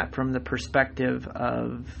doing that from the perspective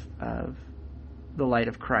of the light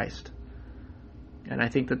of Christ. And I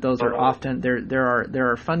think that those are often there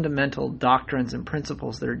are fundamental doctrines and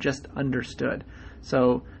principles that are just understood.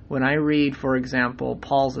 So when I read, for example,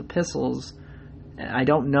 Paul's epistles, I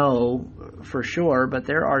don't know for sure, but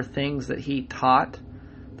there are things that he taught,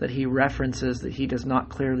 that he references, that he does not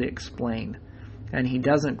clearly explain. And he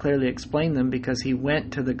doesn't clearly explain them because he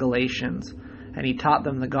went to the Galatians and he taught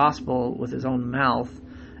them the gospel with his own mouth,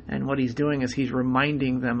 And what he's doing is he's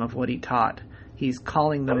reminding them of what he taught. He's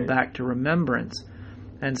calling them back to remembrance.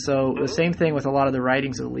 And so the same thing with a lot of the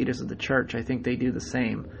writings of the leaders of the church. I think they do the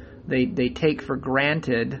same. They take for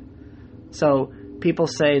granted. So people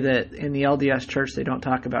say that in the LDS church they don't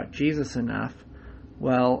talk about Jesus enough.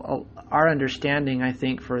 Well, our understanding, I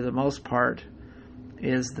think, for the most part,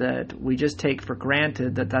 is that we just take for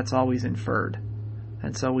granted that that's always inferred.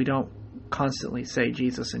 And so we don't constantly say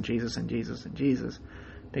Jesus and Jesus and Jesus and Jesus,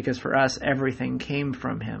 because for us everything came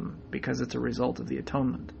from him because it's a result of the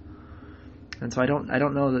atonement. And so I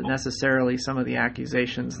don't know that necessarily some of the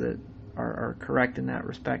accusations that are correct in that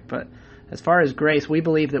respect. But as far as grace, we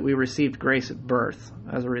believe that we received grace at birth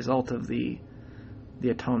as a result of the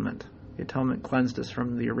atonement. The atonement cleansed us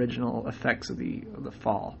from the original effects of the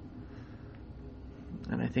fall.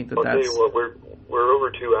 And I think that's... I'll tell you what, we're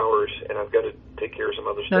over 2 hours, and I've got to take care of some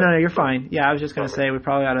other stuff. No, you're fine. Yeah, I was just going to say we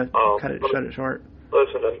probably ought to shut it short.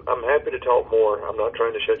 Listen, I'm happy to talk more. I'm not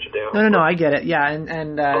trying to shut you down. No, I get it. Yeah,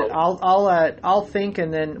 and I'll think,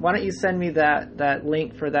 and then why don't you send me that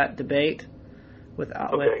link for that debate with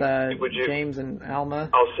James and Alma?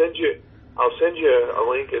 I'll send you a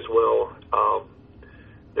link as well.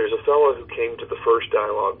 There's a fellow who came to the first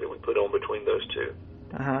dialogue that we put on between those two.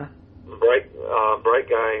 Bright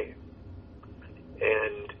guy,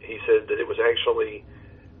 and he said that it was actually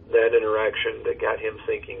that interaction that got him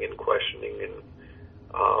thinking and questioning, and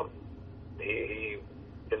he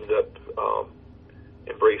ended up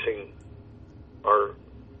embracing our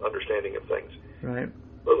understanding of things. Right.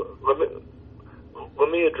 Let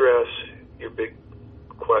me address your big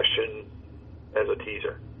question as a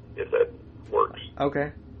teaser, if that works.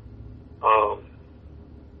 Okay.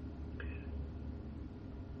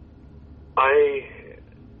 I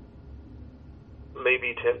may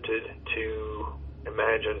be tempted to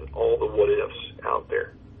imagine all the what-ifs out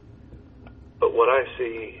there, but what I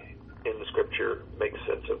see in the Scripture makes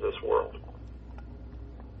sense of this world.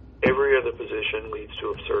 Every other position leads to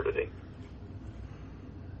absurdity.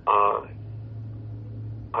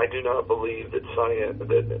 I do not believe that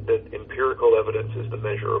that empirical evidence is the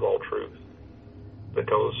measure of all truth,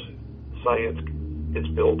 because science is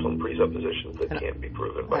built on presuppositions that can't be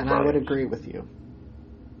proven by science. And I would agree with you.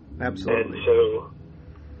 Absolutely. And so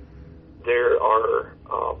there are,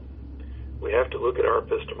 we have to look at our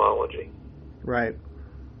epistemology. Right.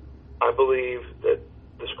 I believe that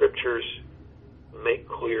the Scriptures make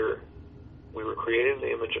clear we were created in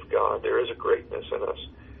the image of God. There is a greatness in us,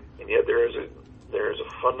 and yet there is a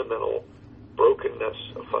fundamental brokenness,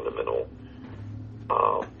 a fundamental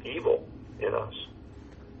evil in us.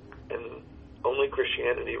 And only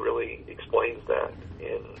Christianity really explains that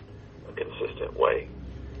in a consistent way.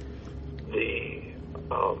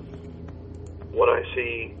 What I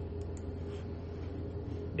see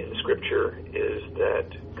in Scripture is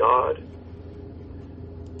that God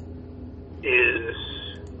is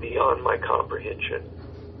beyond my comprehension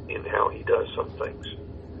in how he does some things.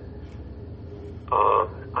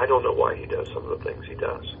 I don't know why he does some of the things he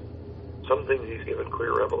does. Some things he's given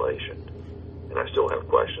clear revelation, and I still have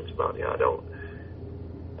questions about. I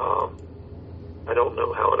don't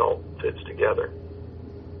know how it all fits together,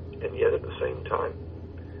 and yet at the same time,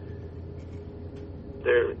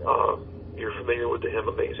 you're familiar with the hymn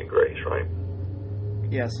 "Amazing Grace," right?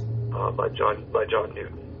 Yes. By John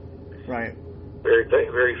Newton. Right. Very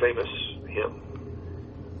very famous hymn.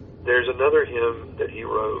 There's another hymn that he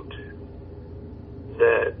wrote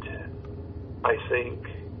that I think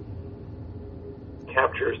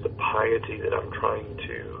captures the piety that I'm trying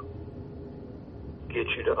to get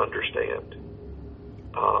you to understand.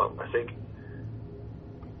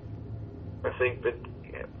 I think that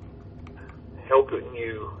helping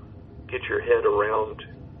you get your head around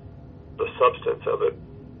the substance of it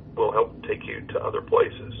will help take you to other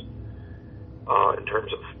places in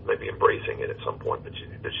terms of maybe embracing it at some point, but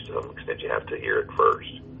to some extent you have to hear it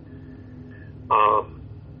first.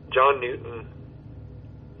 John Newton,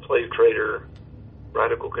 slave trader,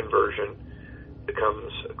 radical conversion,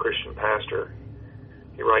 becomes a Christian pastor.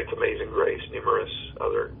 He writes Amazing Grace, numerous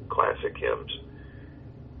other classic hymns.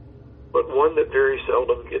 But one that very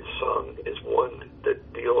seldom gets sung is one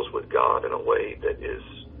that deals with God in a way that is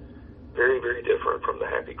very, very different from the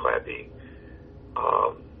happy-clappy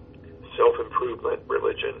self-improvement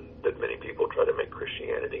religion that many people try to make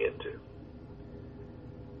Christianity into.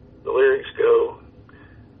 The lyrics go,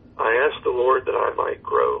 I ask the Lord that I might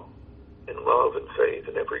grow in love and faith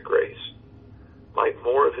and every grace, might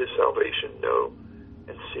more of his salvation know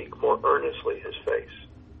and seek more earnestly his face.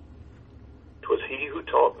 'Twas he who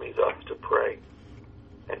taught me thus to pray,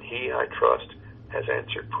 and he, I trust, has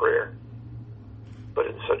answered prayer. but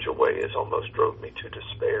in such a way as almost drove me to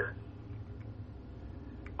despair.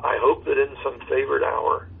 I hoped that in some favored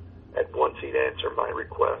hour at once he'd answer my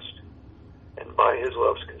request, and by his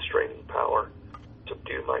love's constraining power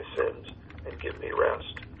subdue my sins and give me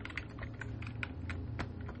rest.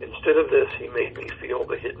 Instead of this, he made me feel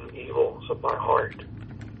the hidden evils of my heart,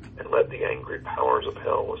 and let the angry powers of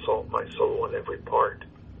hell assault my soul in every part.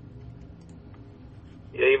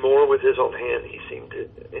 Yea, more, with his own hand he seemed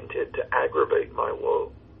intent to aggravate my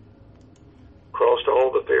woe. Crossed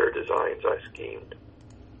all the fair designs I schemed,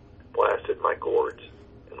 blasted my gourds,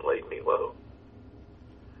 and laid me low.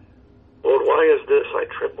 Lord, why is this? I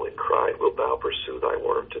trembling cried. Wilt thou pursue thy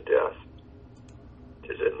worm to death?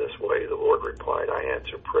 'Tis in this way, the Lord replied, I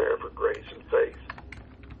answer prayer for grace and faith.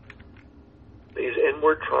 These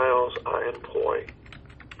inward trials I employ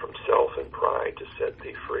from self and pride to set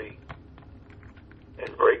thee free,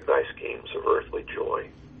 and break thy schemes of earthly joy,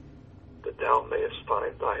 that thou mayest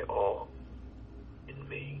find thy all in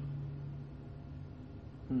me.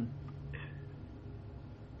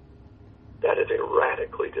 That is a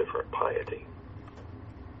radically different piety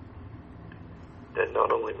than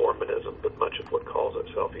not only Mormonism, but much of what calls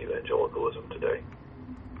itself evangelicalism today.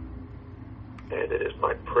 And it is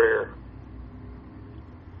my prayer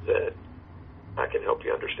that I can help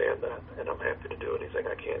you understand that, and I'm happy to do anything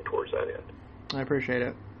I can towards that end. I appreciate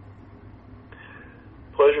it.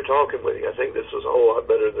 Pleasure talking with you. I think this was a whole lot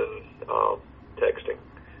better than texting.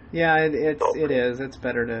 Yeah, it is. It's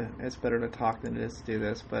better to talk than it is to do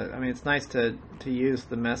this. But I mean, it's nice to use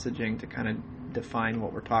the messaging to kind of define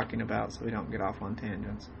what we're talking about, so we don't get off on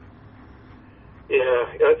tangents. Yeah,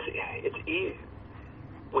 it's easy.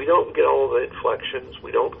 We don't get all the inflections.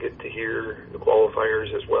 We don't get to hear the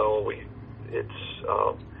qualifiers as well.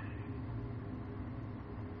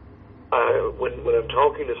 When I'm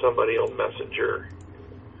talking to somebody on Messenger,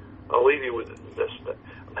 I'll leave you with this.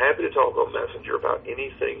 I'm happy to talk on Messenger about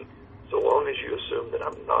anything, so long as you assume that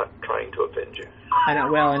I'm not trying to offend you. I know.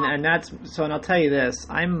 Well, and that's so. And I'll tell you this: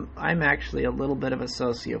 I'm actually a little bit of a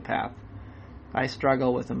sociopath. I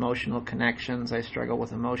struggle with emotional connections. I struggle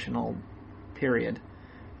with emotional, period.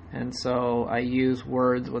 And so I use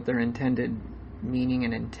words with their intended meaning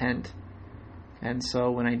and intent. And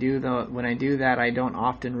so when I do that, I don't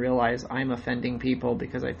often realize I'm offending people,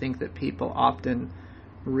 because I think that people often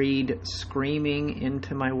read screaming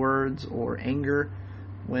into my words or anger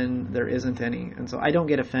when there isn't any. And so I don't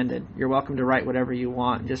get offended. You're welcome to write whatever you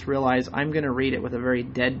want. Just realize I'm going to read it with a very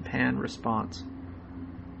deadpan response.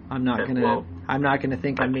 I'm not going to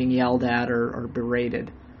think I'm being yelled at or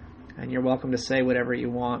berated. And you're welcome to say whatever you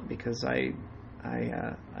want, because I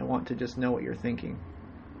want to just know what you're thinking.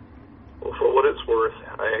 Well, for what it's worth,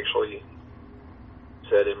 I actually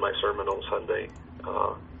said in my sermon on Sunday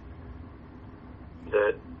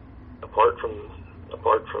that apart from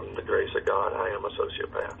the grace of God, I am a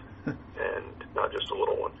sociopath, and not just a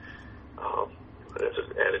little one. That's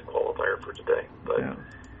an added qualifier for today. But yeah.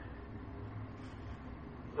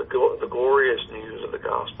 The glorious news of the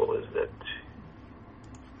gospel is that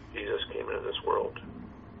Jesus came into this world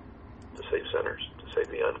to save sinners, to save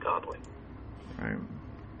the ungodly. Right.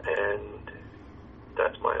 And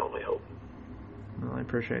that's my only hope. Well, I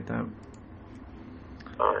appreciate that.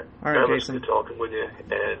 All right, Jason. Good talking with you,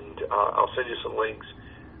 and I'll send you some links.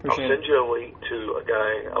 Appreciate I'll send you a link to a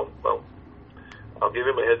guy. I'll give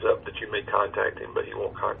him a heads up that you may contact him, but he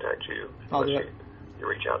won't contact you unless you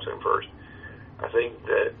reach out to him first. I think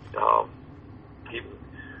that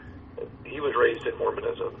he was raised in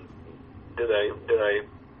Mormonism. Did I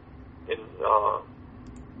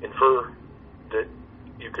infer that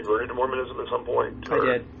you converted to Mormonism at some point? I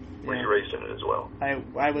did. Were you raised in it as well?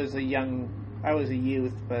 I was a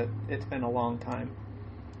youth, but it's been a long time.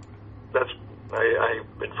 I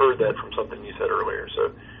inferred that from something you said earlier.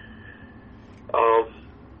 So, I'll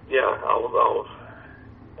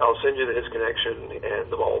send you his connection,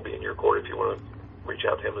 and the ball will be in your court if you want to reach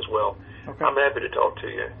out to him as well. Okay. I'm happy to talk to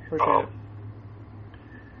you. Appreciate it.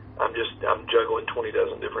 I'm juggling 20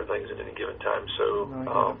 dozen different things at any given time, so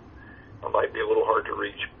I might be a little hard to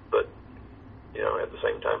reach, but at the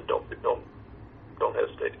same time, don't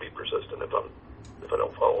hesitate to be persistent if I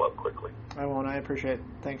don't follow up quickly. I won't. I appreciate it.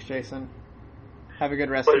 Thanks, Jason. Have a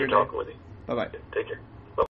good rest of your day. Pleasure talking with you. Bye-bye. Take care.